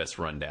basically the best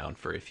rundown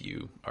for if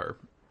you are,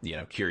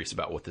 curious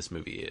about what this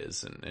movie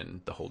is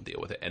and the whole deal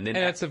with it. And then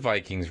And it's a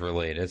Vikings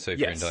related, so if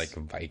Yes. you're into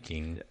like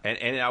Viking,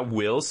 and I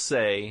will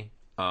say,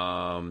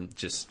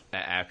 just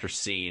after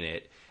seeing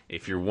it,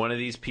 if you're one of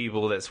these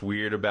people that's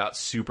weird about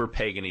super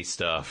pagany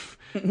stuff,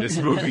 this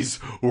movie's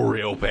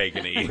real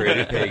pagany.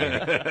 pretty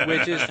pagan,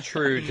 which is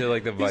true to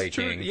like the It's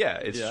true- Vikings. yeah,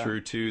 it's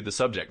true to the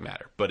subject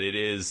matter, but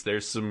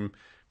there's some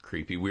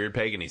creepy, weird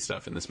pagany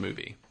stuff in this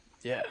movie.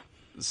 Yeah.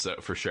 So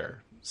for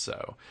sure.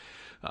 So,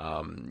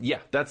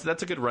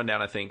 that's a good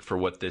rundown, I think, for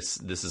what this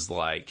is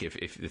like.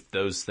 If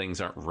those things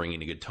aren't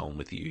ringing a good tone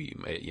with you,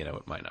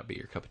 it might not be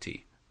your cup of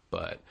tea.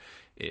 But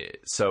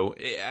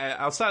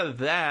outside of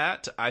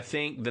that, I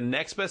think the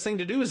next best thing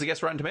to do is to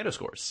guess Rotten Tomato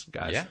scores,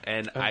 guys. Yeah.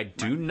 And I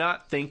do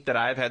not think that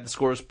I've had the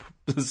scores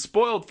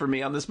spoiled for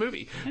me on this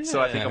movie, so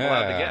I think I'm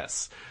allowed to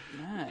guess.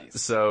 Nice.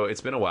 So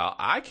it's been a while.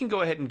 I can go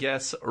ahead and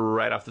guess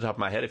right off the top of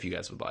my head if you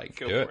guys would like.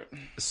 Go Do for it. it.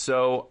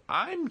 So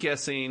I'm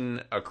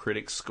guessing a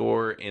critic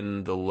score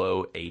in the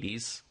low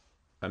 80s.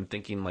 I'm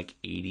thinking like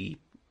 80.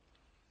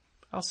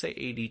 I'll say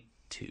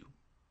 82.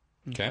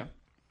 Okay.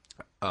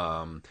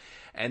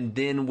 And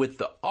then with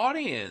the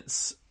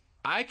audience,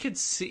 I could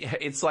see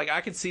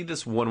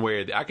this one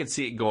way. I could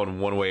see it going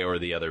one way or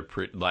the other.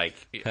 Like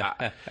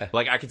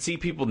I could see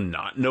people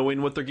not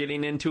knowing what they're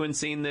getting into and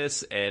seeing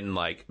this, and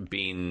like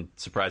being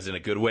surprised in a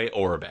good way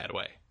or a bad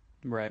way.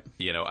 Right.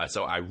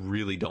 So I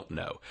really don't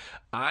know.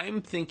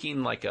 I'm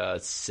thinking like a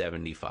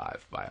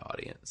 75 by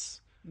audience.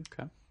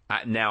 Okay.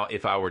 Now,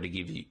 if I were to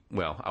give you,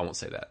 well, I won't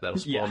say that. That'll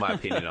spoil my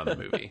opinion on the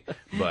movie.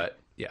 But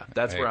yeah,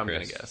 that's where I'm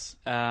going to guess.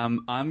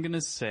 I'm going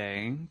to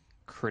say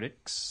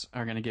critics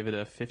are going to give it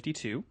a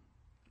 52.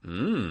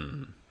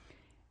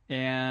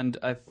 And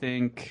I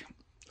think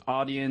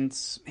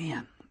audience,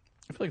 man,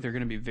 I feel like they're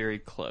going to be very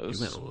close.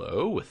 You went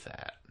low with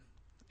that.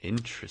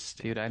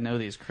 Interesting. Dude, I know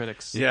these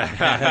critics.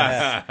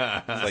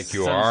 Yeah. It's like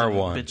you Sons are of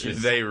one. bitches.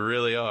 They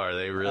really are.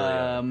 They really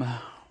are.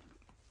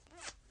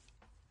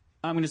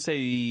 I'm going to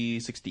say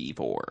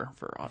 64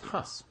 for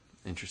audience.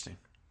 Interesting.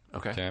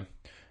 Okay. Okay.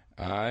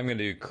 I'm going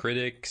to do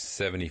critics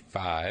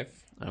 75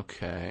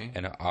 Okay.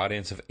 and an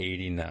audience of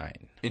 89.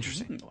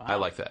 Interesting. Wow. I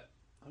like that.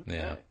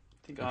 Yeah.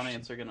 I think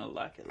audience are going to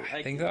like it.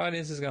 I think the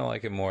audience is going to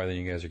like it more than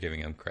you guys are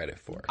giving them credit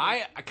for.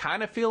 I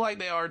kind of feel like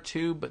they are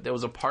too, but there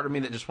was a part of me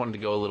that just wanted to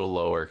go a little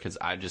lower because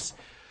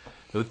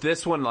with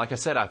this one, like I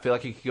said, I feel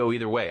like it could go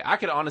either way. I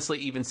could honestly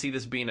even see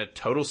this being a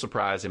total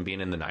surprise and being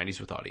in the 90s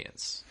with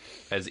audience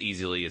as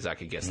easily as I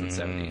could guess in the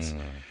 70s.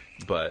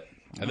 But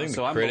I think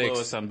so. the I'm the critics,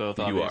 lowest on both,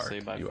 You obviously,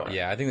 are. by You far. are.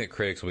 yeah, I think the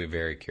critics will be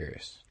very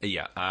curious.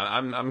 yeah,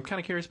 I'm kind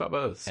of curious about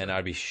both. And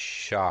I'd be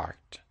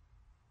shocked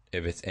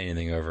if it's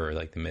anything over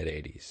like the mid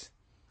 80s.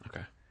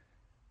 Okay.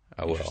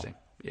 I will. Interesting.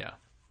 Yeah.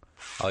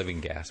 I'll even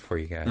gasp for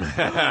you guys.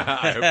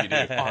 I hope you do.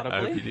 I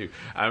hope you do.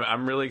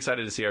 I'm really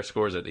excited to see our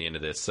scores at the end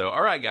of this. So,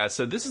 all right, guys.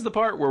 So this is the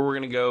part where we're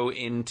going to go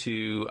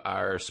into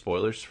our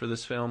spoilers for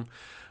this film.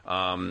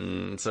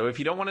 So if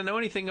you don't want to know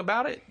anything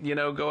about it,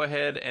 go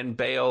ahead and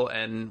bail,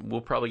 and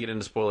we'll probably get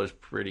into spoilers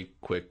pretty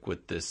quick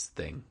with this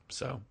thing.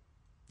 So,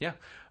 yeah.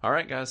 All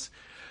right, guys.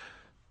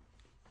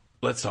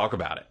 Let's talk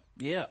about it.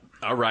 Yeah.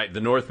 All right,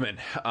 The Northman.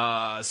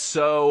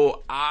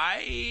 So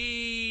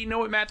I know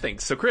what Matt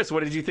thinks. So, Chris,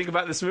 what did you think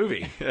about this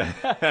movie?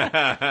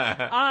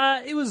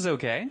 It was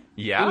okay.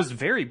 Yeah? It was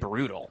very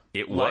brutal.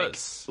 It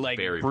was like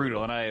very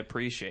brutal, and I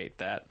appreciate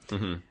that.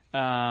 Mm-hmm.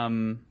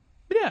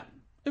 But yeah,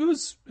 it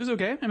was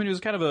okay. I mean, it was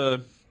kind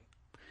of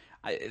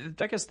I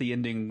guess the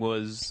ending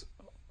was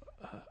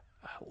a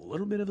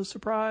little bit of a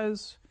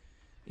surprise.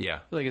 Yeah.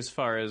 Like as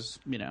far as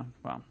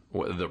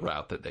well, The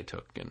route that they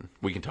took, and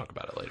we can talk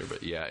about it later,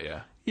 but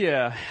yeah.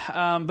 yeah.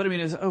 But I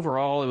mean,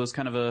 overall, it was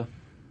kind of a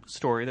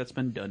story that's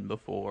been done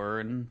before,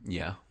 and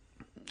Yeah.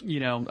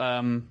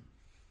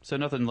 so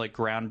nothing like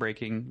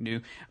groundbreaking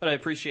new. But I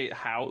appreciate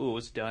how it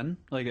was done.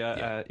 Like,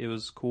 it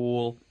was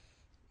cool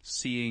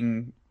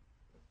seeing,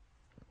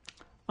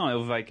 I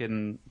don't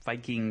know,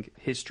 Viking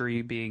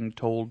history being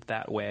told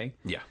that way.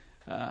 Yeah.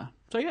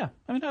 So yeah,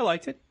 I mean, I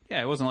liked it.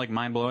 Yeah, it wasn't like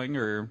mind blowing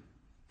or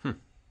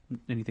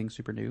anything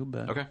super new,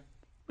 but Okay.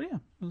 yeah,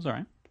 it was all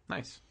right.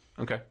 Nice.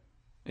 Okay.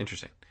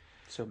 Interesting.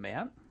 So,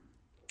 Matt?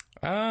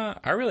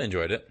 I really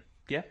enjoyed it.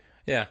 Yeah.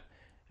 Yeah.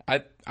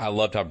 I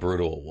loved how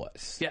brutal it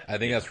was. Yeah. I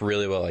think that's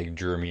really what like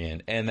drew me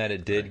in. And that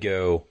it did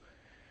go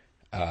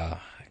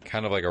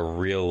kind of like a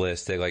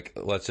realistic, like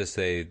let's just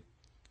say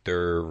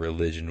their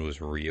religion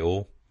was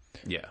real.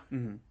 Yeah.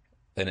 And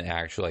it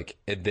actually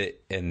like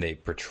and they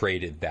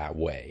portrayed it that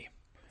way.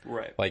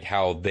 Right. Like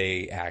how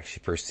they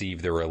actually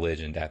perceived their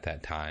religion at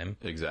that time.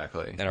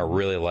 Exactly. And I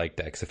really like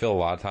that because I feel a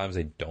lot of times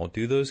they don't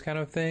do those kind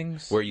of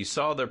things. Where you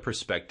saw their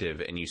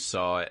perspective and you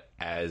saw it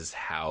as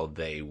how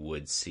they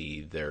would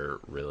see their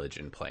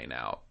religion playing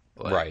out.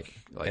 Like, right.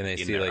 Like and they in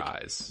see their like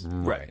eyes.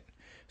 right.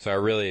 So I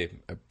really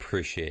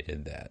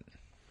appreciated that.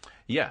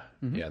 Yeah.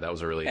 Yeah, that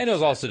was a really And it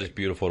was also just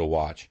beautiful to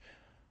watch.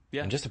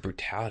 Yeah. And just the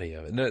brutality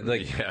of it. No,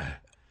 like Yeah.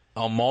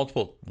 on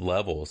multiple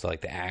levels.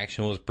 Like the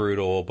action was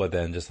brutal, but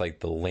then just like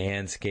the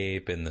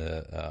landscape and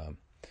the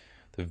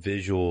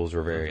visuals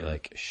were very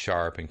like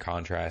sharp and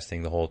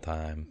contrasting the whole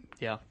time.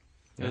 Yeah.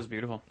 It was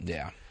beautiful.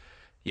 Yeah.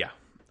 Yeah.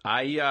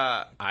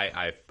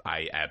 I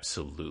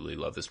absolutely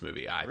love this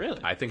movie.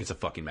 Really? I think it's a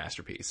fucking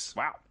masterpiece.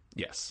 Wow.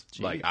 Yes.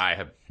 Like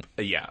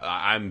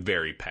I'm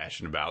very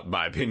passionate about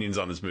my opinions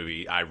on this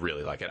movie. I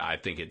really like it. I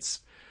think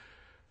it's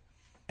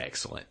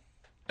excellent.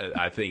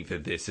 I think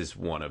that this is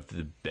one of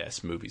the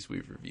best movies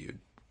we've reviewed.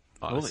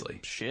 Honestly. Holy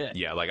shit.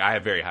 Yeah, like I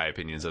have very high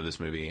opinions of this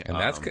movie. And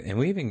that's and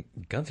we even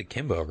Guns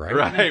Akimbo, right?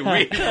 right.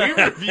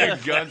 We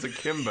reviewed Guns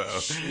Akimbo.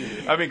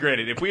 I mean,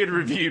 granted, if we had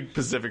reviewed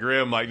Pacific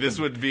Rim, like this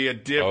would be a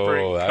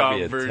different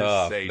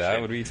conversation.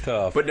 That would be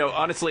tough. But no,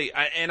 honestly,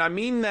 and I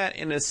mean that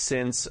in a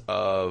sense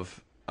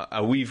of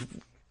we've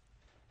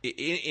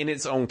in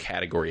its own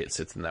category, it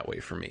sits in that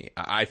way for me.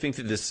 I think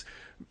that this,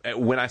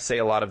 when I say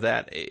a lot of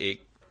that,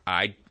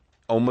 I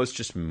almost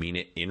just mean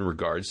it in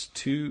regards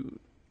to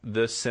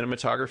the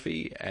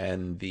cinematography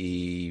and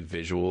the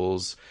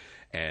visuals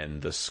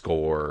and the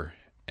score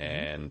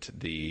and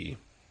the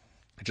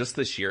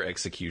sheer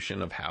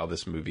execution of how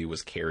this movie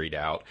was carried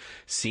out,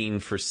 scene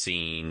for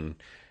scene.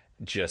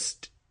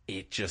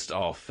 It just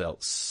all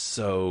felt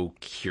so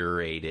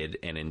curated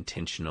and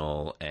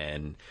intentional,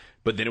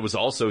 but then it was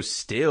also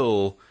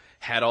still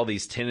had all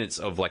these tenets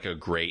of like a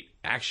great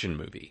action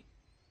movie.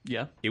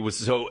 Yeah. It was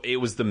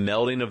the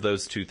melding of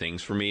those two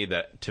things for me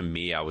that, to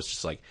me, I was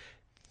just like,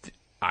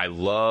 I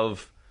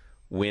love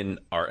when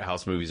art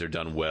house movies are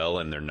done well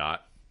and they're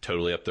not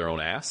totally up their own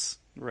ass.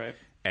 Right.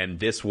 And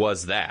this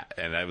was that.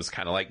 And that was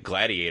kind of like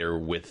Gladiator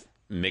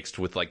mixed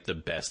with like the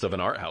best of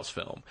an art house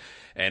film.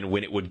 And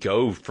when it would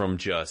go from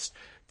just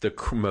the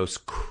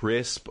most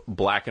crisp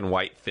black and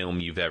white film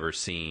you've ever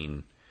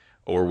seen,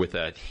 or with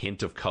a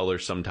hint of color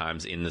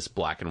sometimes in this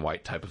black and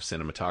white type of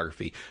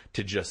cinematography,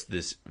 to just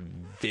this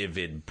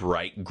vivid,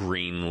 bright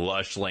green,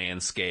 lush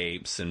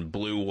landscapes and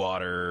blue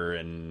water.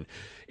 And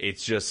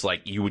it's just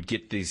like you would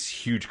get these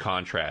huge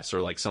contrasts,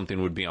 or like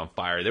something would be on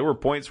fire. There were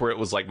points where it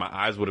was like my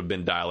eyes would have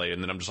been dilated,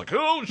 and then I'm just like,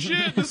 oh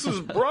shit, this is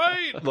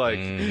bright. Like,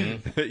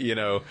 you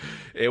know,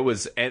 it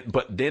was,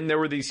 but then there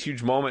were these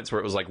huge moments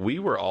where it was like we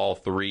were all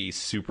three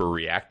super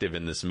reactive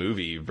in this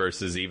movie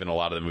versus even a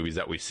lot of the movies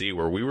that we see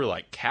where we were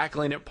like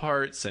cackling at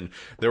parts, and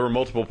there were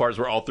multiple parts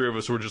where all three of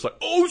us were just like,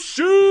 oh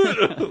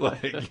shit.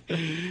 Like,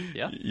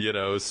 Yeah. you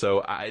know,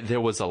 so there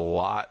was a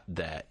lot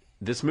that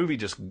this movie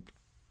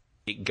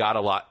it got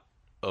a lot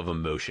of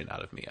emotion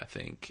out of me, I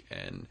think,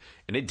 and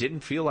it didn't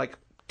feel like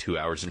 2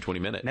 hours and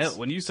 20 minutes. No,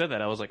 when you said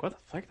that, I was like, what the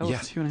fuck? That was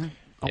 2.5.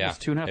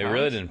 Almost 2.5 hours. It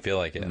really didn't feel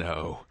like it.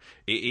 No,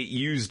 it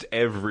used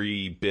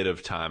every bit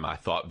of time, I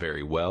thought,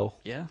 very well.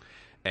 Yeah.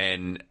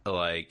 And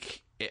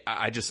like,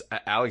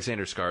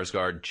 Alexander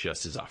Skarsgård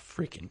just is a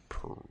freaking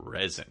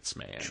presence,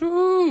 man.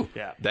 Woo!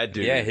 Yeah. That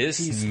dude. Yeah,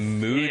 his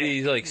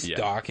moody, like Yeah.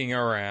 stalking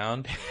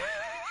around.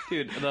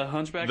 Dude, the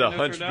Hunchback. the of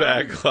Notre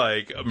Hunchback, Dame?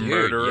 like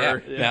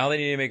murderer. Yeah. Now they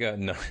need to make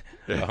a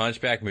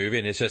Hunchback movie,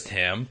 and it's just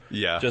him.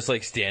 Yeah. Just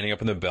like standing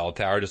up in the bell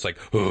tower, just like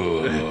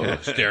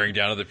staring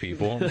down at the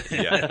people.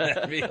 Yeah.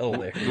 That'd be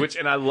hilarious.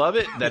 And I love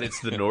it that it's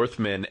the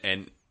Northman,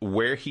 and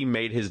where he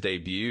made his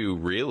debut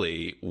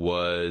really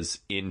was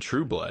in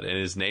True Blood, and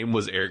his name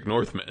was Eric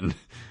Northman.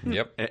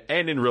 Yep.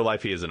 And in real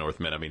life, he is a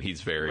Northman. I mean,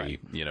 he's very,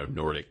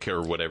 Nordic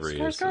or whatever he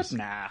is. Skarsgård?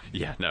 Nah.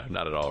 Yeah, no,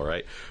 not at all,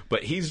 right?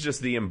 But he's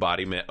just the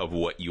embodiment of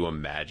what you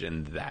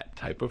imagine that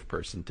type of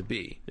person to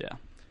be. Yeah.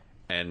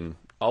 And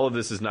all of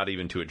this is not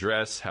even to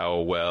address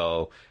how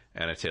well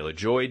Anna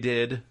Taylor-Joy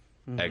did.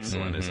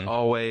 Excellent as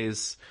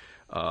always.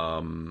 It's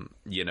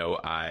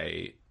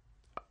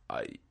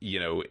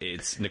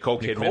Nicole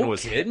Kidman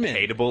was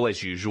hateable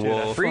as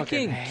usual.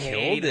 Freaking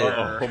killed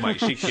it. Oh my,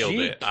 she killed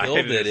it. She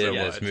killed it so in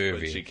this much, movie.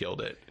 but she killed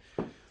it.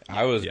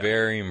 I was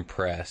very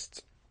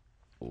impressed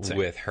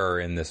with her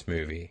in this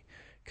movie,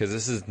 because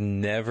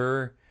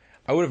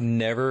I would have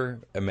never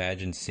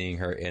imagined seeing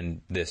her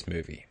in this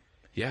movie.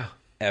 Yeah.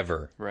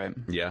 Ever. Right.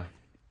 Yeah.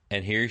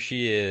 And here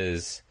she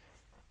is.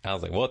 I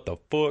was like, what the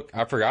fuck?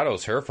 I forgot it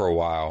was her for a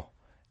while.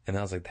 And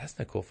I was like, that's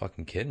Nicole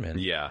fucking Kidman.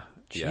 Yeah.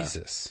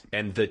 Jesus.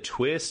 And the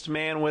twist,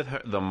 man, with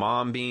her, the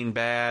mom being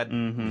bad,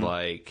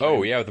 like...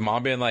 Oh, yeah, with the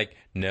mom being like,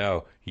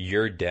 no,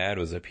 your dad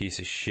was a piece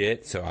of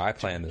shit, so I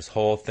planned this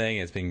whole thing.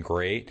 It's been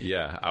great.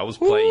 Yeah, I was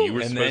playing... You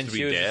were And then supposed to she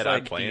be was dead. just I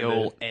like planned The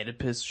old it.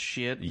 Oedipus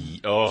shit.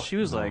 Oh. She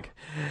was like,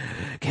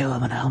 kill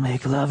him and I'll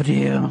make love to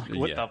you.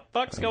 What Yeah. the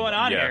fuck's going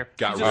on Yeah, here?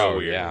 got She real just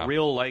weird. Yeah.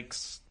 Real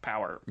likes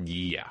power.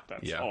 Yeah.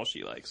 That's yeah. all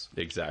she likes.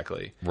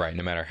 Exactly. Right,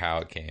 no matter how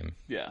it came.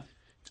 Yeah.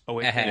 Oh,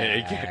 wait.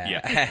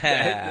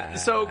 Yeah.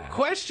 So,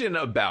 question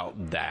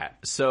about that.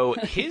 So,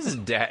 his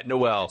dad,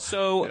 Noel.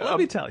 So, let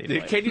me tell you,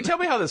 Blake. Can you tell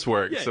me how this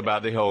works Yeah.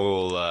 about the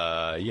whole,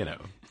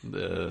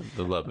 the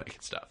lovemaking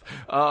stuff?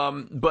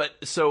 But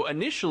so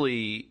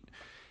initially,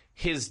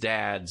 his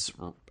dad's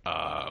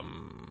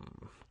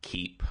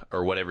keep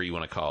or whatever you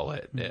want to call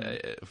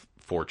it,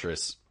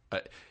 fortress.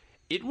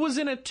 It was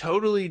in a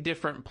totally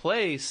different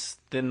place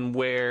than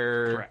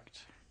where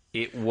Correct.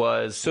 it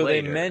was. So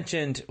later. they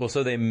mentioned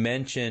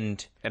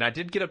And I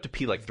did get up to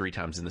pee like 3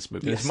 times in this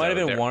movie. this might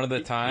have been one of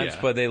the times,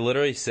 yeah. but they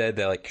literally said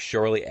that like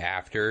shortly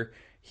after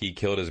he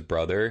killed his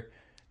brother,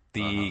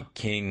 the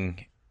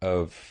king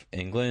of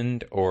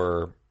England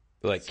or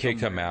like kicked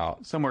him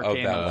out somewhere of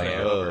came that out.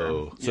 land.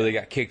 Oh. So they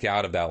got kicked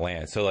out of that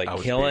land. So like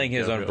was killing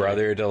being his own really-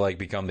 brother to like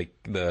become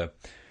the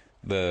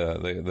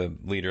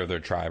leader of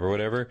their tribe or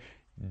whatever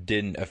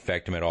didn't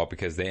affect him at all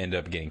because they ended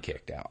up getting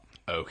kicked out.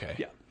 Okay.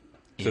 Yeah.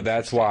 So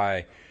that's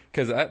why,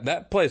 because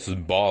that place was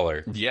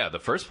baller. Yeah, the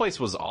first place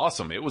was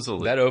awesome. It was a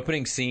That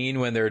opening scene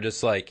when they're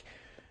just like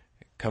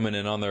coming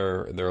in on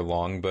their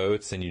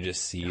longboats and you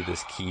just see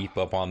this keep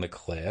up on the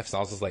cliffs. I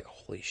was just like,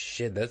 holy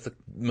shit, that's the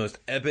most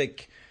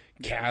epic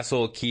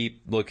castle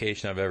keep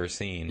location I've ever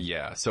seen.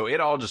 yeah. So it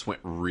all just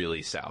went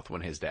really south when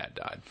his dad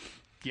died,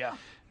 Yeah.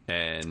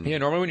 and Yeah,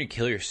 normally when you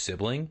kill your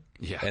sibling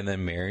Yeah. and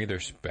then marry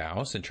their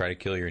spouse and try to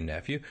kill your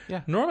nephew,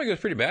 Yeah. normally it goes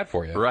pretty bad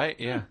for you. right?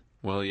 Yeah.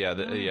 Well, yeah,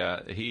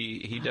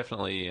 he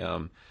definitely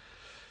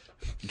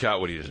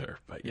got what he deserved.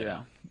 But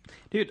Yeah.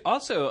 Dude,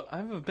 also,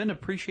 I've been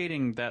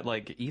appreciating that,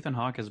 like, Ethan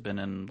Hawke has been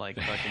in, like,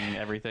 fucking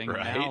everything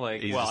Right? now.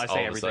 Like, He's well, I just all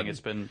say of a everything. sudden- It's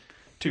been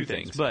two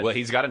things. But, Well,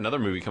 he's got another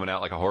movie coming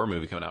out, like a horror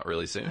movie coming out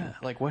really soon.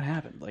 like, what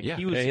happened? Like, Yeah.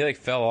 he was... Yeah, he like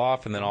fell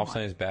off and then all of a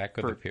sudden he's back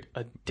with For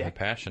a the decade.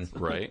 passion.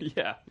 Right?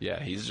 Yeah.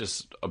 Yeah, he's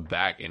just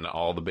back in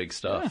all the big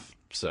stuff.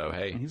 So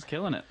hey, He's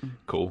killing it.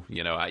 cool.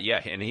 You know,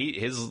 and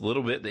his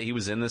little bit that he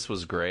was in this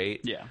was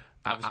great. Yeah.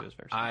 Obviously, it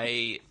was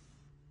very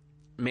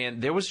Man,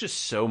 there was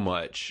just so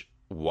much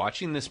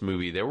watching this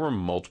movie. There were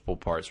multiple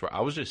parts where I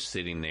was just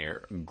sitting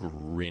there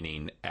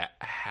grinning at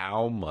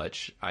how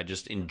much I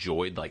just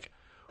enjoyed like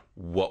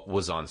what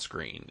was on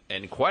screen,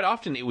 and quite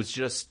often it was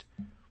just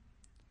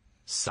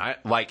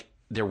like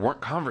there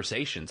weren't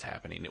conversations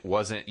happening. It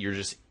wasn't, you're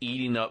just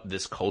eating up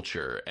this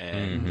culture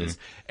and this,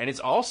 and it's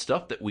all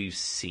stuff that we've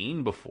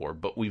seen before,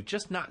 but we've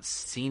just not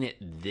seen it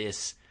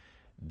this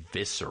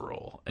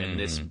visceral and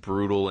this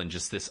brutal and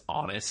just this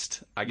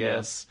honest, I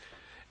guess.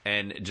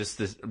 And just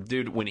this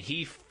dude, when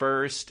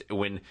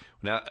Alexander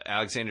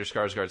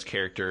Skarsgård's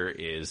character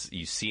is,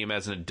 you see him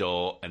as an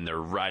adult and they're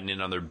riding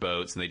in on their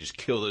boats and they just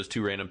kill those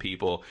 2 random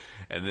people,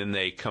 and then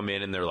they come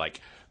in and they're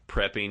like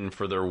prepping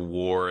for their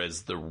war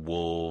as the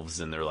wolves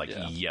and they're like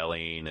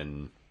yelling,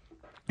 and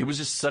it was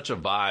just such a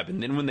vibe.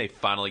 And then when they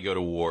finally go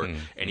to war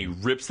and he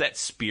rips that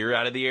spear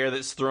out of the air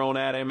that's thrown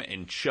at him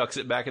and chucks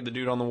it back at the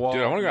dude on the wall.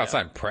 Dude, I want to go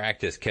outside and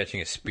practice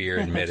catching a spear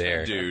in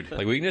midair. Dude.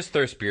 Like, we can just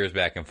throw spears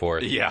back and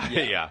forth.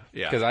 Yeah.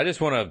 Because I just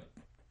want to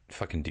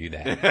fucking do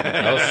that.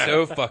 That was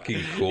so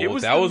fucking cool. It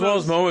was That the was one of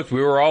those moments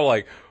we were all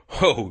like,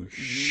 oh,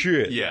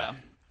 shit. Yeah.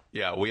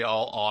 Yeah, we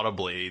all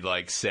audibly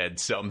like said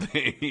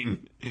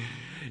something.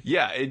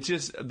 Yeah, it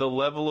just, the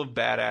level of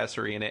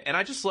badassery in it. And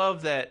I just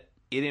love that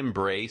it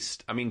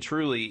embraced, I mean,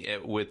 truly,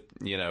 with,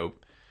 you know,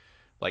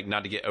 like,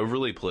 not to get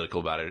overly political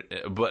about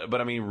it,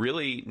 but I mean,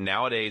 really,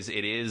 nowadays,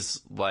 it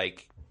is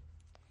like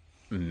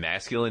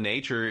masculine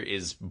nature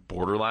is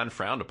borderline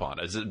frowned upon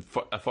as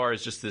far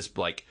as just this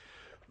like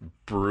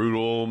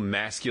brutal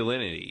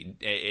masculinity,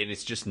 and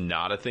it's just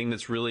not a thing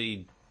that's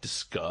really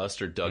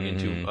discussed or dug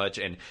into much,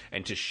 and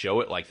to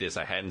show it like this,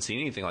 I hadn't seen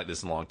anything like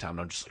this in a long time,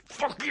 and I'm just like,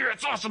 fuck yeah,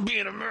 it's awesome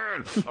being a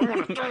man, I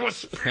want to throw a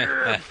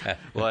spear.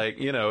 Like,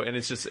 you know, and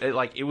it's just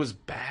it was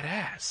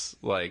badass,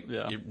 like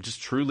it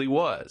just truly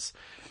was.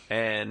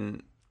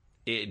 And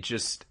it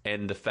just,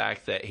 and the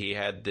fact that he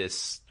had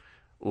this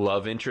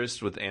love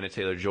interest with Anna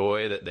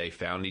Taylor-Joy, that they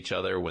found each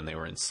other when they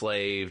were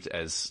enslaved,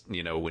 as,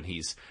 you know, when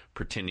he's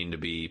pretending to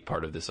be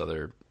part of this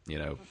other, you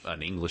know,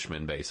 an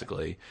Englishman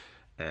basically.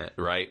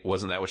 Right?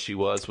 Wasn't that what she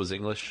was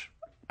English?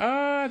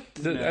 I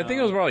think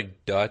it was more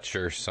like Dutch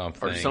or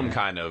something. Or some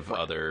kind of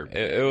other...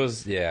 It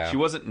was, yeah. She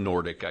wasn't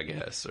Nordic, I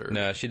guess. Or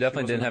No, she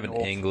definitely didn't have an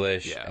North.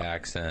 English Yeah.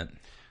 accent.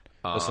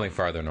 It was something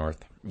farther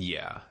north.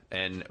 Yeah,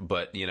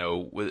 but you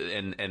know,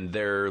 and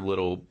their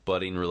little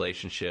budding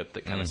relationship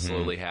that kind of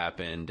slowly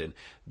happened, and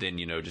then,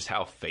 you know, just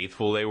how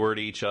faithful they were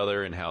to each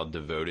other and how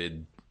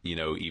devoted you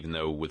know, even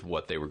though with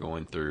what they were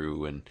going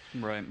through, and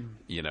Right.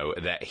 you know,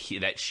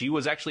 that she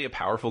was actually a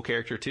powerful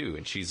character too,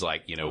 and she's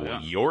like, you know, Oh, yeah.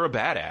 well, you're a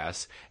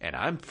badass and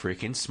I'm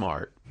freaking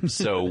smart,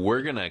 so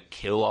we're gonna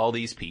kill all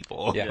these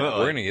people. Yeah,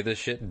 we're gonna get this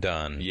shit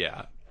done.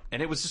 Yeah.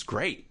 And it was just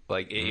great.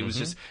 Like, it was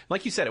just,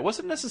 like you said, it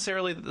wasn't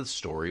necessarily that the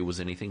story was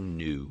anything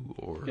new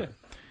or. Yeah.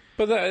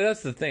 But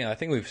that's the thing. I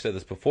think we've said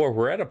this before.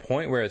 We're at a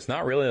point where it's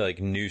not really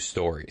like new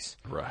stories.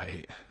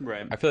 Right.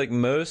 Right. I feel like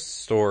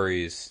most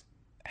stories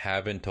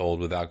have been told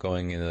without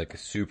going in like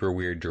super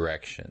weird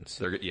directions.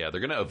 They're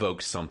going to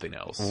evoke something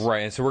else. Right.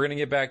 And so we're going to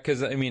get back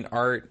because, I mean,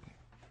 art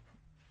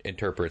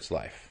interprets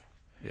life.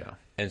 Yeah.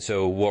 And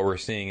so what we're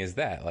seeing is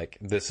that, like,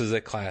 this is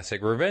a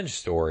classic revenge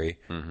story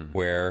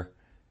where,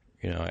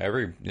 you know,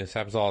 this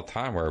happens all the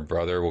time where a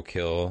brother will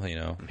kill, you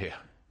know, Yeah.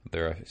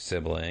 their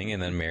sibling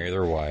and then marry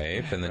their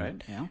wife and then,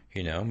 Right, yeah.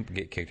 you know,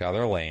 get kicked out of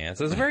their land.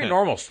 So it's a very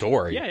normal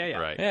story. Yeah.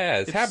 Right. Yeah,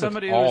 it's If happens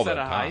somebody all was the at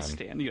a high time.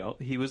 stand, you know,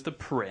 he was the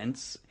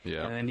prince,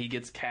 Yeah. and then he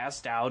gets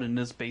cast out and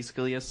is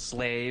basically a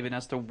slave and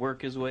has to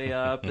work his way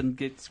up and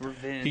gets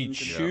revenge. He and-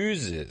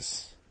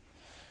 chooses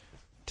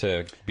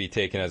to be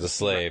taken as a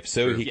slave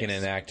so he can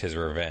Yes. enact his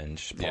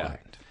revenge plot.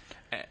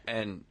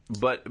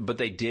 But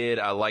they did.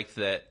 I liked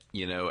that,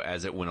 you know,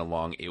 as it went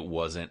along, it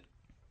wasn't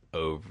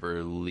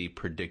overly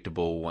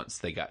predictable once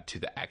they got to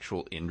the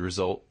actual end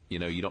result. You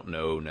know, you don't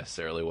know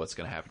necessarily what's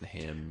going to happen to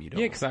him. You don't.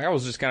 Yeah, because I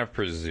was just kind of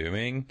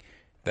presuming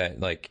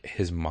that, like,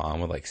 his mom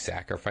would, like,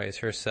 sacrifice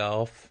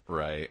herself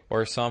Right.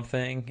 or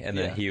something, and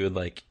Yeah. then he would,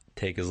 like,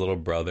 take his little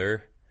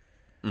brother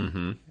Yep.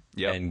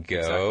 and go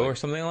exactly. or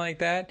something like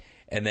that.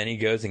 And then he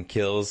goes and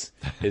kills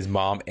his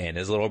mom and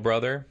his little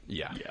brother.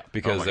 Yeah.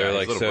 Because Oh my they're, God,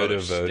 like, his so little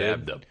brother devoted.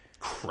 stabbed the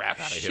crap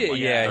out of him. Shit, like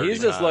yeah, 30 he's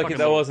just times. lucky Fucking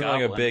that little wasn't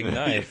like a goblin. big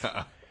knife.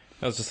 Yeah.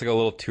 That was just like a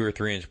little 2 or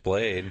 3 inch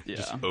blade.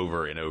 Yeah.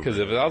 over and over. Because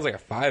if that was like a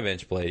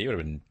 5-inch blade, he would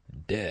have been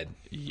dead.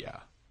 Yeah,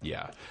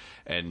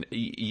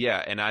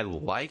 and I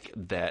like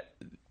that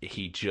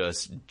he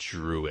just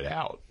drew it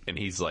out, and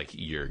he's like,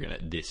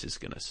 this is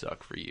gonna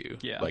suck for you.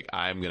 Yeah. Like,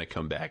 I'm gonna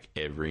come back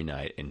every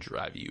night and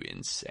drive you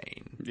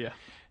insane. Yeah.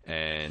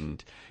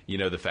 And you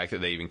know, the fact that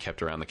they even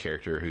kept around the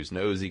character whose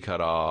nose he cut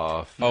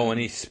off. Oh, when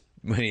he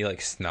like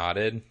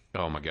snotted,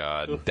 Oh my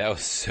God. that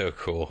was so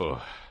cool.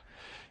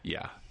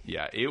 Ugh.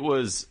 Yeah, it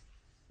was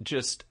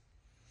just,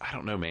 I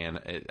don't know, man.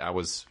 I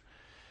was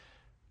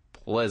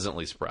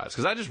pleasantly surprised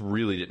because I just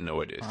really didn't know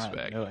what to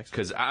expect. no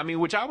Because I mean,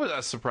 which I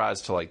was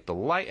surprised to like The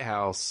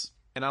Lighthouse,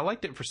 and I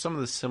liked it for some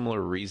of the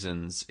similar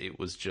reasons. It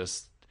was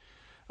just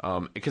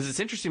because it's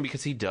interesting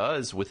because he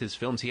does with his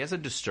films, he has a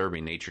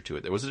disturbing nature to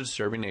it. There was a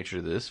disturbing nature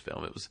to this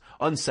film. It was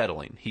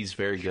unsettling. He's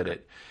very good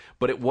at,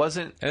 but it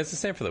wasn't. And it's the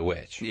same for The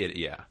Witch.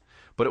 Yeah.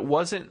 But it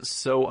wasn't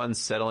so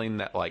unsettling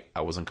that, like,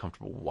 I was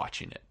uncomfortable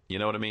watching it. You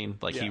know what I mean?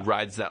 Like, he Yeah.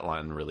 rides that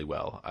line really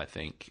well, I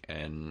think,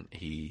 and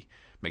he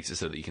makes it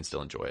so that you can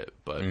still enjoy it.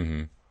 But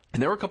and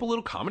there were a couple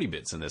little comedy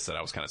bits in this that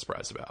I was kind of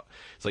surprised about.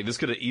 It's like, this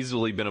could have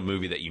easily been a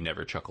movie that you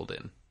never chuckled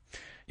in.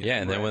 Yeah,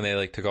 and then when they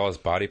like took all his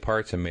body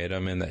parts and made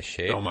him in that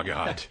shape, Oh, my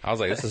God. I was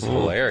like, this is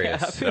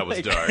hilarious. That was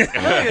like- dark.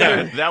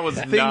 That was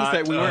Things not...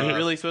 that we weren't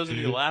really supposed to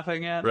be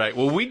laughing at. Right.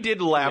 Well, we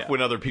did laugh Yeah.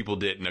 when other people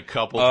didn't a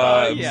couple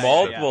times. Yeah,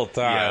 multiple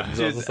yeah. times.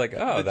 I was just like,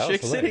 oh, The that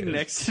chick was sitting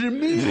hilarious. next to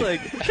me,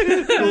 like,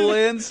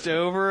 glanced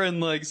over and,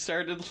 like,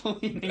 started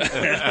leaning.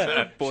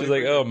 She's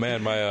like, oh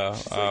man, my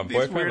these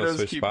boyfriend weirdos was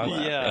switch keep spots.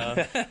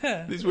 laughing.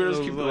 Yeah. These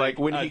weirdos keep, like,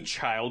 when a he...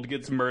 child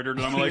gets murdered,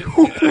 and I'm like,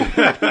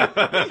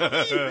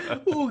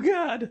 oh,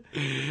 God.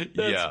 That's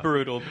Yeah.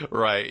 brutal.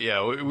 Right,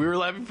 yeah. We were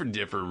laughing for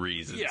different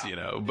reasons, Yeah. you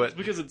know. But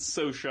Because it's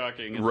so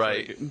shocking. It's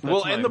right. like, that's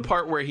Well, my- and the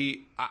part where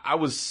I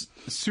was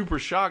super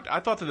shocked. I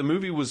thought that the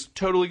movie was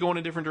totally going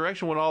a different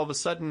direction when all of a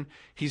sudden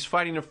he's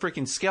fighting a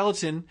freaking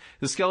skeleton.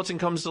 The skeleton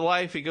comes to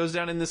life. He goes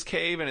down in this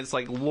cave and it's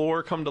like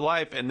lore come to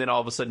life. And then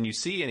all of a sudden you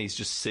see and he's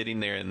just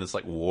sitting there in this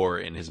like war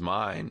in his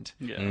mind.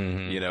 Yeah.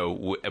 You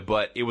know,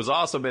 but it was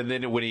awesome. And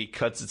then when he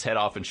cuts its head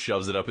off and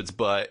shoves it up its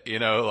butt, you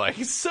know, like,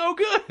 it's so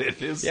good.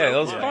 It was Yeah, so that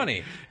was funny.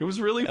 funny. It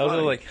was really I was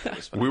funny. like,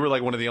 we were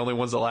like one of the only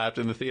ones that laughed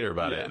in the theater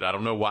about it. I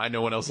don't know why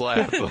no one else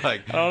laughed.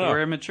 Like, I don't know.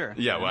 We're immature.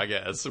 yeah, well, I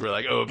guess we're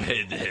like, oh,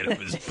 hit the head of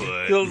his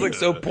butt. It was like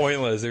so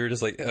pointless. They were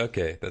just like,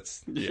 okay,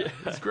 that's Yeah,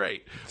 it's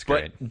great.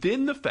 great. But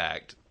then the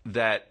fact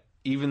that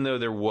even though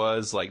there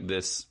was like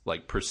this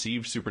like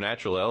perceived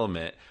supernatural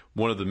element,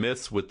 one of the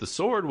myths with the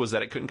sword was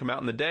that it couldn't come out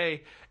in the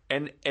day.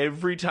 And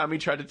every time he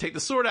tried to take the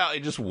sword out,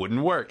 it just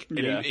wouldn't work. And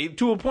Yeah.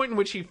 to a point in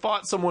which he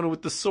fought someone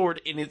with the sword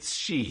in its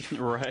sheath.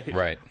 Right.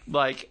 right.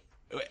 Like,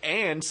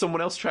 and someone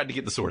else tried to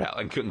get the sword out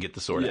and couldn't get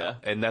the sword Yeah. out.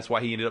 And that's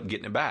why he ended up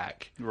getting it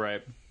back.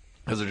 Right.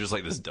 Because they're just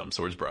like, this dumb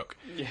sword's broke.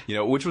 You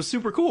know, which was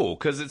super cool.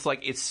 Because it's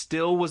like, it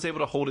still was able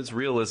to hold its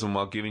realism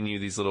while giving you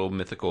these little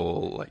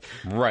mythical, like...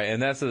 Right,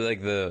 and that's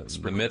like the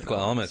mythical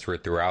elements were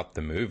throughout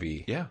the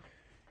movie. Yeah.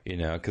 You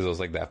know, because it was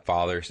like that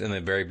father in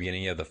the very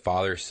beginning of the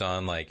father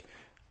son like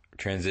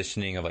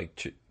transitioning of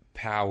like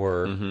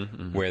power,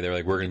 where they're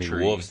like, we're gonna be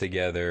tree. wolves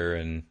together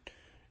and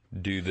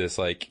do this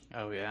like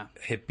Oh, yeah.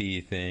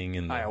 hippie thing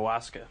and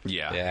Ayahuasca.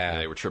 Yeah. Yeah.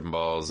 They were tripping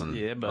balls and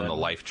Yeah, on bud. the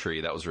life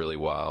tree. That was really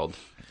wild.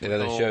 that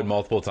they showed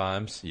multiple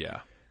times.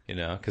 Yeah. You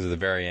know, because at the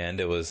very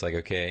end, it was like,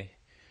 okay,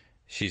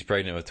 she's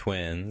pregnant with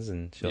twins,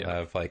 and she'll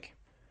have like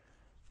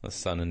a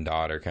son and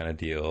daughter kind of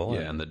deal.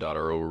 Yeah, and the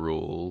daughter will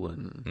rule,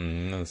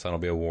 and the son will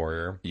be a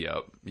warrior.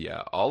 Yep,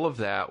 yeah. All of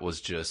that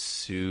was just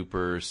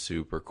super,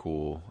 super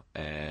cool,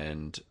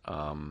 and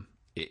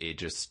it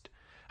just,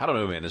 I don't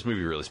know, man. This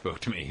movie really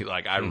spoke to me.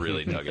 Like, I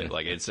really dug it.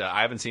 Like, it's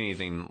I haven't seen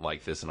anything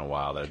like this in a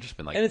while. That I've just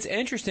been like, and it's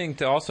interesting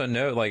to also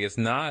note, like, it's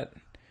not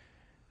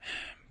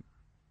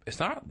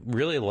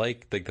really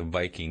like the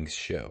Vikings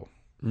show.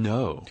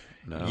 No.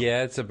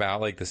 Yeah, it's about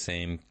like the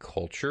same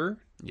culture.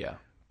 Yeah.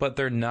 But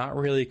they're not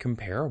really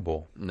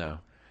comparable. No.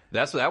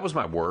 That was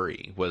my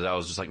worry, was I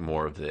was just like,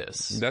 more of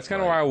this. That's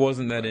kind of why I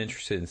wasn't that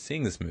interested in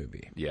seeing this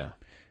movie. Yeah.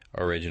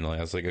 Originally,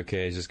 I was like,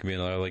 okay, it's just gonna be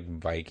another like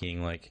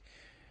Viking, like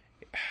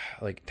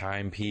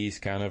timepiece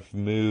kind of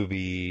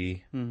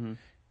movie. Mm-hmm.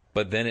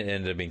 But then it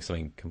ended up being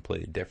something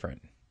completely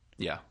different.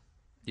 Yeah.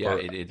 Yeah,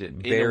 it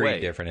very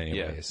different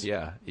anyways.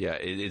 Yeah.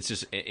 It's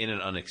just in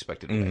an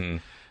unexpected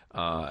way.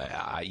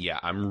 Mm-hmm.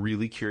 I'm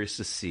really curious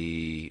to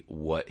see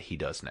what he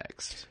does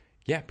next.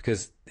 Yeah,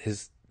 because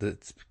it's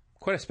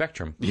quite a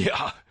spectrum.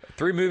 Yeah.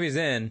 3 movies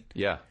in.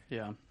 Yeah.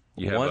 Yeah.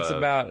 One's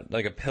about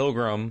like a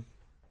pilgrim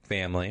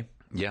family.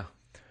 Yeah.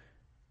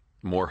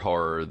 More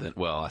horror than,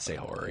 well, I say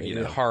horror, you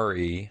know.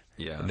 Horror-y.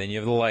 Yeah. And then you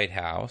have the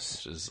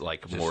lighthouse. Which is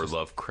like more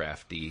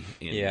Lovecrafty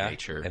in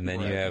nature. And then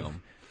you have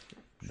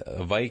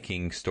a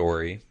Viking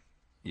story.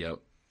 Yep.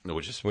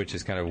 Which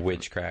is kind of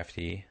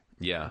witchcrafty.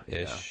 Yeah.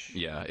 Ish.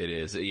 Yeah, it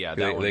is. Yeah.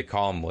 They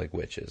call them like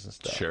witches and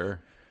stuff.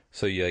 Sure.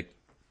 So it's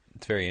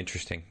very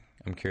interesting.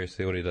 I'm curious to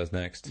see what he does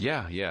next.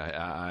 Yeah.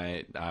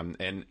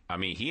 And I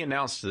mean, he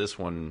announced this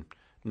one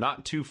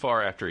not too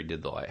far after he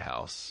did The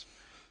Lighthouse.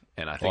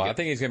 And I think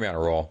he's gonna be on a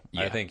roll.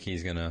 Yeah. I think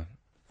he's gonna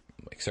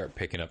start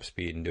picking up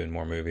speed and doing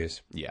more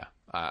movies. Yeah,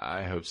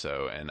 I hope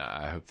so, and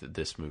I hope that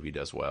this movie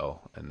does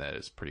well and that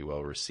it's pretty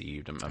well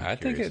received. I'm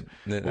curious.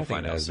 We'll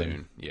find out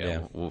soon.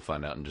 Yeah, we'll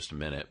find out in just a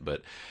minute.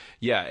 But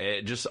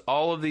yeah, just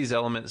all of these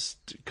elements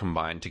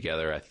combined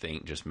together, I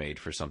think, just made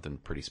for something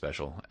pretty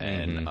special.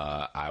 And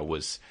I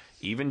was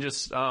even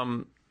just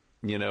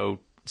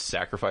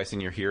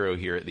sacrificing your hero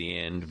here at the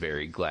end,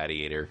 very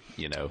Gladiator,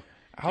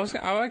 I was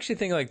actually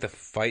thinking like the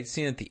fight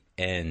scene at the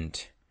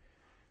end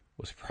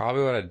was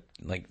probably what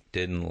I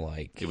didn't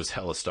like. It was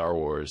hella Star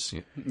Wars.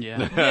 Yeah,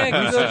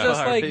 because it was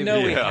just like,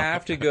 no, we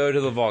have to go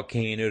to the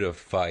volcano to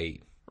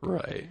fight.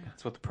 Right.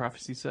 That's what the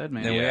prophecy said,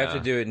 man. And we have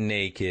to do it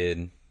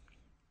naked.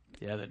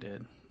 Yeah, they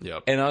did.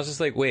 Yep. And I was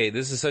just like, wait,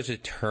 this is such a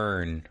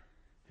turn.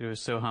 It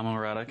was so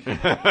homoerotic.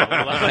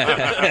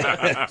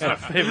 That's my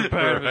favorite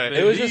part of it.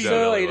 It was just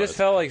so, it just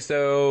felt like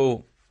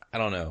so, I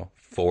don't know,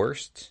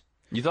 forced.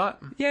 You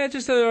thought? Yeah,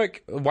 just so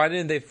like, why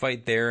didn't they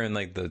fight there in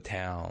like the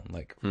town?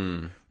 Like,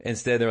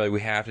 instead they're like,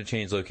 we have to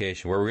change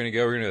location. Where we're gonna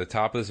go? We're gonna go to the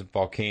top of this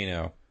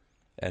volcano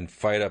and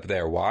fight up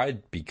there. Why?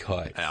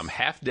 Because I'm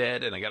half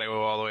dead and I gotta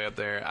go all the way up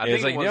there. I think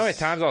it's like, you know how many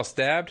times I was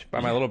stabbed by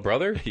my little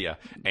brother? Yeah,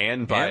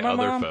 and by other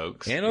mom,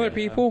 folks and other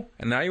people,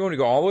 and now you want to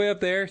go all the way up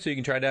there so you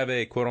can try to have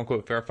a quote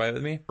unquote fair fight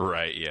with me?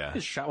 Right? Yeah. He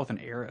was shot with an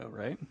arrow,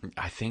 right?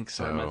 I think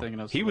so. Or am I thinking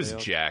of he was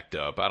somebody else? jacked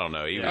up. I don't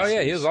know.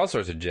 He was all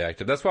sorts of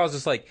jacked up. That's why I was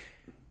just like,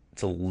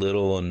 it's a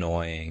little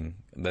annoying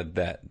that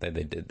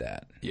they did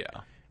that. Yeah.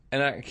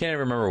 And I can't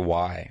even remember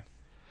why.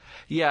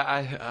 Yeah,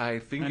 I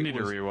think I need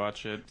to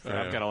rewatch it.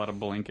 I've got a lot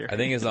of blank here. I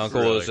think his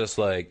uncle was just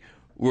like,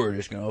 we're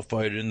just going to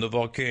fight in the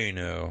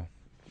volcano.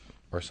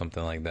 Or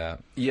something like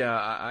that. Yeah,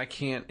 I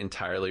can't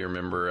entirely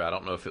remember. I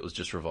don't know if it was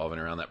just revolving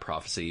around that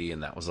prophecy,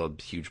 and that was a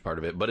huge part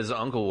of it. But his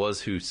uncle was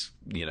who,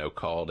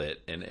 called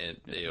it, and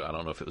I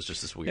don't know if it was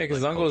just this weird. Yeah, because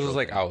his uncle was just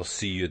like, "I will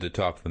see you at the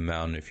top of the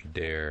mountain if you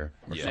dare."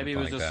 Yeah, maybe it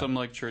was just some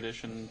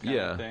tradition kind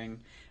of thing.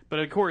 But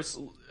of course,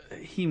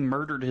 he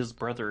murdered his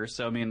brother.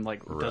 So I mean,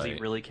 does he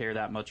really care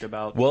that much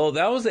about? Well,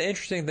 that was the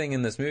interesting thing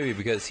in this movie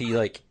because he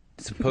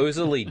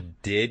supposedly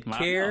did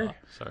care.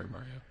 Sorry,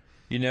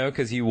 Mario.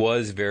 Because he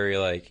was very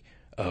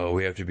oh,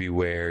 we have to be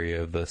wary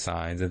of the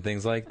signs and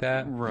things like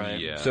that. Right.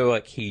 Yeah. So,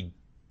 he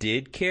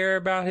did care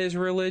about his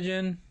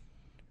religion.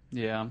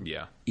 Yeah.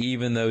 Yeah.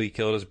 Even though he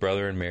killed his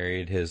brother and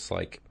married his,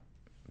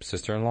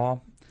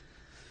 sister-in-law.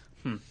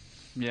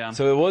 Yeah.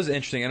 So it was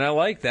interesting. And I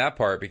like that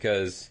part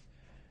because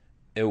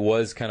it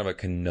was kind of a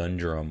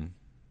conundrum.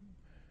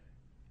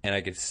 And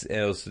it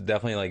was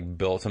definitely,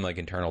 built some,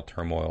 internal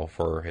turmoil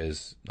for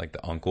his,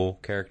 the uncle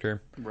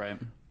character. Right.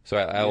 So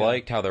I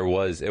liked how it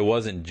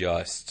wasn't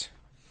just...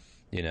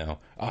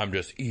 I'm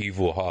just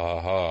evil,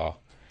 ha ha ha.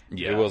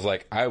 Yeah. It was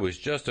I was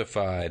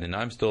justified, and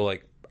I'm still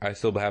I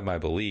still have my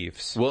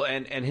beliefs. Well,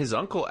 and his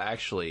uncle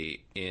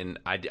actually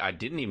I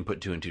didn't even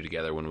put 2 and 2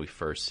 together when we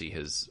first see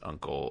his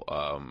uncle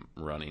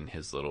running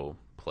his little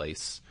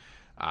place.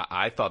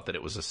 I thought that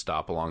it was a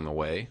stop along the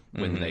way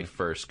when they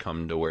first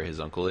come to where his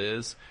uncle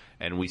is,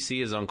 and we see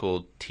his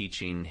uncle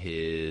teaching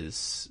his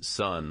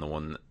son, the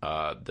one,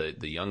 the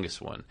youngest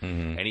one,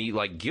 and he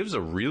like gives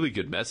a really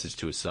good message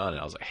to his son,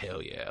 and I was like,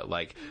 hell yeah,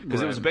 like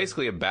because it was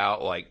basically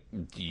about like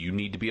you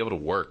need to be able to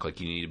work, like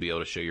you need to be able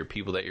to show your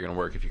people that you're going to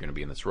work if you're going to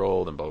be in this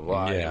role, and blah blah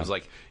blah. Yeah. And it was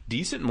like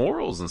decent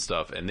morals and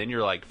stuff, and then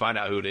you're like find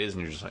out who it is,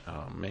 and you're just like,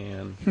 oh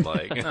man,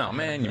 like Oh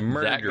man, you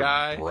murdered that your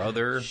guy,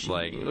 brother.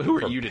 like who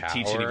are for you to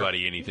teach power?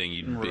 anybody anything,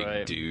 you big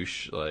Right.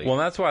 douche? Like, Well,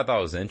 that's why I thought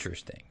it was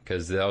interesting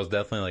because that was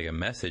definitely like a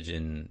message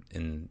in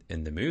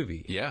the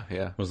movie. yeah.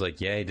 It was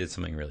like, yeah, he did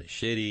something really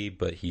shitty,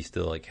 but he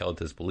still like held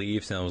his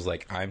beliefs, and I was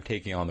like, I'm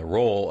taking on the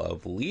role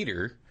of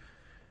leader,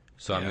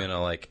 so I'm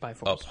gonna like By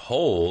force.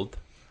 uphold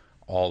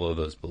all of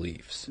those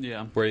beliefs.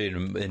 Yeah. Where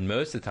in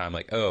most of the time,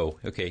 like, oh,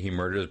 okay, he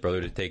murdered his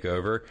brother to take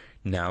over.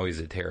 Now he's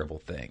a terrible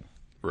thing.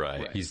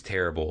 Right. He's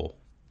terrible.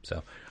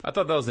 So I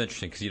thought that was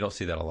interesting because you don't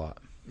see that a lot.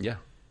 Yeah.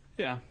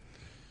 Yeah.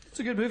 It's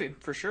a good movie,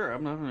 for sure.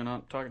 I'm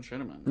not talking shit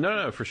about it.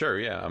 No, for sure.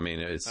 Yeah. I mean,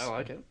 it's I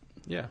like it.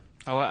 yeah.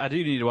 Oh, I do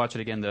need to watch it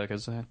again, though,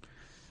 because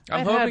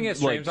I'm hoping it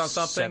streams on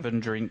something. 7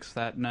 drinks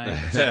that night,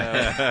 so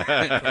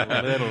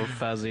a little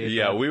fuzzy.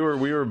 Yeah, but- we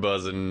were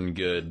buzzing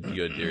good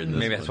during this.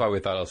 Maybe that's why we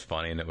thought it was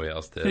funny and nobody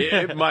else did.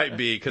 it might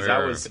be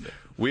because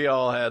we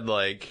all had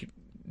like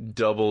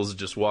doubles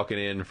just walking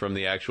in from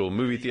the actual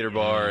movie theater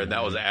bar, and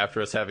that was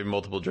after us having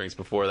multiple drinks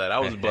before that. I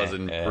was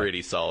buzzing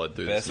pretty solid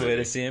through Best this way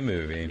movie. to see a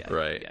movie.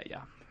 Right.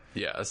 Yeah.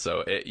 Yeah,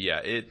 so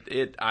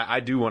I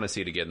do want to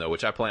see it again though,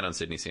 which I plan on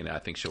Sydney seeing it. I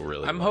think she'll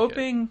really I'm like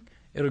hoping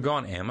it'll go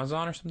on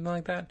Amazon or something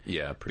like that.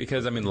 Yeah, pretty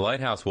Because I mean, The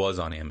Lighthouse was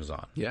on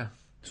Amazon, Yeah.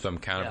 so I'm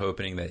kind of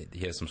hoping that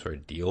he has some sort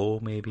of deal,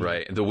 maybe.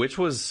 Right. The Witch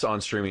was on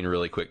streaming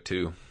really quick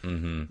too.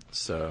 Mm-hmm.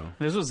 So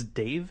This was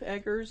Dave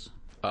Eggers?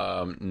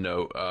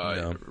 no,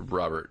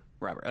 Robert.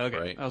 Robert. Okay.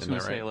 Right, I was isn't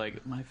going to that say, right?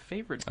 like, my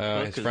favorite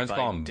book his is friends by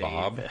call him Dave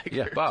Bob. Eggers.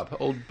 Yeah, Bob.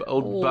 Old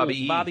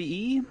Bobby E. Bobby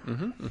E?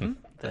 The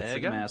That's the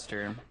guy.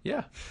 Eggmaster.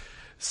 Yeah.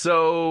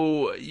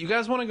 So you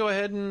guys want to go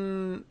ahead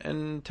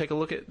and take a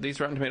look at these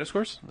Rotten Tomato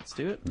scores? Let's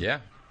do it. Yeah.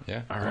 I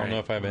right. don't know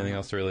if I have anything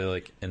else to really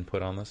like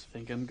input on this. I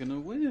think I'm going to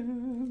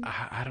win.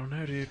 I don't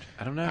know, dude.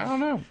 I don't know.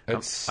 know.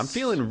 I'm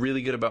feeling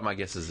really good about my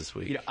guesses this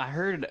week. You know, I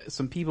heard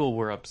some people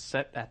were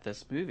upset at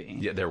this movie.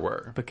 Yeah, there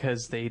were.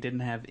 Because they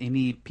didn't have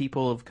any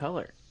people of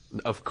color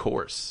Of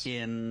course.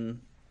 in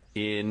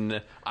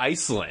In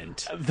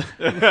Iceland.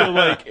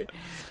 like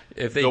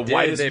If they The did,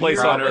 whitest they place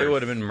on probably earth.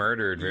 would have been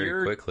murdered very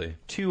You're quickly,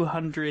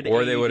 200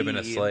 or they would have been a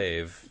AD.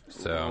 slave.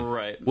 So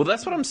Right. Well,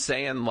 that's what I'm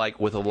saying. Like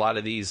with a lot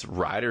of these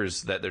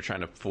writers that they're trying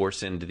to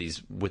force into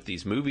these with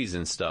these movies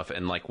and stuff,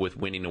 and like with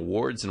winning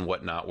awards and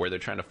whatnot, where they're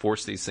trying to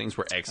force these things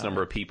where X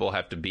number of people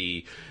have to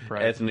be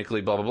Right.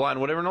 ethnically blah blah blah and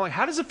whatever. And I'm like,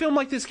 how does a film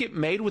like this get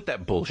made with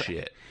that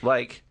bullshit?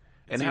 Like,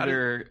 It's and how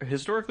either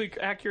historically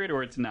accurate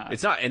or it's not.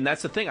 it's not, and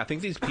that's the thing. I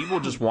think these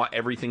people just want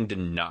everything to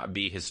not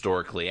be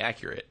historically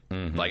accurate.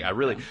 Like, I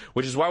really,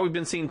 which is why we've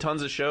been seeing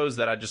tons of shows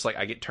that I just like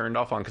I get turned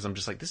off on because I'm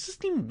just like, this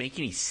doesn't even make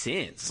any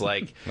sense.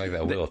 Like like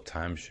that Wheel of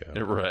Time show.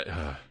 right.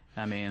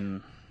 I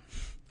mean,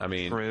 I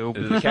mean, True.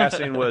 the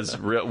casting was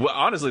real. Well,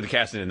 honestly, the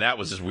casting in that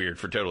was just weird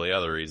for totally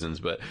other reasons.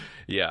 But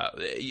yeah,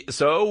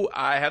 so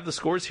I have the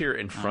scores here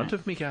in front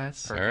of me,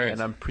 guys. All right.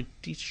 And I'm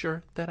pretty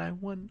sure that I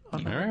won.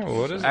 On All right, well,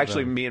 what is it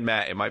Actually, then? me and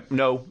Matt.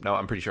 No,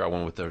 I'm pretty sure I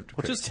won with the.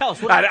 just tell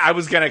us what. I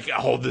was gonna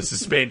hold the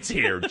suspense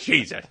here.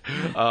 Jesus.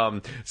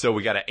 So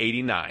we got an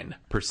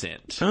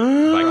 89%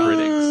 by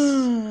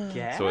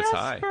critics. So it's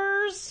high.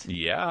 Gaspers?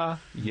 Yeah.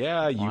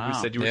 You Wow.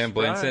 said you were. Yeah,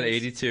 Blaine said surprised.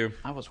 82.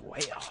 I was way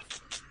off.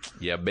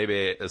 Yeah,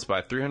 baby, it's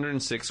by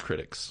 306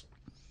 critics.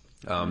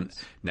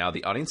 Now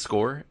the audience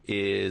score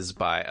is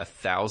by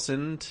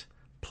 1,000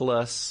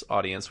 plus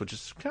audience, which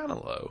is kind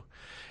of low,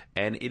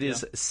 and it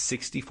is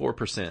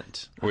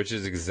 64%. Which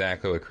is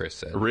exactly what Chris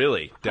said.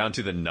 Really, down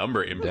to the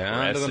number. Down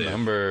Impressive. to the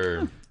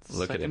number.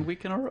 Look at Second him.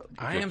 week in a row.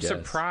 I am Yes.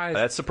 surprised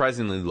That's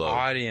surprisingly low.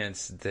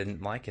 audience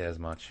didn't like it as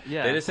much.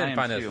 Yeah, they just I didn't am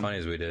find it too. as funny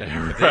as we did.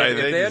 Right, If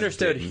they they just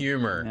understood didn't.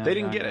 humor, Yeah. They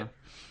didn't get it.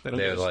 They don't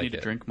They get would it. like Need to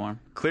it. drink more.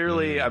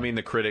 Clearly, I mean,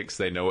 the critics,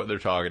 they know what they're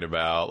talking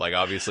about. Like,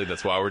 obviously,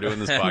 that's why we're doing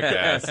this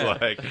podcast.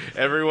 Like,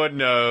 everyone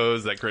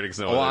knows that critics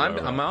know Well, what they're I'm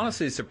talking about.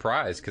 honestly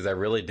surprised because I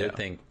really did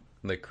think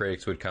the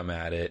critics would come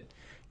at it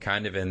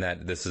kind of in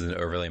that this is an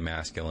overly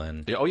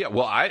masculine. Yeah, oh yeah,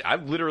 well I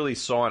literally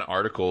saw an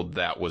article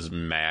that was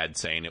mad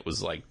saying it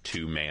was like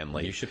too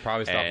manly. You should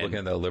probably stop And- looking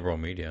at the liberal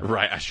media.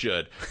 Right, I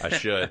should.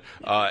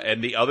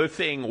 And the other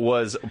thing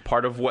was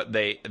part of what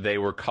they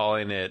were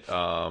calling it,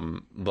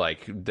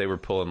 like they were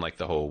pulling like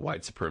the whole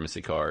white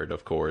supremacy card,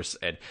 of course,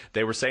 and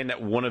they were saying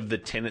that one of the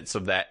tenets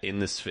of that in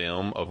this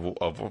film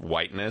of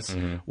whiteness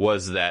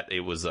was that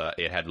it was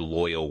it had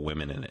loyal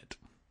women in it.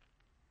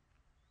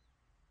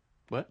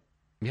 What?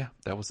 Yeah,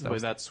 that was.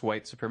 Wait, that's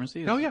white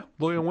supremacy? Oh yeah,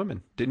 loyal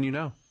women. Didn't you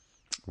know?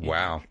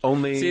 Wow.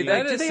 Only See,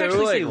 that did is they so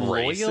actually like say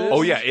loyal? racist.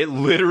 Oh yeah,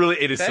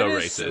 it is That so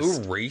is racist.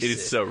 so racist. It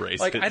is so racist.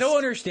 Like, I don't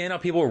understand how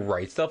people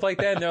write stuff like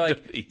that, and they're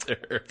like,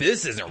 either.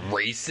 "This isn't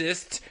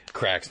racist."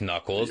 Cracks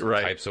knuckles,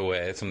 Right. types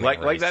away. Something Like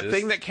that racist.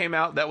 thing that came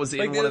out that was in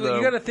Like, one of the.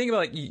 you got to think about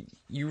like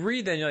you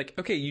read that and you're like,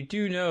 okay, you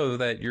do know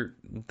that you're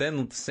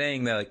then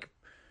saying that like,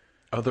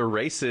 other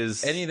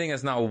races. anything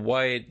that's not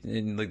white,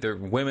 and like their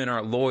women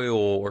aren't loyal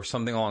or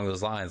something along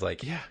those lines.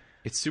 Like, Yeah,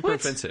 it's super What?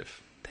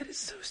 offensive. that is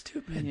so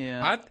stupid.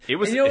 Yeah. It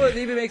was. You know what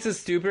even makes it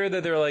stupider?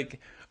 That they're like,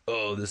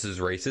 oh, this is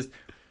racist.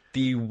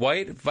 The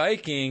white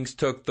Vikings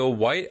took the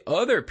white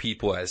other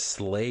people as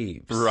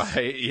slaves.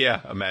 Right?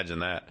 Yeah, imagine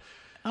that.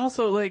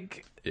 Also,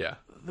 like, Yeah.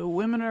 the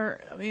women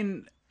are, I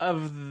mean,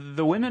 of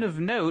the women of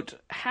note,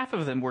 half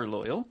of them were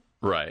loyal.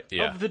 Right.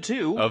 Yeah. Of the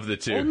two.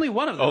 Only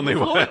one of them Only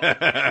was one. loyal. What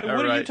are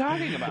you Right.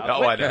 talking about?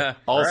 Oh, I know.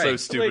 Also, Right.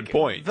 stupid Like,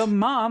 point. The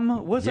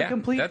mom was Yeah, a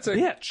complete that's a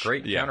bitch.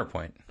 great Yeah.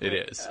 counterpoint. It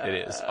is. It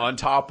is. On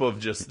top of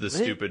just the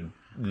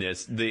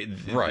stupidness,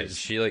 Right.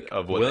 She like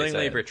of what they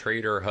willingly said.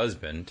 betrayed her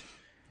husband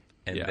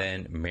and Yeah.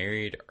 then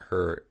married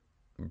her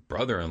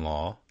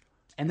brother-in-law.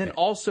 And then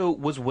also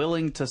was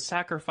willing to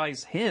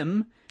sacrifice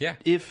him Yeah.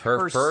 if Her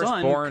her son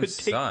firstborn could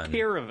take son.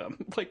 care of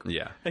him. Like,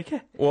 Yeah.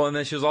 okay. Well, and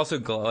then she was also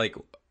like,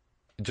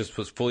 just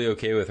was fully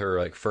okay with her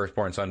like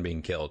firstborn son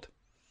being killed.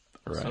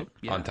 Right.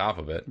 Yeah. On top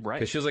of it, Right.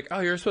 Because she was like, "Oh,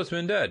 you're supposed to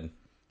have been dead."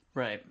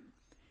 Right.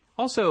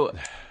 Also,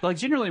 like,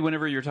 generally,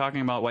 whenever you're talking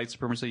about white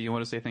supremacy, you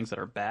want to say things that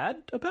are bad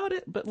about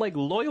it, but, like,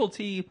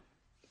 loyalty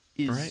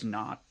is Right.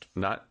 not.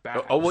 Not.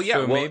 Bad. Oh well, yeah.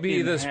 So well,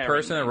 maybe this person that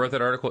inherently. wrote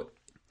that article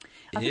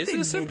I think is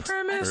they a meant-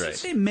 supremacist. I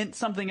think they meant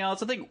something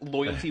else. I think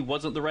loyalty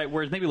wasn't the right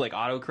word. Maybe, like,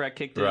 autocorrect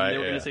kicked in. They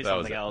were going to say that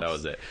was something it. else. That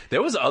was it.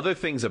 There was other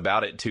things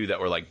about it too that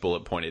were like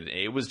bullet pointed.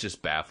 It was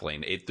just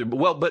baffling.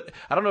 Well, but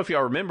I don't know if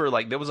y'all remember.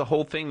 Like there was a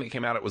whole thing that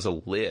came out. It was a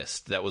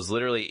list that was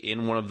literally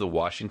in one of the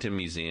Washington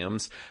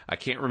museums. I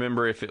can't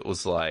remember if it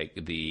was like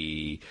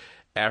the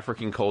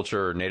African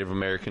culture or Native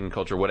American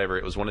culture, whatever.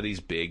 It was one of these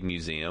big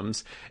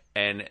museums,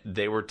 and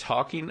they were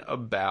talking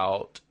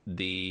about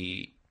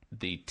the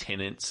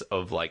tenets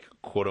of like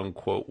quote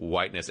unquote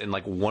whiteness, and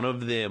like one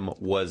of them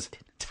was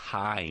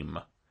time.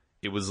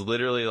 It was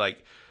literally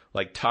like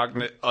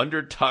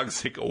under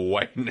toxic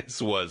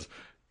whiteness was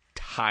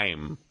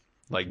time,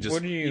 like just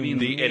What do you mean?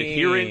 the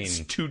adherence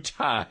to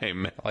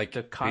time. Like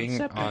The being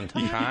concept of on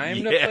time?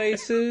 time to Yeah.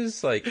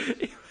 places, like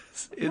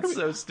It's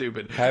so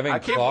stupid. having I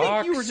can't clocks.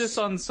 I think you were just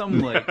on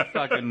some, like,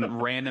 fucking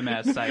random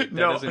ass site that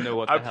doesn't know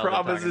what the I hell they're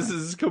promise talking this about.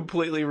 is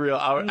completely real.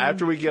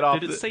 After we get off,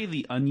 Did it say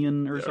The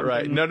Onion or something?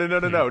 right? No.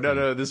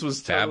 This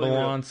was totally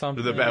Babylon real.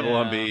 something? The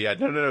Babylon Yeah. Bee. Yeah,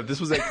 no. This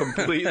was a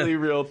completely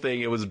real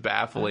thing. It was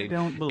baffling. I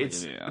don't believe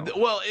it's, you.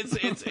 Well,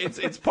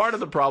 it's part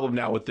of the problem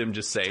now with them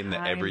just saying that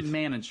Time everything.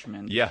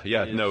 management. Yeah,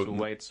 is no.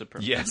 white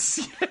supremacy.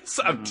 Yes.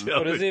 I'm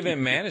telling What is you.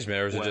 even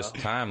management, or is it just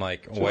time?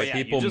 Like white Yeah,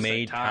 you people just said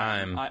made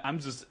time. I'm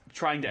just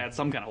trying to add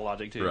some kind of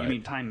logic to it. Right. You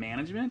mean time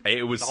management?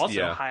 It was- It's also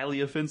yeah.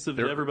 highly offensive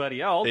to everybody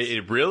else.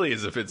 It really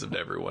is offensive to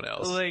everyone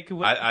else. Like,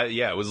 what-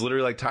 yeah, it was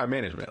literally like time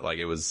management. Like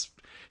it was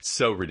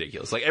so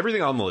ridiculous. Like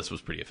everything on the list was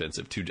pretty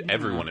offensive to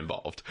everyone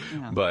involved,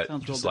 but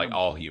sounds real just like dumb.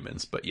 all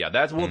humans. But yeah,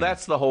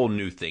 that's the whole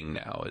new thing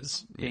now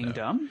is you Being know.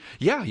 dumb?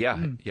 Yeah.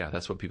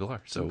 That's what people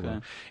are.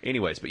 So,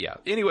 anyways,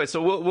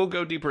 so we'll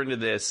go deeper into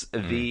this.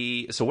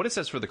 So what it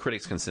says for the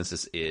critics'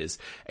 consensus is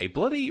a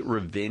bloody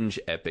revenge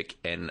epic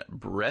and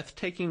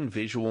breathtaking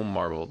visual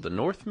marvel. The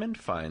Northman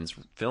finds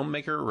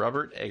filmmaker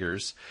Robert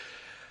Eggers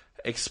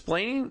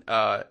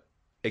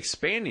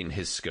expanding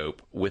his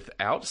scope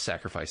without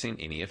sacrificing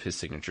any of his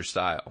signature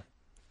style.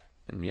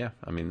 And yeah,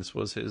 I mean, this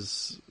was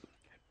his.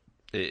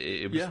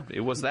 It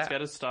was that It's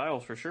got his style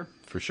for sure.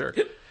 for sure.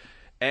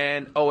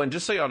 And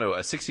just so y'all know,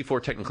 a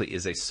 64 technically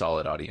is a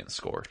solid audience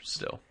score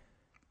still.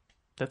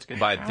 That's good.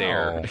 By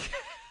there,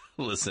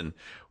 listen,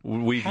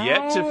 we've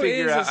yet to How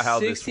figure is out a how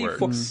this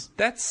 64 works.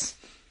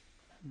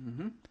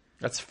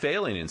 That's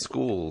failing in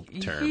school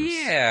terms.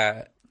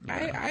 Yeah.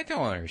 I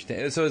don't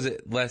understand. So is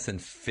it less than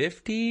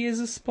 50 is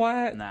a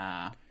splat?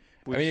 Nah.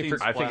 I mean,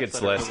 I think splats it's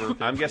that are less. over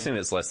 50. I'm guessing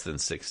it's less than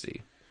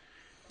 60.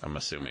 I'm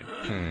assuming.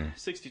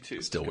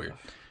 62. Still weird.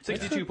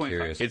 62.5.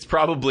 Curious. It's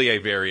probably a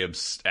very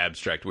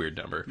abstract, weird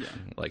number,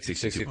 like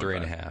 63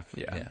 and a half.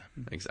 Yeah,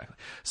 exactly.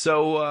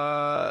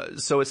 So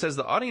it says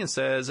the audience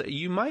says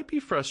you might be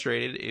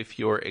frustrated if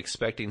you're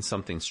expecting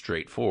something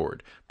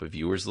straightforward, but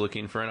viewers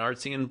looking for an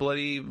artsy and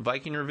bloody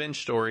Viking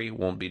revenge story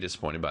won't be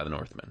disappointed by the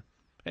Northman.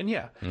 And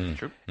yeah,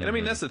 true. And I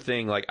mean that's the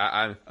thing. Like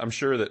I'm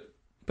sure that,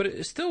 But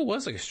it still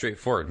was like a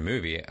straightforward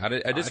movie. I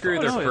disagree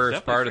with thought- their No, it's first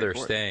definitely part of their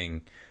straightforward.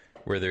 staying,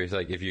 where there's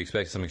like, if you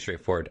expect something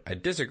straightforward. I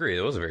disagree.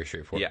 It was very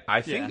straightforward.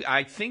 yeah,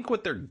 I think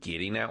what they're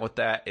getting at with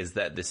that is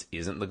that this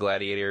isn't the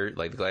Gladiator.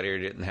 Like the Gladiator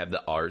didn't have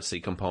the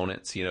artsy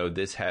components. You know,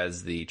 this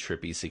has the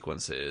trippy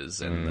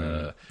sequences and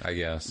the. I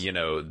guess.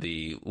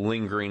 The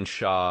lingering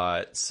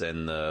shots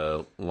and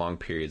the long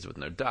periods with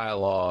no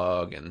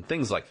dialogue and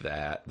things like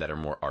that are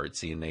more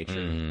artsy in nature.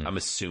 I'm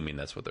assuming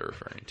that's what they're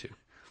referring to.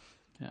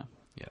 Yeah.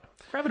 Yeah.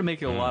 We're having to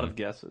make a lot of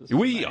guesses.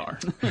 We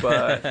tonight. are.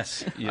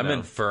 But, I'm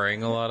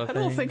inferring a lot of I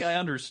things. don't think I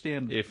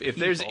understand. if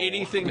there's people.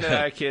 anything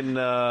that I can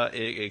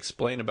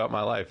explain about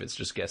my life, it's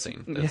just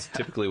guessing. That's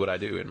typically what I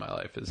do in my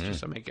life is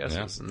just I make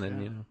guesses and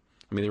then,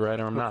 I'm either right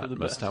or I'm for not. the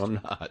Most of the time I'm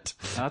not.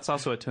 That's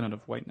also a tenet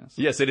of whiteness.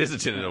 Yes, it is a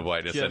tenet of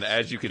whiteness, Yes. and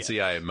as you can see,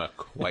 I am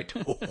quite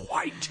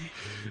white.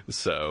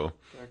 So,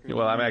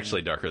 well, I'm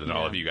actually darker than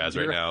all of you guys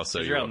right now. So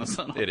you're out in the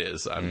sun. it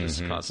is. I'm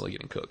just constantly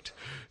getting cooked.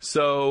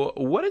 So,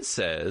 what it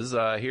says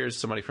here's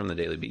somebody from the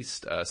Daily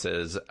Beast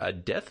says a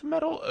death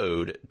metal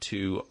ode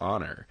to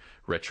honor,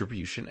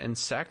 retribution, and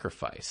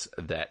sacrifice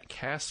that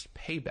cast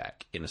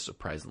payback in a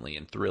surprisingly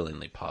and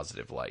thrillingly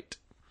positive light.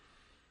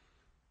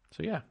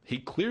 So yeah, he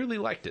clearly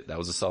liked it. That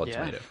was a solid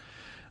tomato.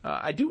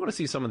 I do want to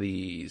see some of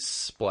the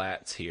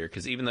splats here,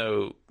 because even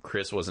though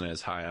Chris wasn't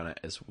as high on it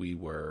as we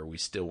were, we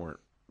still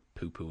weren't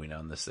poo-pooing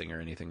on this thing or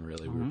anything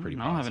really. We were pretty I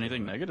don't have positive.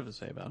 anything negative to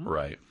say about it.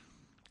 Right.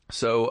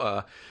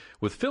 So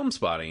with Film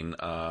Spotting,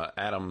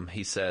 Adam,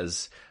 he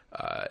says,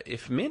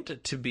 if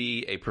meant to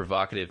be a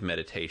provocative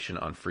meditation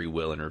on free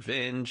will and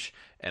revenge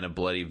and a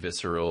bloody,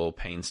 visceral,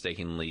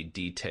 painstakingly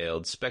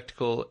detailed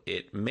spectacle,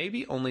 it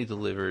maybe only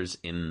delivers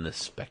in the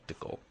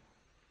spectacle.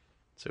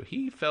 So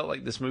he felt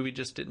like this movie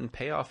just didn't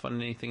pay off on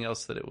anything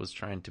else that it was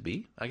trying to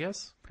be, I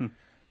guess.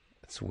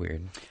 That's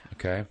weird.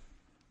 Okay.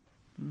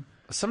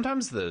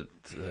 Sometimes the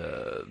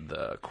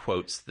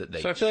quotes that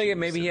they So I feel like choose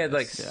maybe he in had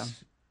like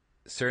this-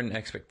 certain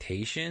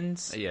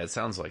expectations, yeah, it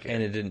sounds like it.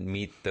 and it didn't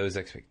meet those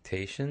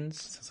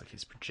expectations. Sounds like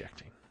he's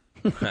projecting.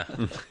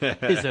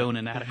 His own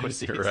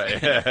inadequacies. Right.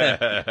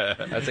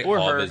 That's like Or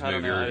all her. of his I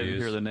don't movie know. I didn't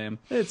reviews. hear the name.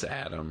 It's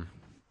Adam.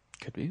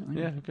 Could be.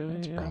 Yeah, it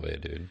could be, yeah. Probably a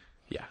dude.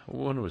 Yeah,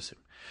 one would assume.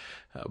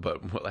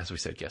 But well, as we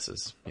said,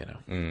 guesses,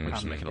 we're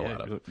just making a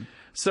lot up.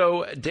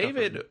 So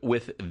David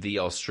with The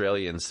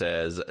Australian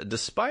says,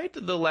 despite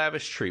the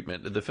lavish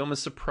treatment, the film is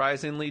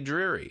surprisingly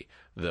dreary.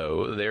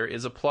 Though there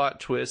is a plot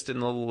twist in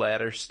the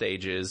latter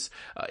stages,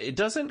 it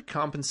doesn't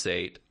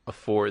compensate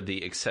for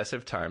the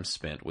excessive time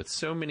spent with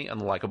so many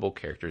unlikable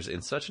characters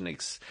in such an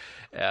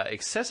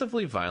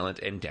excessively violent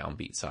and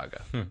downbeat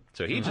saga.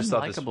 So he just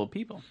thought this... Unlikable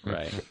people.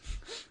 Right.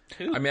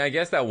 I mean, I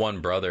guess that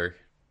one brother,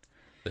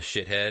 the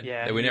shithead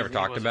that we never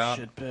talked about.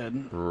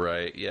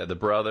 Right, yeah, the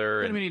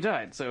brother. But I mean, he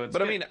died, so it's. But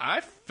good. I mean,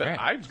 I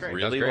great.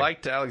 really That's great.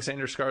 liked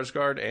Alexander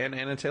Skarsgård and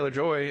Anna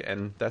Taylor-Joy,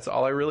 and that's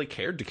all I really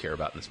cared to care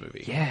about in this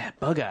movie. yeah,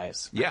 Bug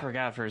Eyes. Yeah. I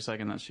forgot for a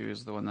second that she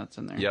was the one that's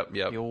in there. Yep.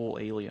 The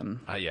old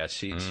alien. Yeah,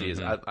 she is.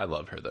 I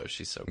love her though.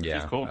 She's so good.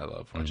 Yeah. She's cool. I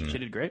love watching her. She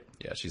did great.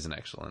 Yeah, she's an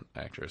excellent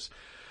actress.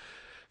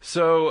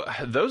 So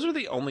those are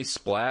the only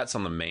splats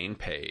on the main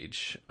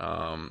page.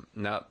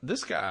 Now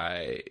this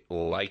guy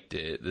liked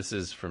it. This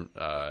is from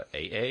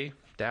AA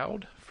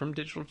Dowd from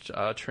Digital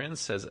Trends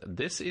says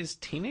this is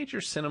teenager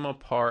cinema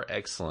par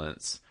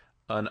excellence,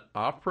 an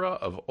opera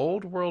of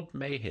old world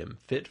mayhem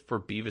fit for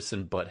Beavis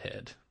and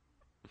Butthead.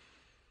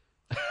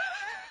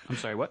 I'm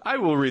sorry, what? I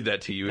will read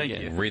that to you Thank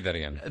again. you. Read that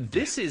again.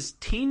 This is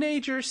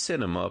teenager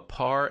cinema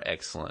par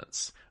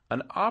excellence,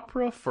 an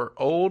opera for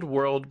old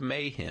world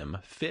mayhem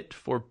fit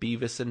for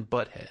Beavis and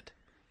Butthead.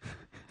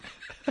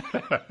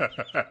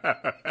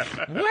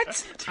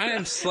 What? I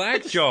am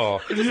Slackjaw.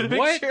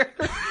 What?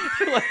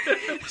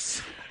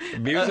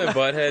 Beavis and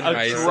Butthead in A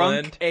Iceland.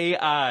 drunk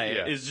AI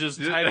Yeah. is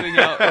just typing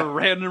out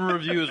random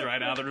reviews right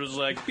now. They're just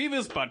like,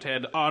 Beavis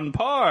Butthead on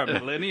par,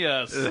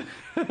 millennials.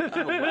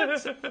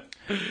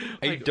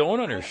 I don't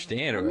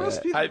understand.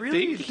 I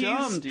really think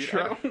dumb, he's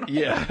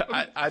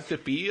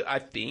dude. I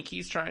think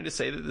he's trying to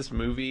say that this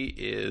movie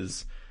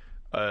is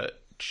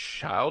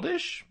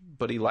childish,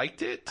 but he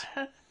liked it.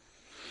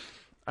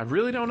 I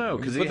really don't know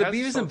because But the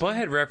Beavis and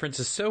Butthead reference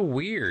is so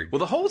weird. Well,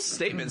 the whole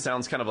statement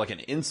sounds kind of like an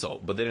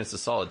insult, but then it's a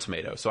solid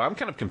tomato. So I'm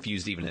kind of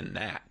confused even in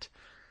that.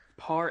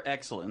 Par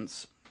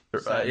excellence.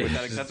 Right.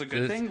 That's a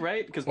good thing,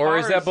 right? Because Or par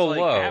is that below?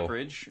 Like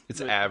average. It's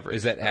but average.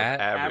 Is that at?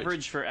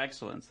 average for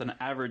excellence? Then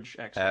average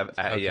excellence.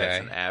 Yeah, it's Okay.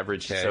 an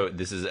average. Okay. So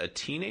this is a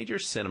teenager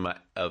cinema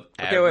of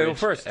Okay, average wait. Well,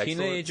 first, excellence.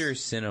 teenager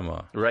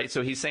cinema. Right.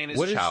 So he's saying it's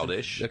What is-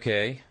 childish.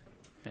 Okay.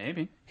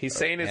 Maybe. He's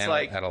saying it's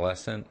like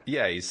adolescent.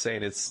 yeah. He's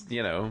saying it's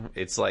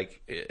it's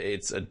like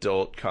it's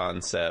adult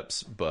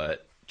concepts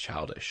but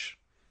childish.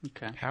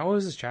 Okay. How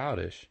is it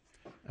childish?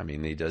 I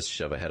mean, he does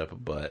shove a head up a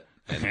butt,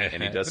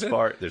 and he does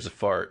fart. There's a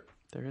fart.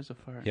 There is a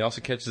fart. He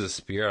also catches a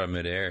spear out of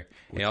midair.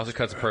 And he also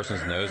cuts a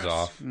person's nose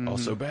off.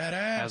 Also badass.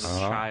 As a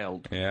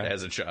child. Yeah.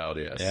 As a child,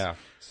 yes. Yeah.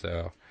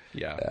 So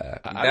Yeah.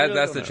 I really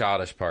that's don't the know.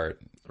 childish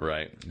part.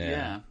 Right.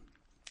 Yeah.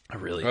 I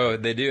really. Oh,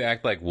 they do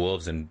act like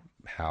wolves and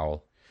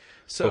howl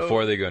So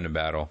before they go into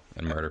battle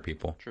and murder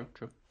people. True.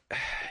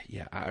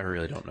 yeah, I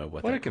really don't know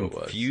what What a that quote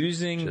was.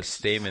 confusing Just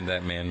statement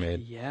that man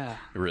made. Yeah.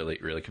 Really,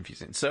 really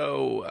confusing.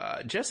 So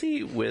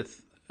Jesse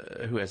with.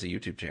 Who has a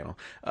YouTube channel,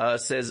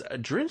 says,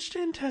 drenched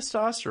in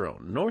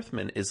testosterone,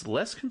 Northman is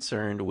less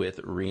concerned with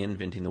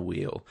reinventing the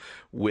wheel,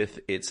 with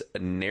its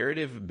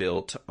narrative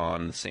built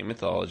on the same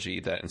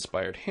mythology that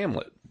inspired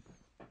Hamlet,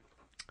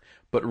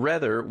 but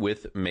rather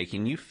with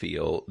making you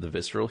feel the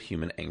visceral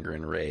human anger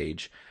and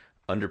rage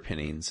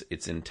underpinnings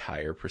its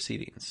entire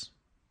proceedings.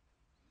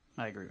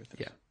 I agree with this.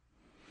 Yeah.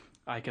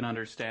 I can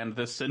understand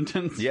this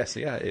sentence. Yes,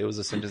 yeah, it was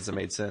a sentence that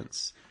made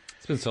sense.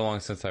 It's been so long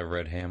since I've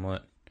read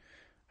Hamlet.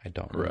 I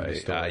don't remember the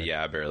story.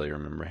 Yeah, I barely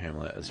remember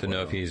Hamlet as To well.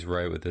 know if he's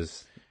right with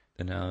his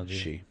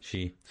analogy?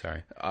 She.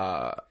 Sorry.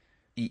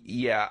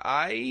 Yeah,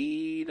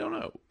 I don't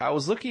know. I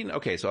was looking.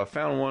 Okay, so I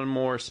found one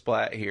more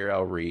splat here.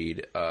 I'll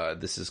read.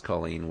 This is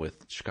Colleen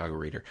with Chicago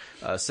Reader.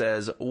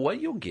 Says, what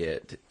you'll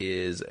get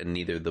is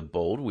neither the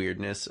bold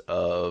weirdness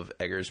of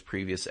Eggers'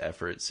 previous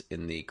efforts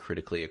in the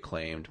critically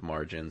acclaimed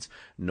margins,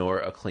 nor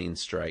a clean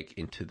strike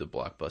into the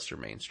blockbuster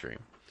mainstream.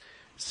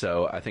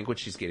 So I think what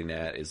she's getting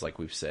at is, like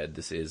we've said,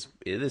 this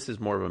is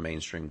more of a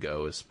mainstream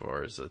go as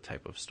far as a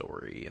type of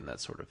story and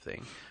that sort of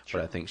thing. Sure.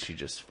 But I think she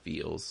just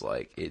feels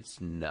like it's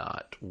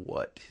not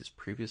what his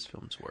previous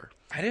films were.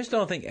 I just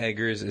don't think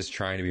Eggers is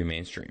trying to be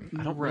mainstream.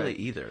 I don't really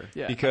either.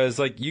 Yeah. Because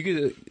like you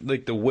could,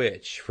 like The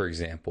Witch, for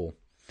example,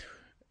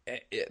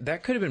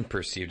 that could have been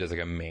perceived as like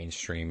a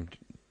mainstream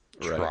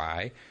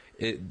try.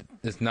 Right.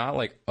 It's not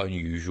like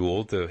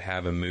unusual to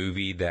have a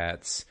movie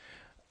that's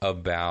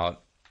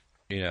about,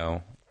 you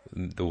know,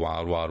 the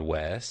Wild Wild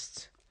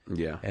West,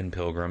 and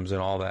pilgrims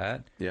and all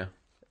that. Yeah.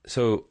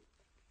 So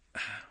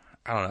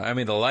I don't know. I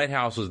mean, The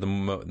Lighthouse was the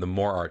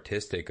more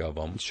artistic of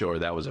them. Sure,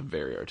 that was a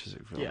very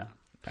artistic film. Yeah.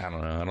 I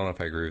don't know. I don't know if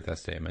I agree with that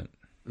statement.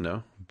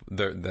 No,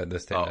 the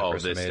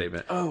statement. This made.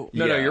 Statement. Oh,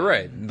 no, you're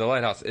right. The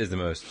Lighthouse is the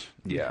most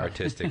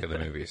artistic of the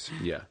movies.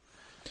 Yeah.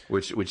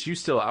 Which you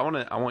still, I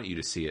want you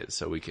to see it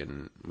so we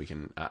can.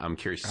 I'm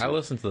curious. I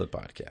listened to the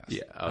podcast.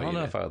 Yeah. I don't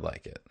know if I would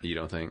like it. You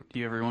don't think? Do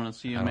you ever want to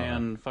see a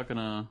man fucking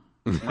a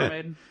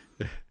mermaid?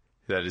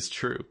 That is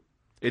true.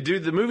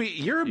 Dude, the movie,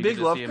 you're a big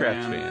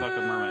Lovecraft fan. Fuck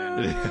a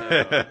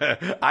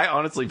mermaid. I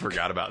honestly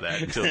forgot about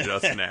that until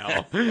just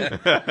now.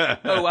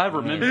 Oh, I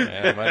remember.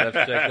 I might have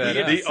to check that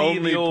out. The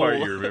only part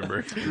you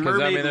remember.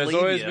 Because, I mean, there's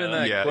always been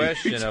that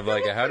question of,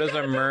 like, how does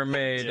a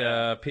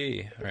mermaid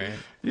pee, right?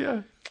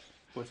 Yeah.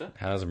 What's that?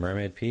 How does a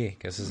mermaid pee?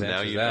 Guess his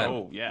answer is that.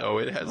 Oh, yeah. Oh,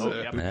 it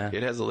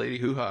has a lady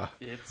hoo-ha.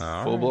 It's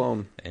full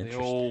blown. The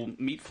old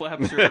meat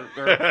flaps are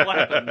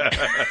flapping.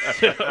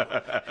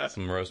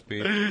 Some roast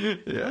beef.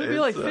 Yeah, it'd be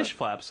like fish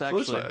flaps,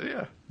 actually.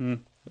 Yeah.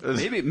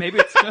 Maybe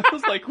it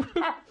smells like.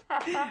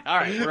 All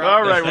right, we're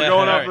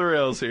going off the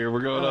rails here.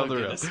 We're going off the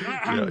rails.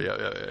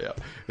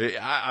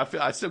 Yeah.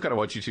 I still kind of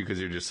want you to because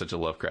you're just such a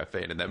Lovecraft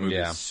fan, and that movie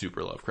is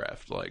super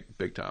Lovecraft, like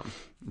big time.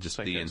 Just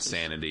the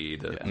insanity,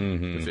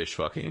 the fish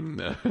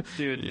fucking,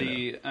 dude.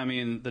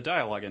 The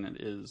dialogue in it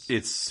is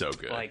it's so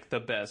good, like the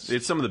best.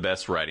 It's some of the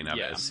best writing I've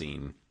ever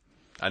seen.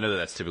 I know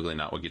that's typically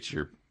not what gets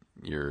your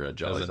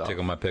jollies off.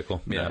 Tickle my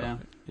pickle. Yeah.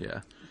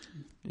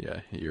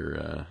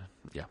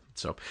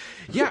 So,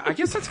 I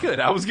guess that's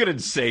good. I was gonna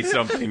say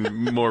something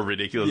more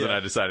ridiculous, and I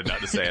decided not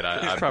to say it.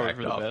 I probably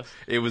for the best.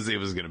 It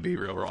was gonna be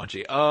real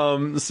raunchy.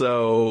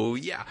 So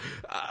yeah,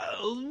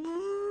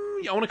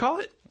 y'all want to call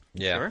it?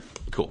 Yeah. Sure.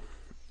 Cool.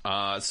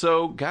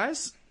 So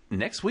guys,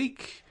 next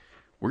week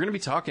we're gonna be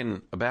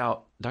talking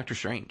about Doctor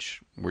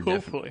Strange.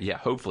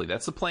 Hopefully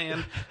that's the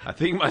plan. I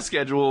think my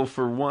schedule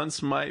for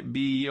once might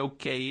be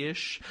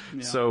okay-ish.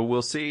 Yeah. So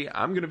we'll see.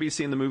 I'm gonna be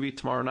seeing the movie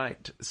tomorrow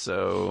night.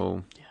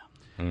 So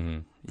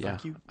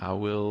I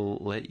will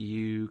let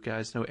you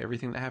guys know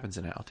everything that happens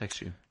in it. I'll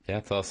text you. Yeah,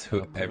 tell us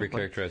every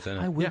character that's in it.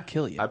 I will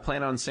kill you. I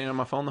plan on staying on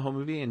my phone the whole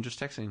movie and just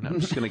texting.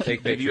 I'm just going to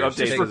keep give you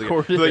updates.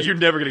 Like, you're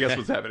never going to guess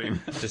what's happening.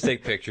 Just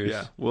take pictures.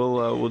 Yeah,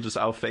 I'll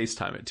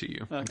FaceTime it to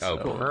you. Oh,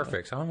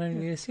 perfect. So I don't even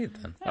need to see it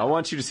then. I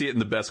want you to see it in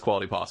the best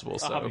quality possible.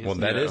 So,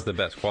 that is the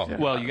best quality.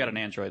 Well, you got an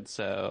Android,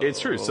 so it's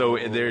true. So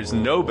there's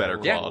no better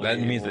quality. Yeah,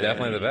 that means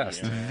definitely the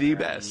best. The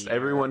best.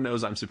 Everyone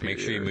knows I'm superior.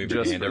 Make sure you move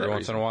your hand every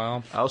once in a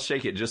while. I'll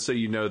shake it just so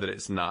you know that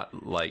it's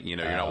not like you're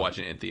not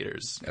watching it in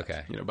theaters.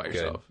 Okay, by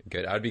yourself.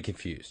 Good. I'd be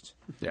confused.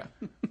 Yeah.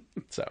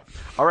 So,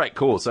 all right,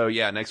 cool. So,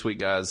 next week,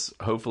 guys,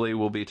 hopefully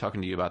we'll be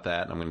talking to you about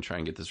that. I'm going to try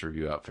and get this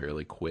review out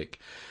fairly quick.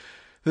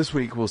 This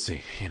week, we'll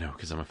see,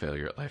 because I'm a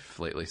failure at life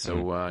lately. So,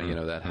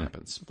 that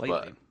happens.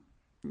 Lately.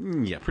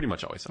 But, pretty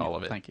much always. All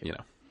of it. Thank you.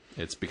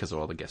 It's because of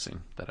all the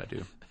guessing that I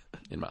do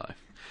in my life.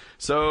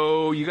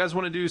 So, you guys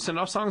want to do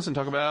send-off songs and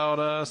talk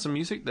about some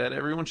music that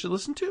everyone should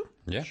listen to?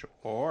 Yeah.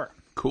 Sure.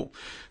 Cool.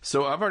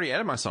 So I've already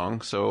added my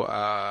song, so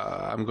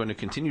I'm going to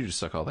continue to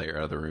suck all the air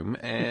out of the room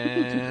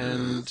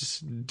and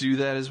just do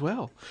that as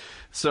well.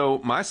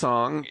 So my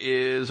song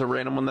is a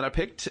random one that I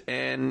picked,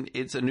 and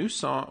it's a new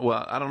song.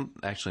 Well, I don't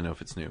actually know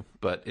if it's new,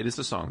 but it is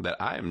a song that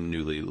I am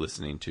newly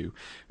listening to.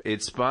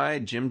 It's by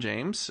Jim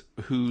James,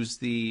 who's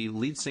the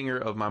lead singer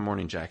of My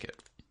Morning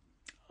Jacket.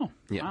 Oh,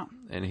 yeah. Wow.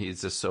 And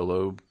he's a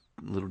solo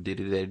little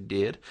ditty that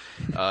did.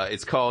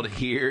 It's called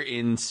Here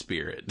in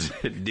Spirit.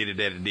 Ditty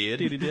that did.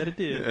 Ditty that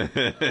did.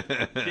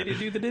 Did he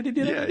do the ditty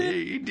did? Yeah,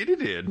 he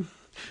did.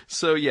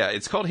 So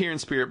it's called Here in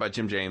Spirit by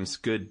Jim James.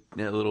 Good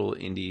little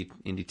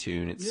indie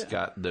tune. It's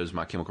got those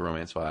My Chemical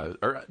Romance vibes.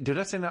 Or did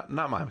I say not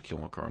My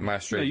Chemical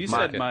Romance? You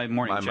said My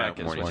Morning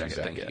Jacket. My Morning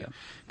Jacket. Thank you.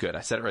 Good.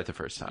 I said it right the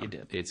first time. You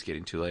did. It's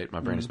getting too late. My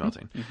brain is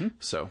melting.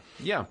 So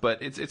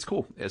but it's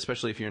cool,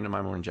 especially if you're into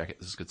My Morning Jacket.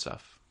 This is good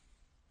stuff.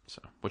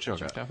 So, what you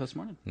checked out this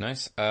morning?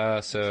 Nice.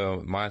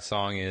 So my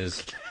song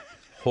is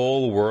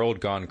 "Whole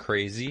World Gone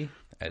Crazy."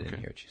 I didn't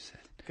hear what you said.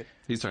 Okay.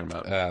 He's talking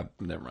about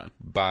never mind.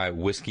 By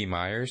Whiskey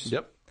Myers.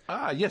 Yep.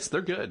 Yes,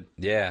 they're good.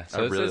 Yeah.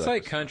 So it's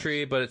like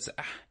country, but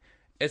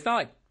it's not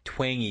like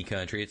twangy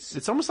country.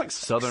 It's almost like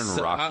southern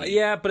rock.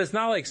 Yeah, but it's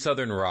not like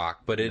southern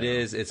rock. But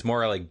it's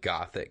more like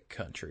gothic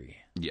country.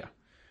 Yeah.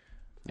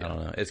 I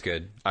don't know. It's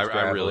good. I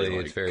really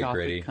like it's very Gothic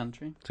gritty.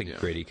 country. It's like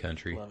gritty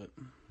country. Love it.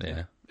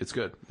 Yeah. It's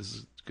good. This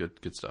is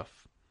good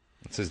stuff.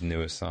 It's his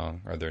newest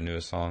song, or their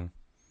newest song.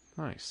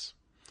 Nice.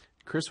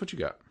 Chris, what you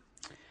got?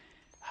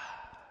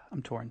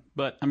 I'm torn,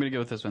 but I'm going to go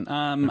with this one.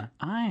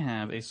 I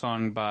have a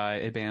song by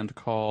a band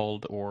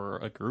called, or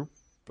a group,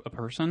 a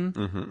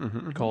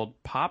person, called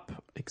Pop,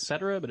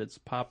 etc., but it's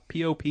Pop,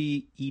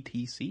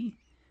 P-O-P-E-T-C,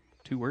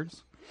 2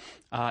 words.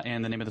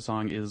 And the name of the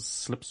song is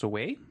Slips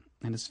Away,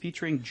 and it's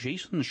featuring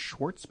Jason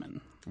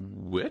Schwartzman.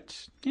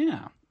 What?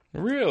 Yeah.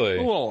 Really?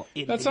 Cool.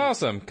 That's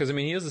awesome. Because, I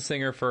mean, he was a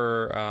singer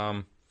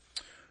for,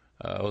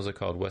 what was it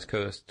called? West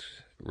Coast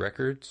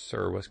Records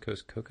or West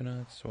Coast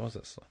Coconuts? What was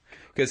it?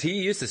 Because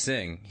he used to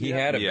sing. He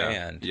had a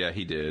band. Yeah,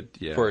 he did.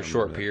 Yeah, for a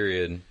short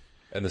period.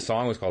 And the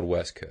song was called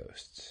West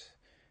Coast.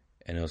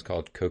 And it was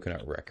called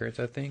Coconut Records,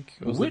 I think.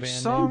 Was which the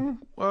band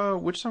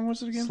song? Which song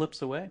was it again?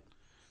 Slips Away.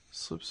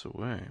 Slips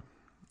Away.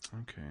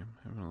 Okay, I'm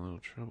having a little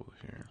trouble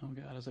here. Oh,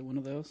 God, is it one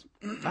of those?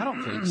 I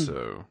don't think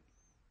so.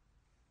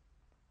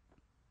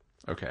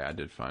 Okay, I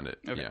did find it.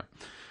 Okay. Yeah.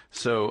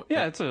 So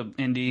Yeah, it's a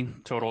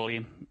indie,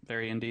 totally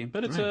very indie,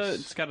 but it's Nice.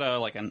 it's got a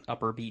like an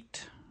upper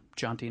beat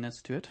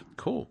jauntiness to it,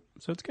 cool.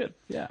 so it's good.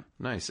 Yeah.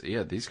 Nice.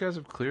 Yeah, these guys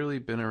have clearly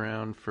been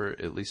around for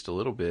at least a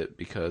little bit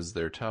because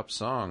their top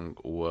song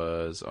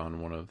was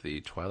on one of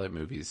the Twilight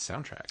movies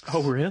soundtracks.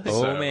 Oh, really?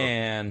 Oh, So-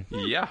 man.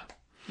 Yeah.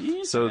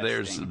 So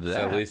there's Interesting.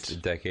 that. At least a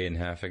decade and a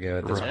half ago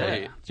at this point.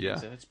 Right. Yeah.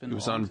 Yeah. It's been It a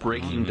was long on time.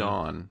 Breaking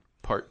Dawn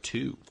Part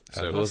 2.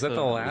 So Was that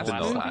the last the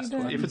movie last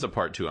then? one. If it's a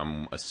Part 2,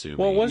 I'm assuming.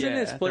 Well, wasn't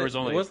Yeah, it split? there was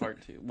only wasn't-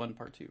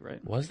 part two,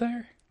 right? Was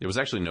there? It was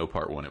actually no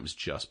Part 1. It was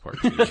just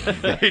Part 2.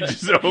 They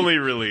just only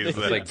released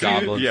that. like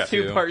Goblins yeah,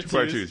 2. Part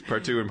Part twos. 2,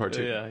 Part 2 and Part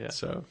 2. Yeah, yeah.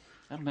 So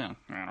I don't know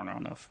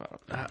enough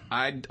about it.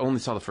 I only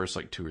saw the first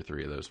like 2 or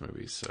 3 of those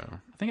movies. So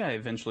I think I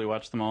eventually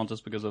watched them all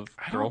just because of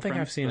I don't think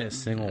I've seen a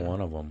single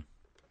one of them.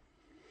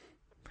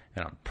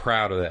 And I'm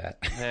proud of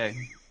that. Hey,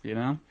 you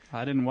know,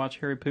 I didn't watch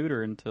Harry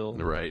Potter until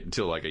right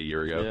until like a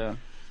year ago. yeah,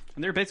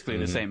 and they're basically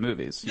the same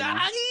movies. You know?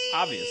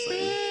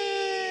 Obviously.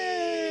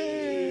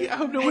 I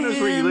hope no one knows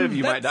where you live.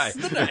 You might die.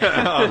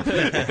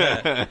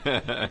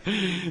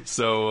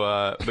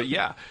 So, but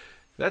yeah,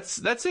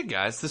 that's it,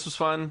 guys. This was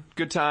fun.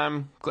 Good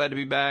time. Glad to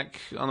be back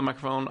on the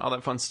microphone. All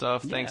that fun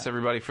stuff. Thanks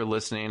everybody for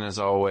listening. As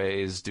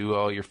always, do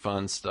all your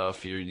fun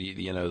stuff.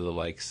 You know, the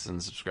likes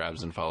and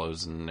subscribes and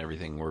follows and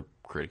everything. We're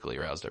critically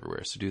aroused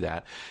everywhere, so do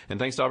that. And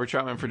thanks to Aubrey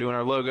Troutman for doing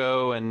our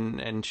logo,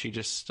 and she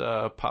just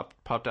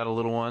popped out a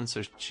little one,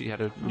 so she had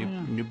a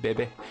new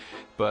baby.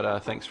 But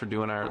thanks for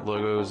doing our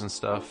logos and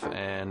stuff,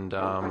 and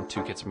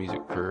 2 Kits of Music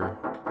for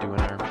doing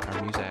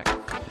our music.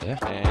 Yeah.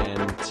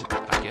 And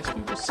I guess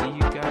we will see you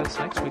guys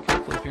next week,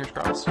 hopefully, fingers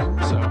crossed.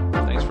 So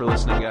thanks for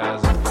listening,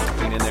 guys, and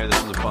being in there.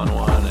 This was a fun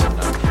one, and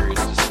I'm curious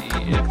to see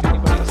if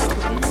anybody else saw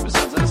this movie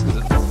besides us, because